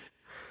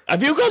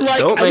 Have you got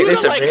Don't make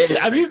this a race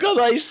have you got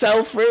like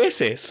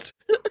self-racist?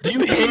 Do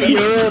you hate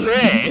your own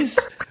race?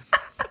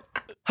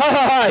 Ha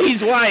ha ha!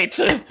 He's white.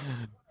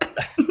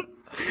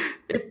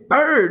 It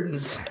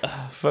burns.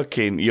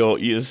 Fucking you're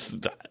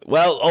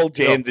well. Old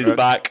James is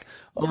back.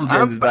 Old James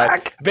I'm is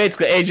back. back.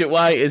 Basically, Agent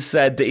White has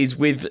said that he's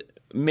with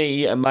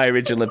me and my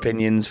original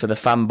opinions for the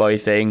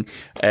fanboy thing.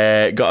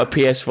 Got a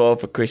PS4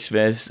 for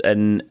Christmas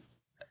and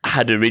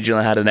had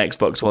originally had an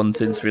Xbox One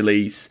since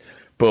release,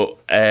 but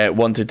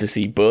wanted to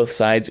see both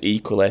sides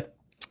equally.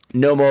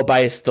 No more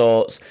biased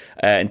thoughts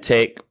and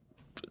take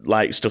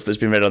like stuff that's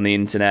been read on the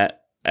internet.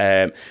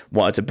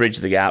 Wanted to bridge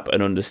the gap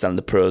and understand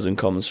the pros and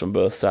cons from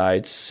both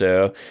sides.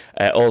 So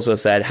also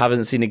said,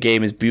 haven't seen a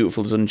game as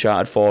beautiful as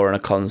Uncharted 4 on a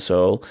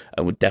console,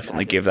 and would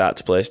definitely give that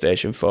to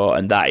PlayStation 4.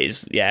 And that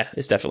is, yeah,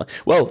 it's definitely,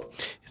 well,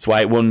 it's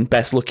why it won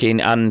Best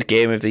Looking and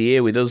Game of the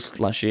Year with us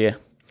last year.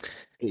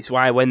 It's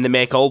why when they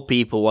make old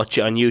people watch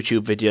it on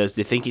YouTube videos,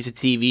 they think it's a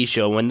TV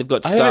show. When they've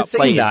got to I haven't start seen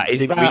playing, that.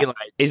 they realise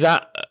Is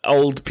that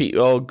old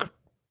people, old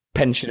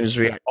pensioners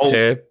react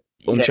to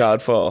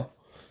Uncharted 4?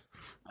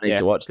 I need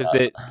to watch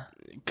that.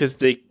 Because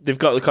they've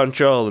got the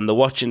control and they're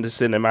watching the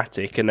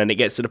cinematic, and then it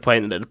gets to the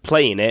point that they're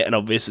playing it, and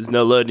obviously there's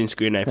no loading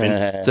screen or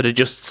anything. So they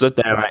just stood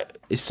there like,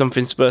 is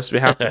something supposed to be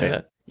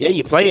happening? Yeah,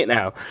 you play it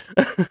now.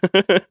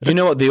 You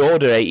know what? The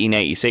Order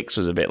 1886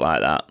 was a bit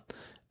like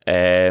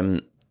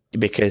that.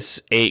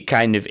 Because it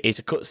kind of is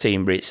a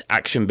cutscene, but it's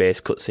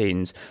action-based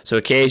cutscenes. So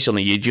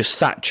occasionally you just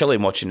sat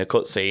chilling watching a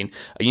cutscene.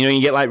 And you know,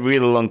 you get like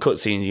really long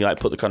cutscenes, you like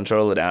put the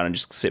controller down and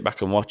just sit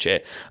back and watch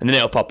it. And then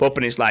it'll pop up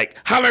and it's like,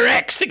 hammer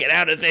X to get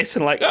out of this.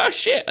 And like, oh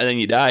shit. And then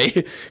you die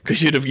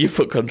because you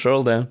put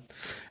control down.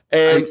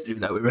 I used to do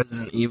that with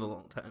Resident Evil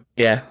all the time.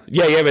 Yeah,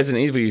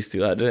 Resident Evil used to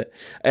do that, didn't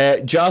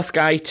it?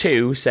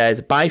 Jarsky2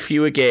 says, buy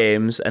fewer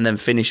games and then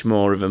finish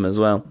more of them as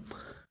well.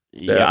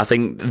 So I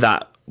think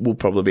that will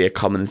probably be a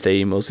common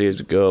theme. We'll see as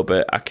we go,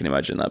 but I can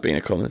imagine that being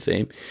a common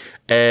theme.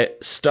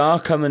 Star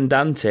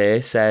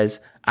Commandante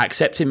says,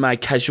 accepting my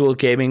casual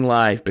gaming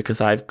life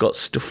because I've got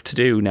stuff to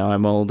do now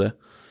I'm older.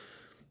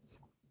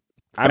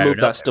 I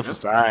moved that stuff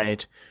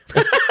aside.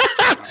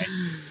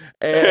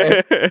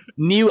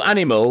 New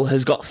Animal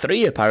has got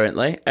 3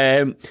 apparently.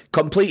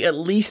 Complete at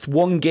least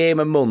 1 game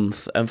a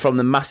month, and from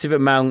the massive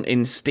amount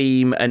in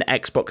Steam and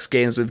Xbox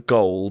games with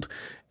gold,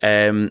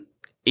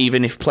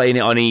 even if playing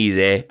it on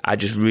easy, I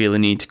just really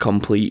need to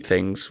complete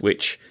things,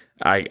 which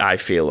I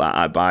feel that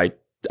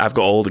I've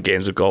got all the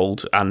games with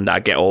gold, and I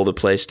get all the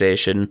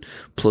PlayStation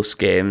Plus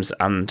games,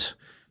 and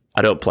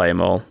I don't play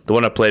them all. The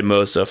one I played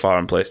most so far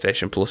on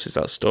PlayStation Plus is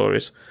that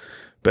Stories,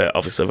 but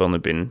obviously I've only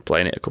been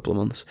playing it a couple of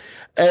months.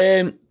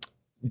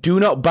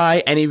 Do not buy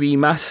any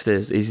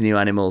remasters is New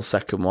Animal's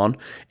second one.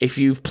 If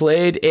you've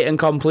played it and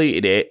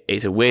completed it,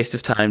 it's a waste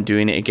of time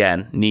doing it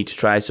again. Need to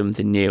try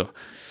something new.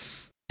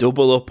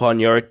 Double up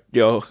on your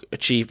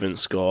achievement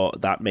score.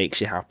 That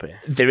makes you happy.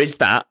 There is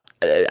that.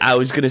 I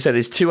was going to say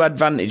there's 2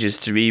 advantages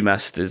to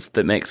remasters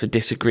that makes me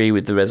disagree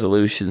with the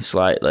resolution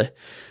slightly.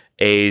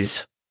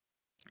 Is,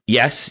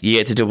 yes, you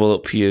get to double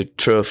up your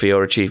trophy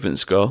or achievement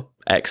score.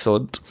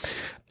 Excellent.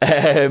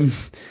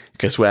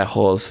 Because we're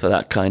whores for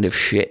that kind of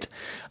shit.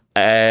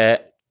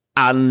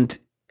 And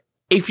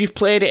if you've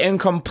played it and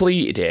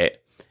completed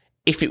it,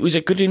 if it was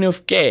a good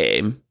enough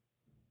game,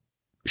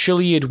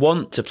 surely you'd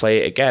want to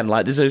play it again.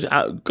 Like, there's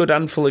a good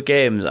handful of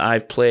games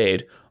I've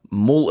played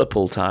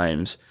multiple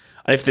times,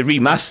 and if they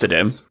remastered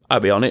them,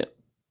 I'd be on it,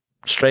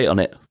 straight on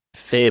it.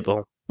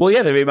 Fable. Well,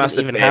 yeah, they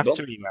remastered Fable. Fable. Have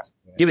to remaster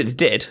it. Yeah, but they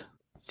did.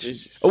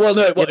 Oh, well,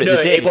 no,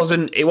 it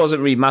wasn't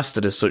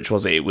remastered as such,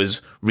 was it? It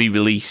was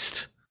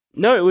re-released.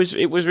 No, it was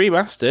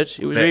remastered.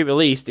 It was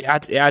re-released. It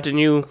had a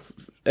new.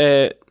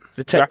 It was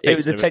the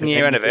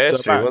 10-year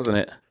anniversary, wasn't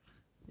it?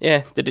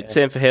 Yeah, they did the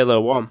same for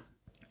Halo 1.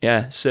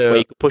 Yeah, so where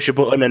you could push a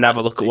button and have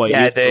a look at what.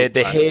 Yeah,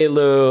 the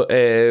Halo,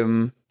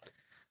 the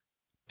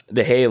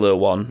Halo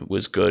one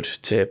was good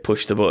to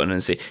push the button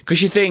and see,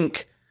 because you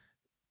think,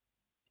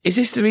 is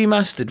this the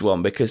remastered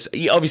one? Because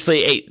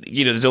obviously,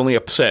 there's only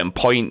a certain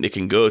point they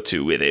can go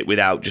to with it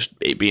without just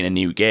it being a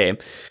new game,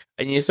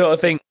 and you sort of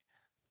think,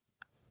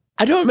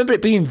 I don't remember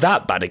it being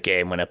that bad a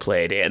game when I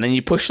played it, and then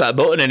you push that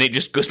button and it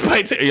just goes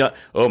back to, you're like,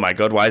 oh my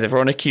god, why is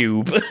everyone a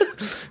cube?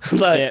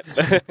 Like,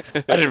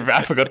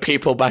 I forgot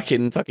people back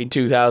in fucking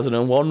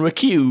 2001 were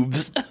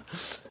cubes.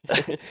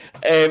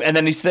 And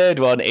then his third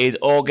one is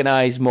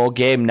organise more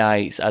game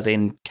nights, as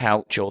in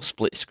couch or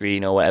split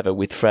screen or whatever,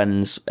 with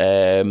friends,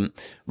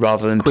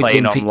 rather than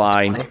playing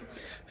online.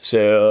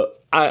 So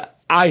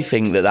I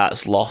think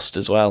that's lost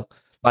as well.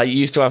 Like, you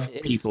used to have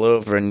people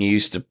over, and you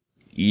used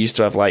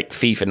to have like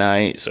FIFA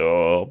nights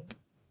or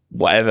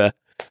whatever,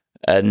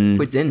 and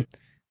Quids in.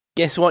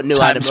 Guess what? New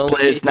Time Animal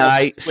Splitters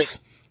nights.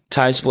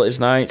 Time Splitters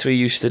nights. We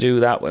used to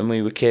do that when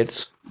we were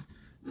kids.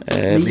 Me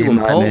and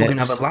Paul were going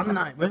to have a LAN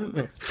night, weren't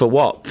we? For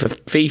what? For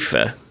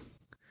FIFA?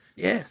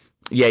 Yeah.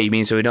 Yeah, you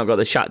mean so we don't got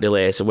the chat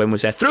delay, so when we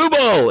say through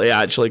ball, it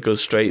actually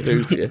goes straight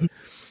through to you.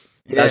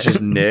 Yeah. That's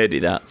just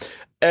nerdy, that.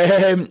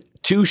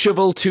 Two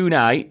Shovel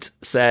Tonight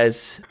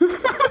says...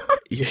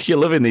 You're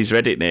loving these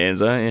Reddit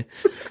names, aren't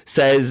you?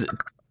 Says,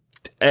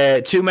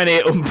 too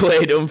many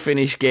unplayed,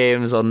 unfinished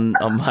games on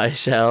my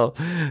shelf.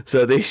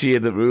 So this year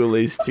the rule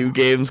is 2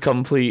 games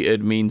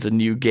completed means a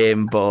new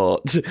game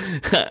bought.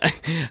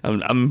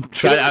 I'm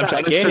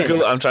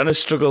trying to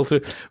struggle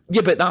through.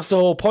 Yeah, but that's the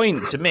whole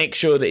point, to make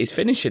sure that he's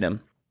finishing them.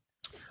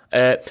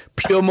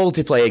 Pure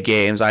multiplayer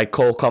games I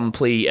call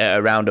complete at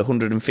around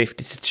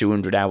 150 to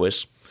 200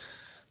 hours.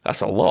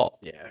 That's a lot.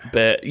 Yeah.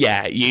 But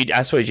yeah,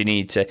 I suppose you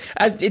need to.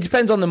 It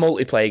depends on the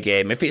multiplayer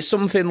game. If it's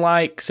something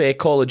like, say,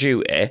 Call of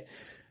Duty,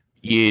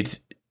 you'd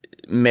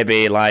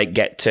maybe like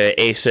get to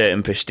a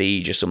certain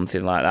prestige or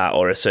something like that,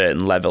 or a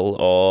certain level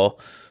or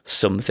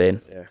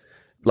something. Yeah.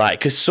 Like,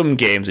 because some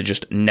games are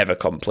just never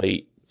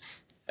complete.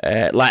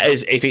 Like,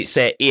 if it's,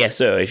 say,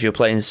 ESO, if you're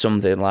playing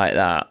something like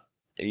that,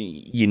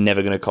 you're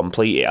never going to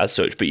complete it as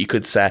such. But you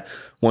could say,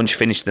 once you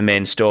finish the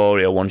main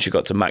story, or once you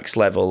got to max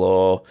level,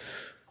 or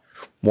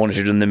once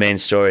you've done the main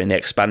story and the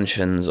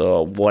expansions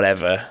or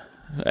whatever.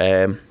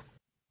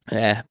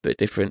 Yeah, bit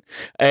different.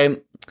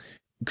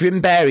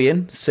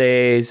 Grimbarian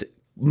says,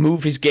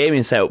 move his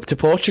gaming setup to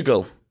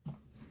Portugal.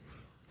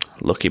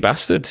 Lucky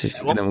bastard if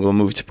you're going to go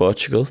move to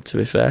Portugal, to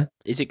be fair.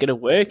 Is it going to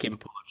work in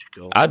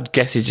Portugal? I'd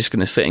guess he's just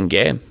going to sit and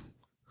game.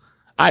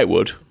 I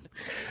would.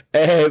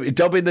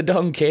 Dobbin the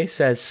Donkey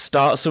says,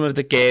 start some of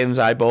the games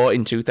I bought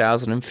in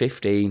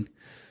 2015.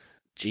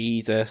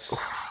 Jesus.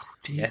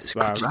 Jesus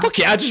Christ. Fuck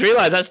it, I just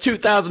realised that's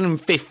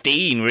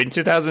 2015. We're in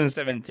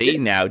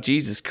 2017 now.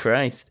 Jesus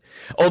Christ.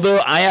 Although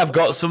I have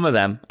got some of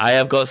them. I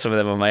have got some of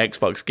them on my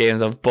Xbox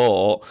games I've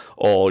bought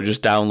or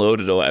just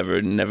downloaded or whatever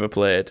and never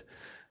played.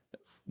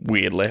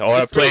 Weirdly. Or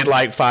I played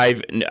like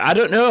 5. I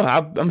don't know.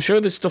 I'm sure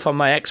there's stuff on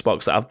my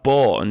Xbox that I've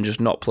bought and just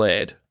not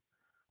played.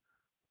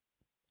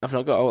 I've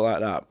not got all like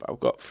that, but I've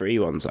got 3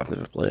 ones I've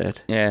never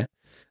played. Yeah.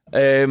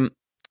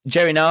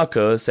 Jerry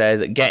Narco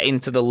says, get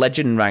into the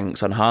legend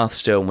ranks on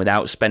Hearthstone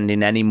without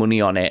spending any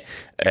money on it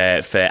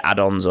for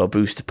add-ons or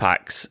booster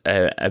packs,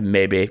 and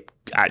maybe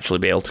actually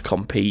be able to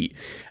compete.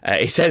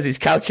 He says he's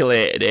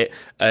calculated it,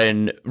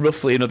 and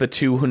roughly another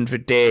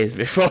 200 days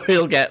before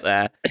he'll get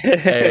there.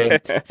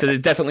 So there's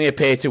definitely a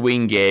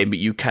pay-to-win game, but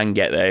you can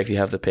get there if you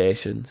have the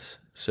patience.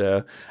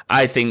 So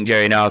I think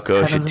Jerry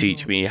Narco should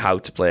teach me how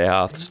to play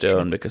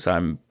Hearthstone because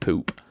I'm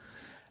poop.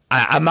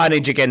 I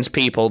manage against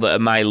people that are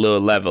my low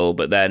level,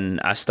 but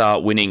then I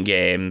start winning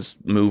games,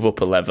 move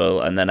up a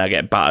level, and then I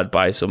get battered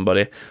by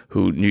somebody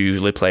who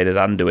usually played as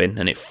Anduin,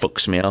 and it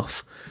fucks me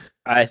off.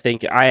 I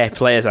think I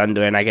play as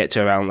Anduin, I get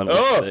to around level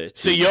 30.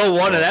 So you're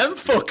one of them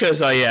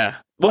fuckers, are you?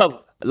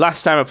 Well,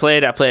 last time I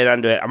played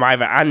Anduin. I'm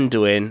either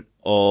Anduin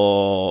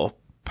or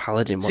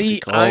Paladin. What's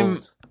it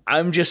called?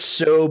 I'm just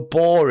so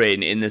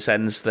boring in the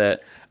sense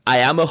that I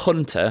am a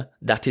hunter.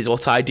 That is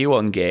what I do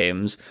on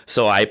games.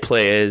 So I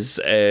play as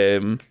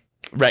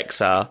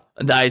Rexar,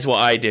 and that is what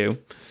I do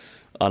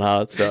on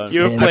Hearthstone.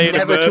 You were playing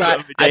a bow and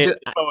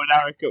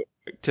arrow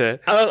character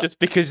just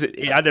because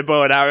he had a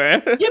bow and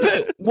arrow. Yeah,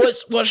 but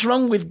what's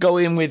wrong with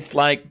going with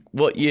like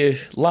what you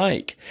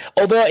like?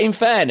 Although, in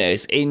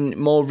fairness, in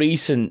more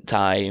recent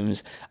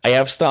times, I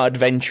have started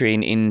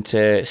venturing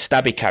into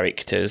stabby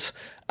characters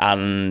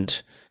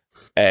and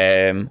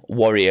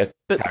warrior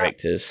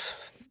characters.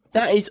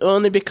 That is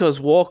only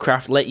because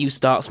Warcraft let you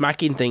start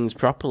smacking things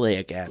properly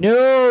again.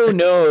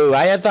 No,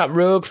 I had that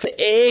rogue for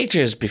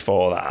ages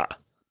before that.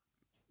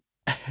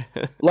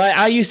 Like,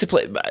 I used to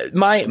play...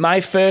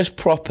 My first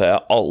proper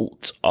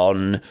alt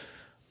on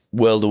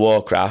World of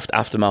Warcraft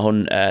after my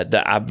hunter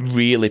that I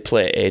really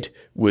played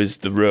was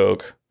the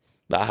rogue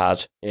that I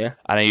had. Yeah.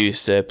 And I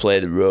used to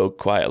play the rogue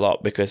quite a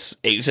lot because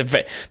it was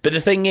but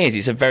the thing is,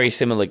 it's a very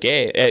similar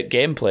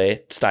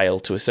gameplay style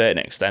to a certain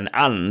extent.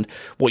 And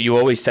what you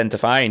always tend to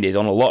find is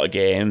on a lot of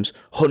games,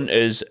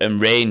 hunters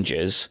and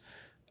rangers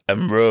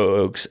and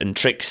rogues and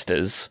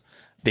tricksters,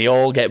 they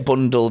all get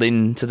bundled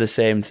into the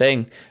same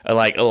thing. And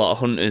like a lot of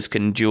hunters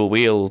can dual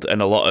wield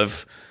and a lot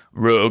of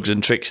rogues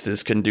and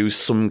tricksters can do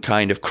some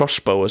kind of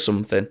crossbow or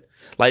something.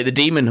 Like the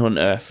Demon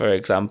Hunter, for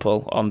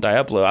example, on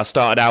Diablo. I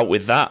started out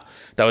with that.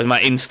 That was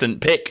my instant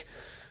pick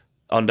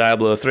on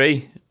Diablo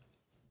 3.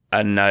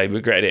 And I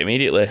regretted it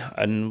immediately.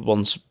 And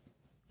once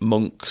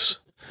monks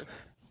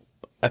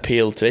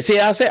appealed to it. See,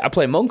 that's it. I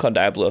play monk on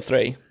Diablo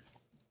 3.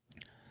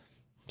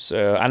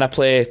 So, and I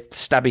play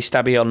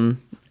stabby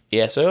on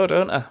ESO,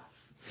 don't I?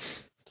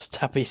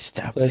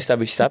 Stabby. Play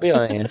stabby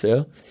on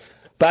ESO.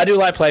 But I do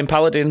like playing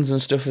paladins and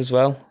stuff as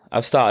well.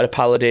 I've started a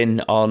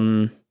paladin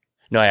on...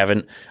 No, I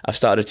haven't. I've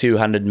started a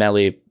two-handed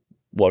melee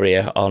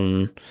warrior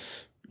on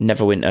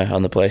Neverwinter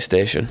on the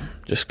PlayStation,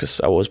 just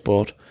because I was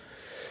bored.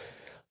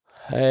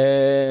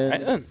 Right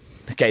then.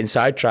 Getting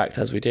sidetracked,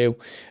 as we do.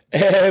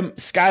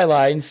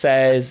 Skyline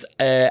says,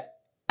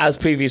 as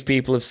previous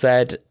people have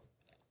said,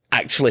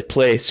 actually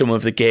play some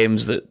of the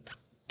games that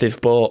they've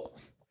bought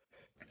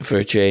for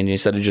a change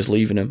instead of just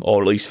leaving them,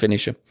 or at least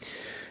finish them.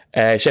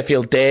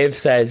 Sheffield Dave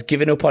says,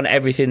 giving up on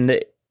everything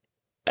that...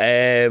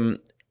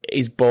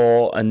 is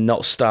bought and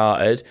not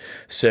started,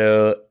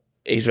 so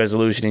his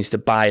resolution is to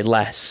buy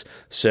less.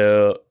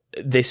 So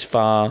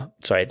far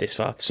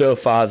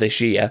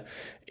this year,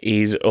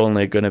 he's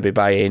only going to be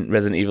buying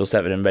Resident Evil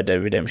 7 and Red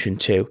Dead Redemption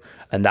 2,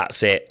 and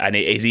that's it. And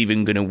it is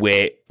even going to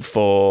wait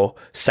for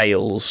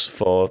sales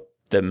for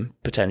them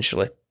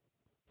potentially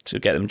to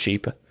get them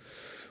cheaper.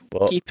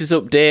 But keep us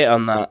update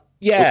on that.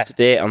 Yeah, up to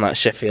date on that,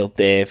 Sheffield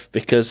Dave,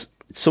 because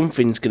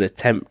something's going to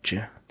tempt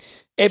you.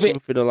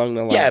 Something along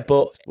the line. Yeah,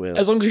 but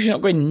as long as you're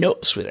not going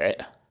nuts with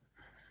it.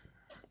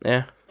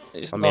 Yeah. I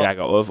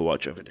got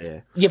Overwatch over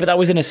there. Yeah, but that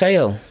was in a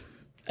sale.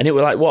 And it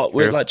was like, what?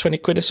 Were it like 20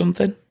 quid or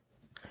something?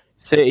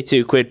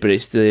 32 quid, but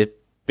it's the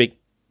big...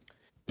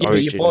 Yeah,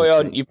 but you bought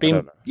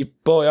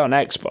it on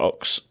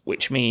Xbox,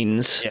 which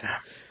means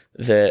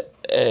that...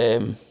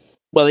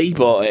 well, he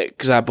bought it,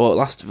 because I bought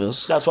Last of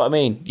Us. That's what I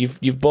mean.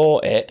 You've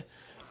bought it,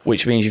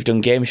 which means you've done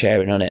game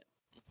sharing on it.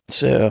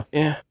 So...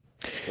 Yeah.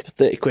 For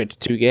 30 quid,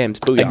 2 games.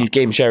 Booyah. And you're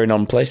game sharing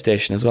on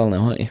PlayStation as well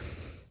now, aren't you?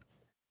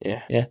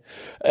 Yeah. Yeah.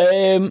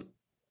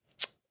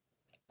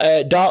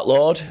 Dark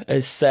Lord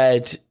has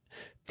said,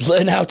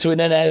 learn how to win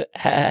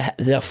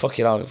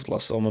I've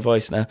lost all my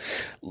voice now.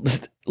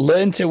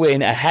 Learn to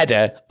win a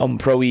header on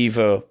Pro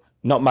Evo.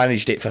 Not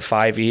managed it for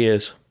 5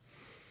 years.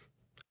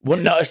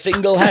 Not a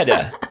single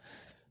header.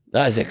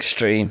 That is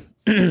extreme.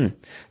 Do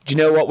you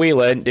know what we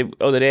learned the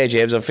other day,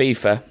 James, on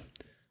FIFA?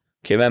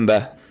 Can you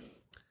remember?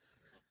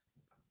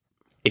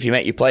 If you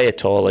make your player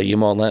taller, you're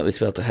more likely to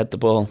be able to head the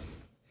ball.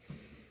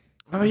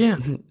 Oh, yeah.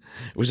 It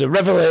was a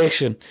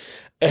revelation.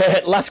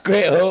 Last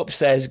Great Hope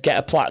says, get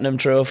a platinum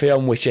trophy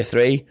on Witcher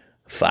 3.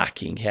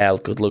 Fucking hell,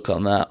 good luck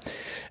on that.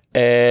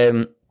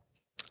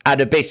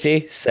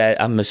 Adabisi said,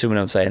 I'm assuming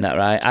I'm saying that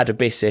right.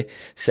 Adabisi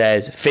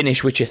says,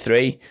 finish Witcher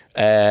 3.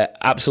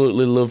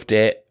 Absolutely loved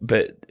it,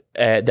 but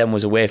then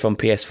was away from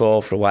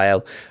PS4 for a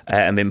while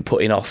and been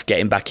putting off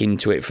getting back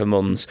into it for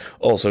months.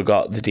 Also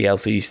got the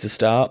DLCs to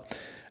start.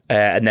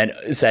 And then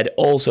said,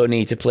 also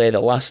need to play The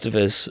Last of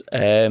Us.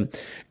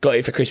 Got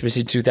it for Christmas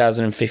in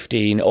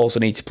 2015. Also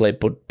need to play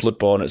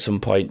Bloodborne at some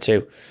point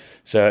too.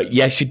 So,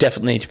 yes, you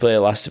definitely need to play The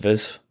Last of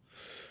Us.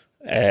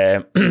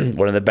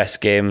 One of the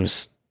best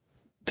games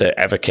that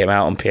ever came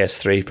out on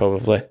PS3,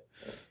 probably.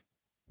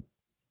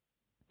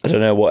 I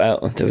don't know what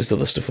else. There was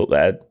other stuff up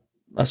there,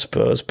 I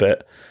suppose,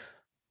 but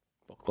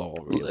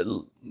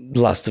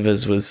Last of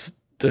Us was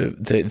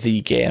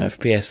the game of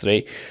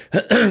PS3.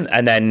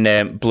 And then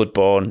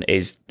Bloodborne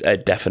is a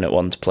definite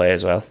one to play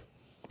as well,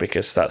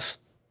 because that's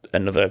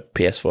another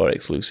PS4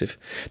 exclusive.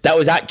 That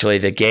was actually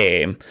the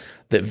game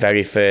that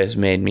very first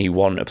made me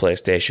want a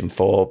PlayStation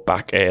 4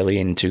 back early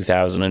in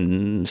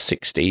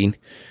 2016.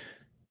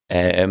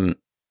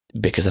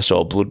 Because I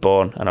saw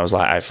Bloodborne and I was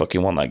like, I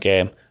fucking want that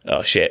game.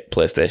 Oh shit,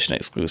 PlayStation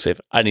exclusive.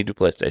 I need a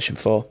PlayStation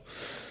 4.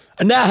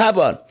 And now I have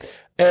one.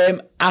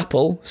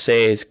 Apple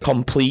says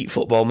complete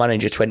Football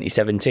Manager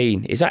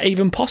 2017. Is that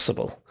even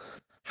possible?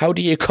 How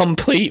do you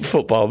complete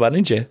Football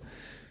Manager?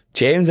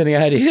 James, any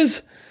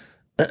ideas?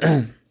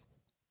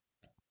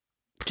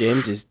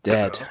 James is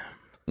dead.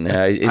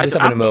 No, he's just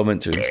having a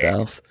moment to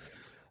himself.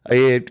 Have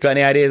you got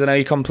any ideas on how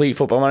you complete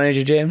Football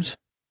Manager, James?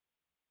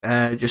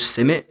 Just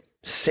sim it.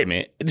 Sim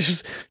it.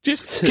 Just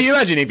can you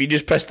imagine if you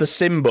just pressed the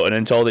sim button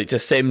and told it to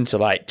sim to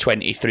like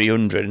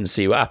 2300 and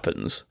see what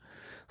happens?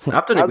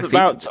 I've done it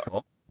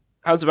before.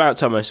 How's about,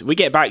 Thomas? We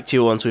get back to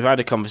you once we've had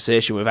a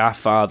conversation with our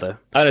father.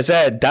 And I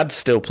said, Dad's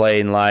still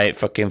playing like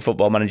fucking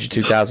Football Manager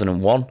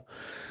 2001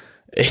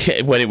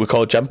 when it was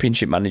called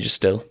Championship Manager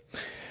still.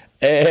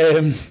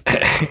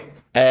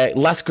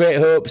 Last Great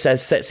Hope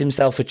says sets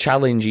himself a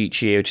challenge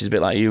each year, which is a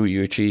bit like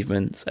your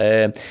achievements.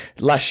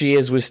 Last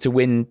year's was to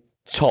win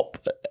top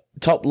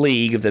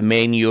league of the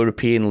main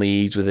European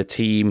leagues with a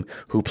team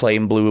who play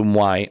in blue and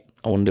white.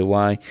 I wonder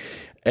why.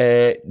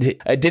 I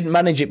didn't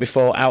manage it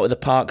before Out of the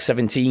Park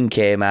 17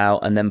 came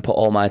out, and then put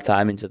all my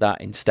time into that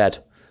instead.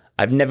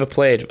 I've never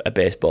played a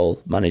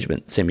baseball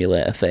management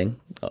simulator thing,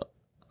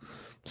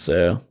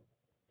 so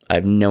I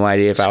have no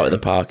idea if Out of the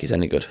Park is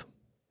any good.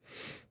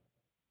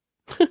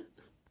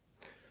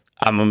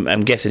 I'm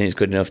guessing it's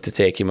good enough to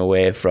take him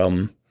away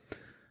from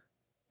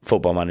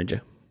Football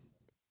Manager.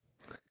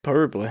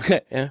 Probably,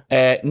 yeah.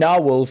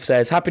 Narwolf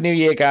says, Happy New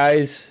Year,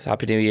 guys.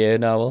 Happy New Year,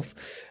 Narwolf.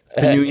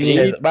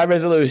 My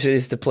resolution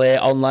is to play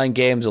online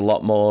games a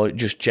lot more,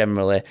 just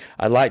generally.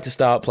 I'd like to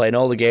start playing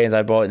all the games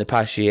I bought in the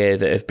past year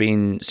that have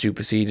been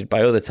superseded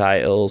by other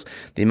titles.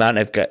 The amount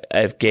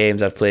of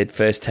games I've played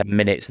first 10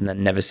 minutes and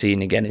then never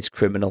seen again is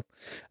criminal.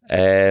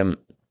 And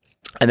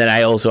then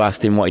I also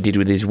asked him what he did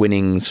with his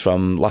winnings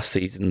from last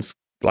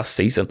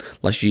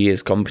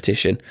year's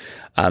competition.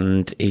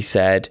 And he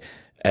said,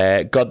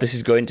 God, this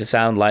is going to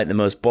sound like the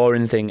most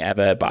boring thing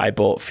ever, but I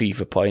bought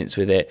FIFA points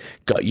with it.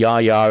 Got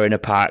Yaya in a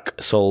pack,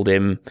 sold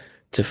him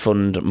to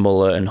fund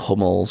Muller and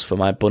Hummels for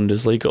my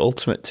Bundesliga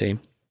Ultimate Team.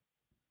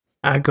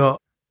 I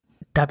got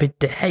David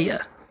De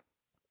Gea.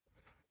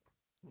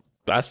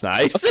 That's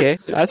nice. Okay,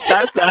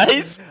 that's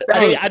nice.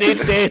 I did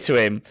say to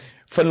him,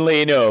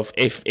 funnily enough,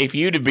 if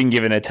you'd have been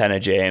given a tenner,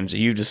 James,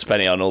 you'd have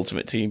spent it on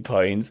Ultimate Team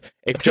points.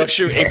 If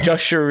Joshua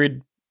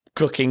had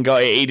cooking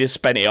got it, he'd have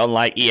spent it on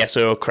like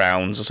ESO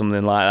crowns or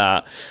something like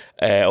that,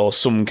 or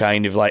some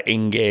kind of like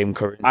in-game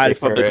currency. I'd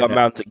probably gone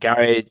round to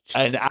Garage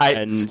and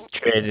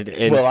traded it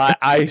in. Well,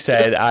 I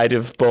said I'd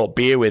have bought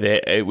beer with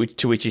it,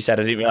 to which he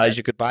said I didn't realise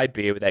you could buy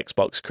beer with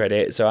Xbox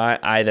credit. So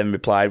I then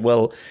replied,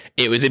 well,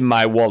 it was in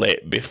my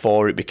wallet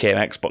before it became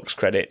Xbox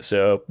credit.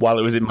 So while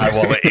it was in my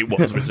wallet, it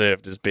was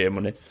reserved as beer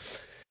money.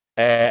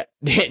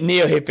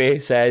 Neo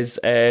Hippie says,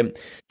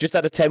 just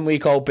had a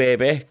 10-week-old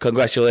baby.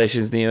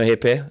 Congratulations, Neo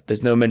Hippie.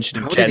 There's no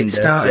mention of gender. Did it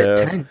start at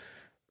 10?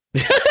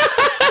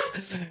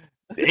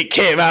 It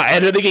came out. I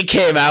don't think it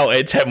came out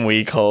at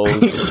 10-week-old,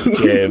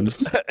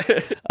 James.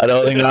 I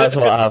don't think that's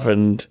what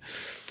happened.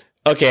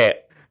 Okay.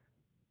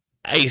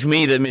 It's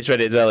me that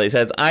misread it as well. It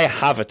says, I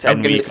have a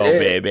 10-week-old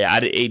baby.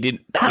 He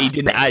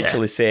didn't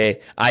actually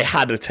say, I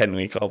had a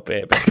 10-week-old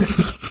baby.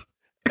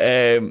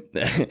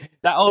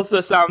 That also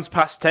sounds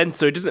past tense,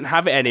 so he doesn't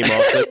have it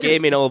anymore, so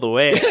gaming all the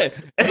way.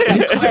 I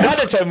had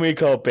a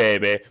 10-week-old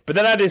baby, but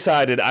then I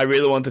decided I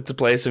really wanted to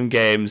play some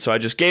games, so I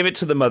just gave it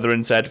to the mother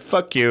and said,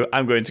 fuck you,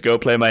 I'm going to go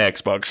play my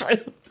Xbox.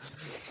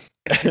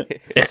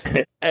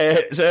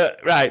 So,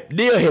 right,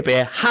 Neo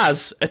Hippie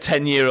has a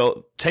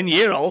 10-year-old,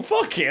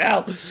 fucking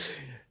hell.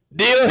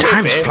 Neo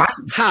Hippie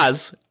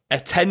has a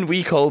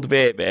 10-week-old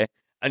baby,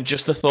 and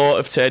just the thought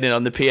of turning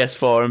on the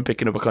PS4 and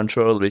picking up a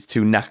controller is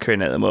too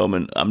knackering at the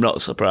moment. I'm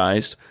not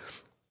surprised.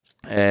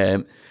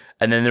 And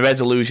then the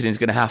resolution is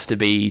going to have to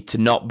be to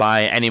not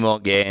buy any more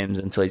games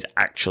until he's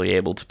actually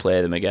able to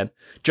play them again.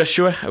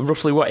 Joshua,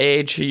 roughly what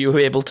age are you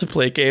able to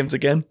play games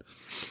again?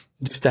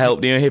 Just to help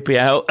Neo Hippie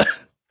out.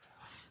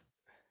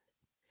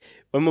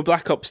 When were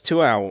Black Ops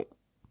 2 out?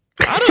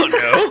 I don't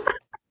know.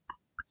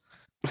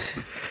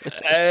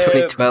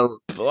 2012.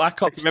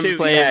 Black Ops 2,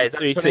 playing yeah, is that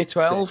 360?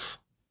 2012?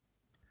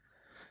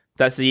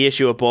 That's the year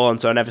you were born,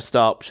 so I never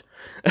stopped.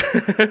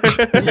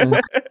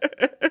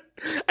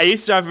 I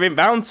used to have Ring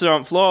Bouncer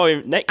on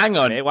floor next Hang to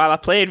on. me while I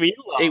played with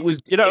you lot. It was.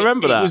 You don't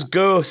remember that? It was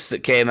Ghosts that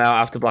came out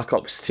after Black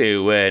Ops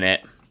 2, weren't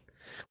it?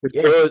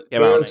 Yeah, Ghost,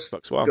 came out on Ghost-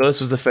 Xbox One.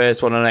 Ghost was the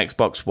first one on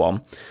Xbox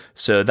One,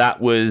 so that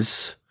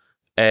was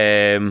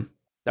That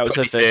was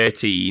her first.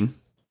 2013.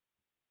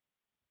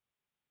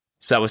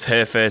 So that was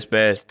her first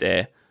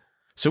birthday.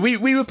 So we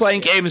were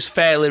playing games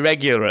fairly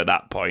regular at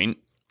that point.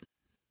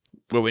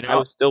 Were we I not?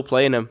 was still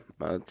playing them.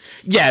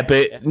 Yeah,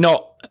 but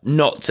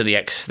not to the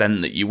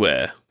extent that you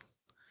were.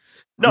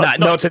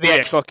 Not to the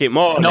extent.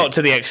 more. Not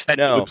to the extent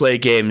that No. we play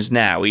games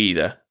now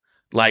either.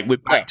 Like we're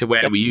back to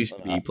where we used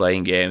to be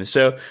playing games.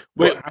 So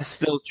But I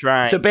still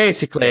try. So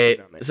basically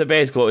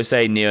what we're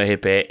saying, Neo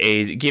Hippie,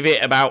 is give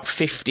it about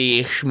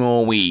 50-ish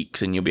more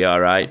weeks and you'll be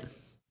all right.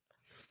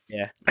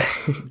 Yeah.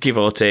 Give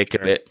or take a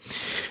bit.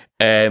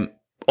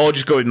 Or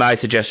just go with my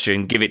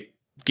suggestion.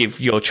 Give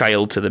your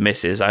child to the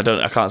missus. I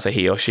can't say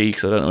he or she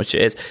because I don't know which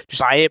it is.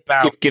 Just buy it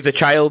bounce. give the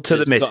child to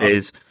the It's got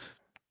missus.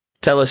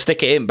 Tell her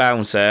stick it in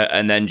bouncer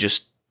and then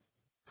just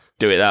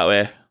do it that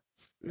way.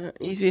 No,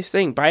 easiest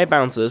thing. Buy a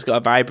bouncer that's got a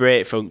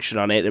vibrate function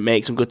on it that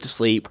makes them good to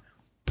sleep.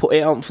 Put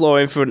it on the floor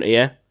in front of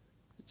you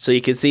so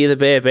you can see the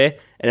baby.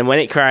 And then when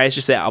it cries,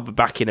 just say, I'll be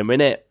back in a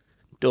minute.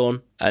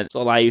 Done. That's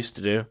all I used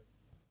to do.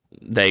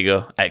 There you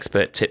go.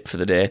 Expert tip for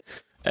the day.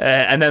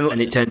 And then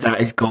And it turns out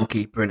he's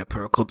goalkeeper in a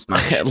pro clubs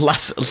match.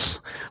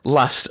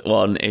 last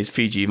one is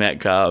PG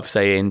Metcalf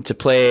saying to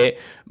play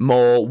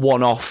more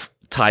one-off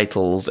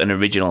titles and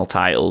original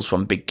titles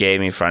from big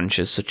gaming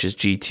franchises such as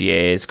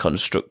GTA's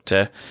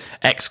Constructor,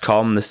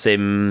 XCOM, The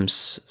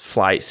Sims,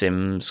 Flight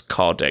Sims,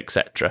 COD,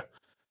 etc.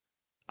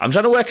 I'm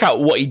trying to work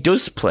out what he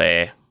does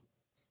play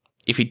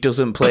if he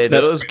doesn't play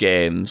those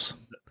games.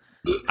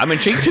 I'm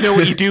intrigued to know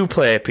what you do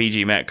play,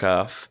 PG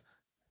Metcalf.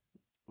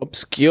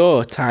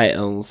 Obscure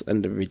titles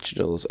and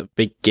originals of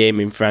big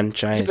gaming Yeah,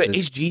 franchises. but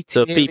is GTA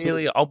So people-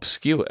 really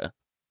obscure?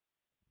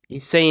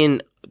 He's saying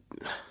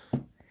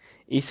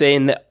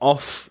that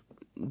off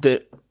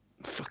the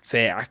fuck's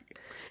sake.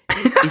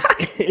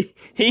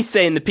 He's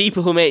saying the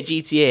people who make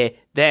GTA,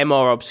 they're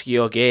more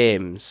obscure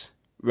games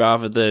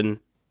rather than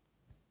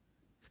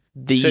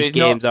these So it's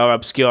games are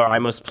obscure. I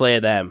must play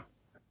them.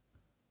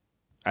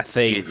 I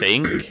Do you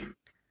think think?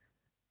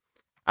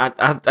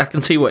 I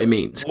can see what he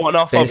means.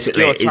 one-off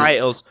Basically, obscure it's-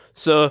 titles.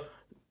 So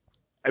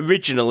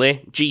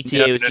originally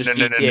GTA was just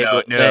GTA,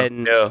 but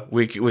then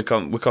We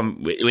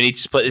need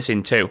to split this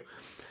in two.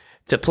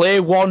 To play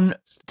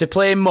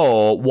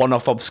more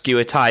one-off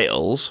obscure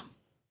titles,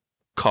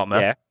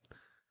 yeah.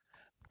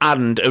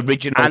 and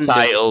original And-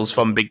 titles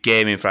from big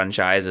gaming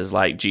franchises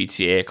like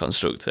GTA,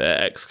 Constructor,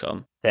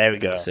 XCOM, There we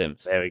go. Sims.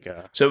 There we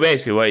go. So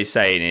basically, what he's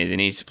saying is he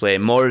needs to play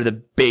more of the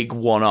big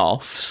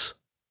one-offs.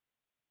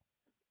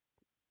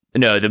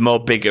 No, the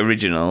more big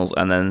originals,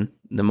 and then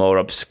the more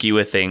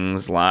obscure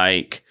things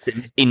like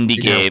indie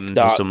games or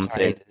Dark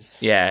something.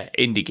 Tiders, Yeah,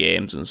 indie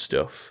games and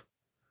stuff.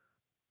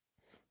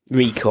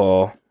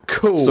 Recore,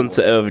 Cool.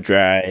 Sunset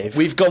Overdrive.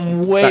 We've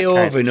gone way That kind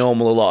over of-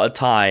 normal a lot of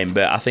time,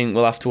 but I think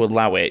we'll have to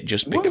allow it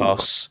just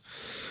because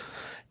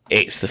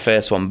it's the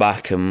first one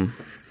back and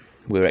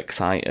we're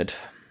excited.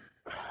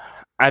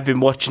 I've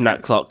been watching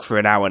that clock for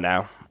an hour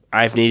now.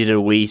 I've needed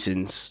a wee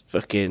since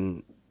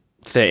fucking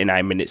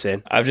 39 minutes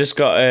in. I've just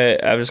got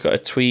a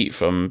tweet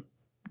from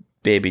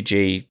Baby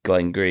G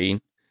Glenn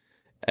Green.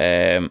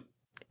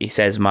 He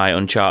says my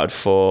Uncharted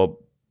 4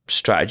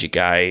 strategy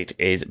guide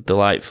is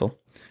delightful.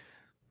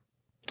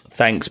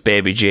 Thanks,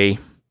 Baby G.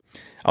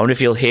 I wonder if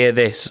you'll hear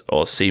this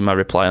or see my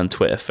reply on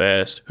Twitter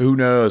first. Who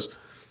knows?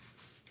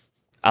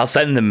 I'll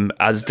send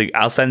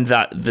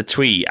the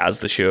tweet as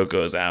the show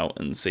goes out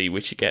and see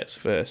which he gets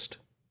first.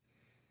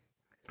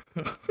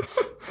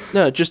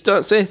 No, just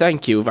don't say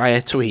thank you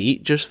via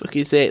tweet. Just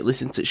fucking say,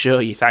 listen to the show,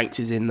 your thanks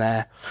is in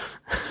there.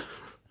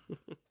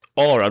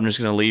 Or I'm just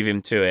going to leave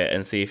him to it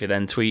and see if he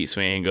then tweets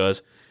me and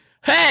goes,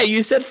 "Hey,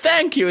 you said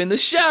thank you in the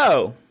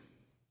show."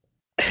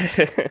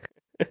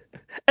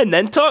 And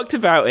then talked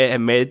about it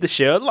and made the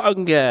show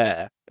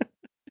longer.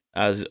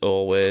 As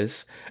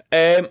always.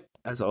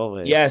 As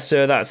always. Yeah,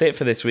 so that's it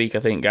for this week, I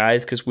think,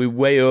 guys, because we're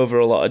way over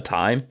a lot of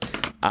time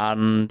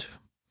and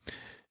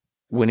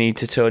we need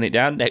to tone it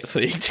down next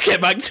week to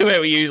get back to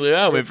where we usually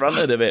are. We've run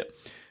it a bit.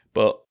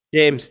 But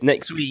James,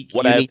 next week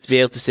Whatever. you need to be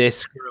able to say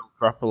squirrel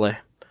properly.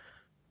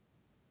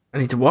 I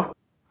need to what?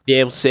 Be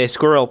able to say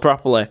squirrel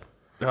properly.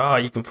 Oh,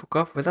 you can fuck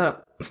off with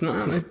that. It's not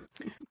happening.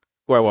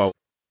 Well.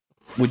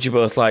 would you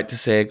both like to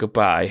say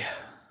goodbye?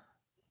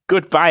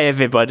 Goodbye,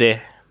 everybody.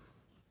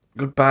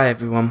 Goodbye,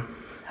 everyone.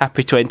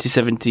 Happy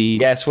 2017.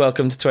 Yes,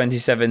 welcome to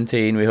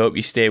 2017. We hope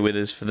you stay with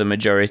us for the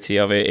majority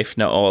of it, if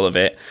not all of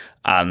it.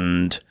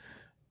 And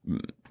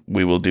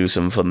we will do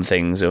some fun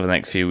things over the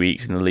next few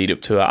weeks in the lead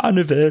up to our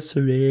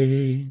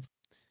anniversary.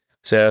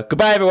 So,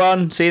 goodbye,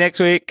 everyone. See you next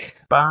week.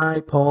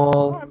 Bye,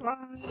 Paul.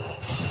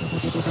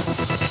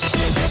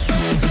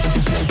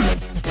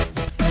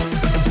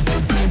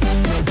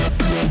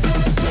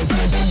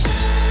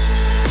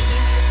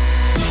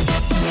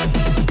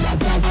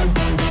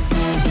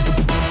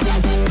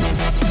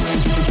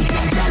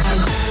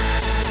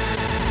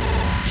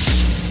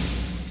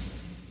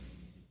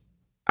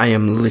 I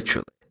am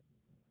literally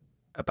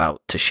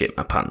about to shit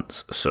my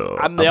pants. So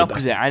I'm the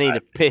opposite. I need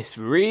a piss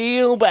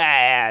real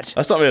bad.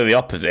 That's not really the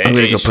opposite. I'm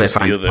gonna go It's play just the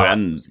Find other Park.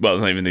 end. Well,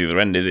 it's not even the other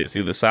end, is it? It's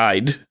the other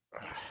side.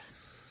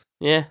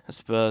 Yeah, I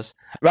suppose.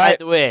 Right.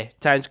 By the way,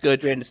 time to go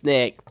drain the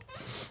snake.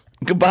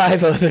 Goodbye,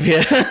 both of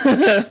you.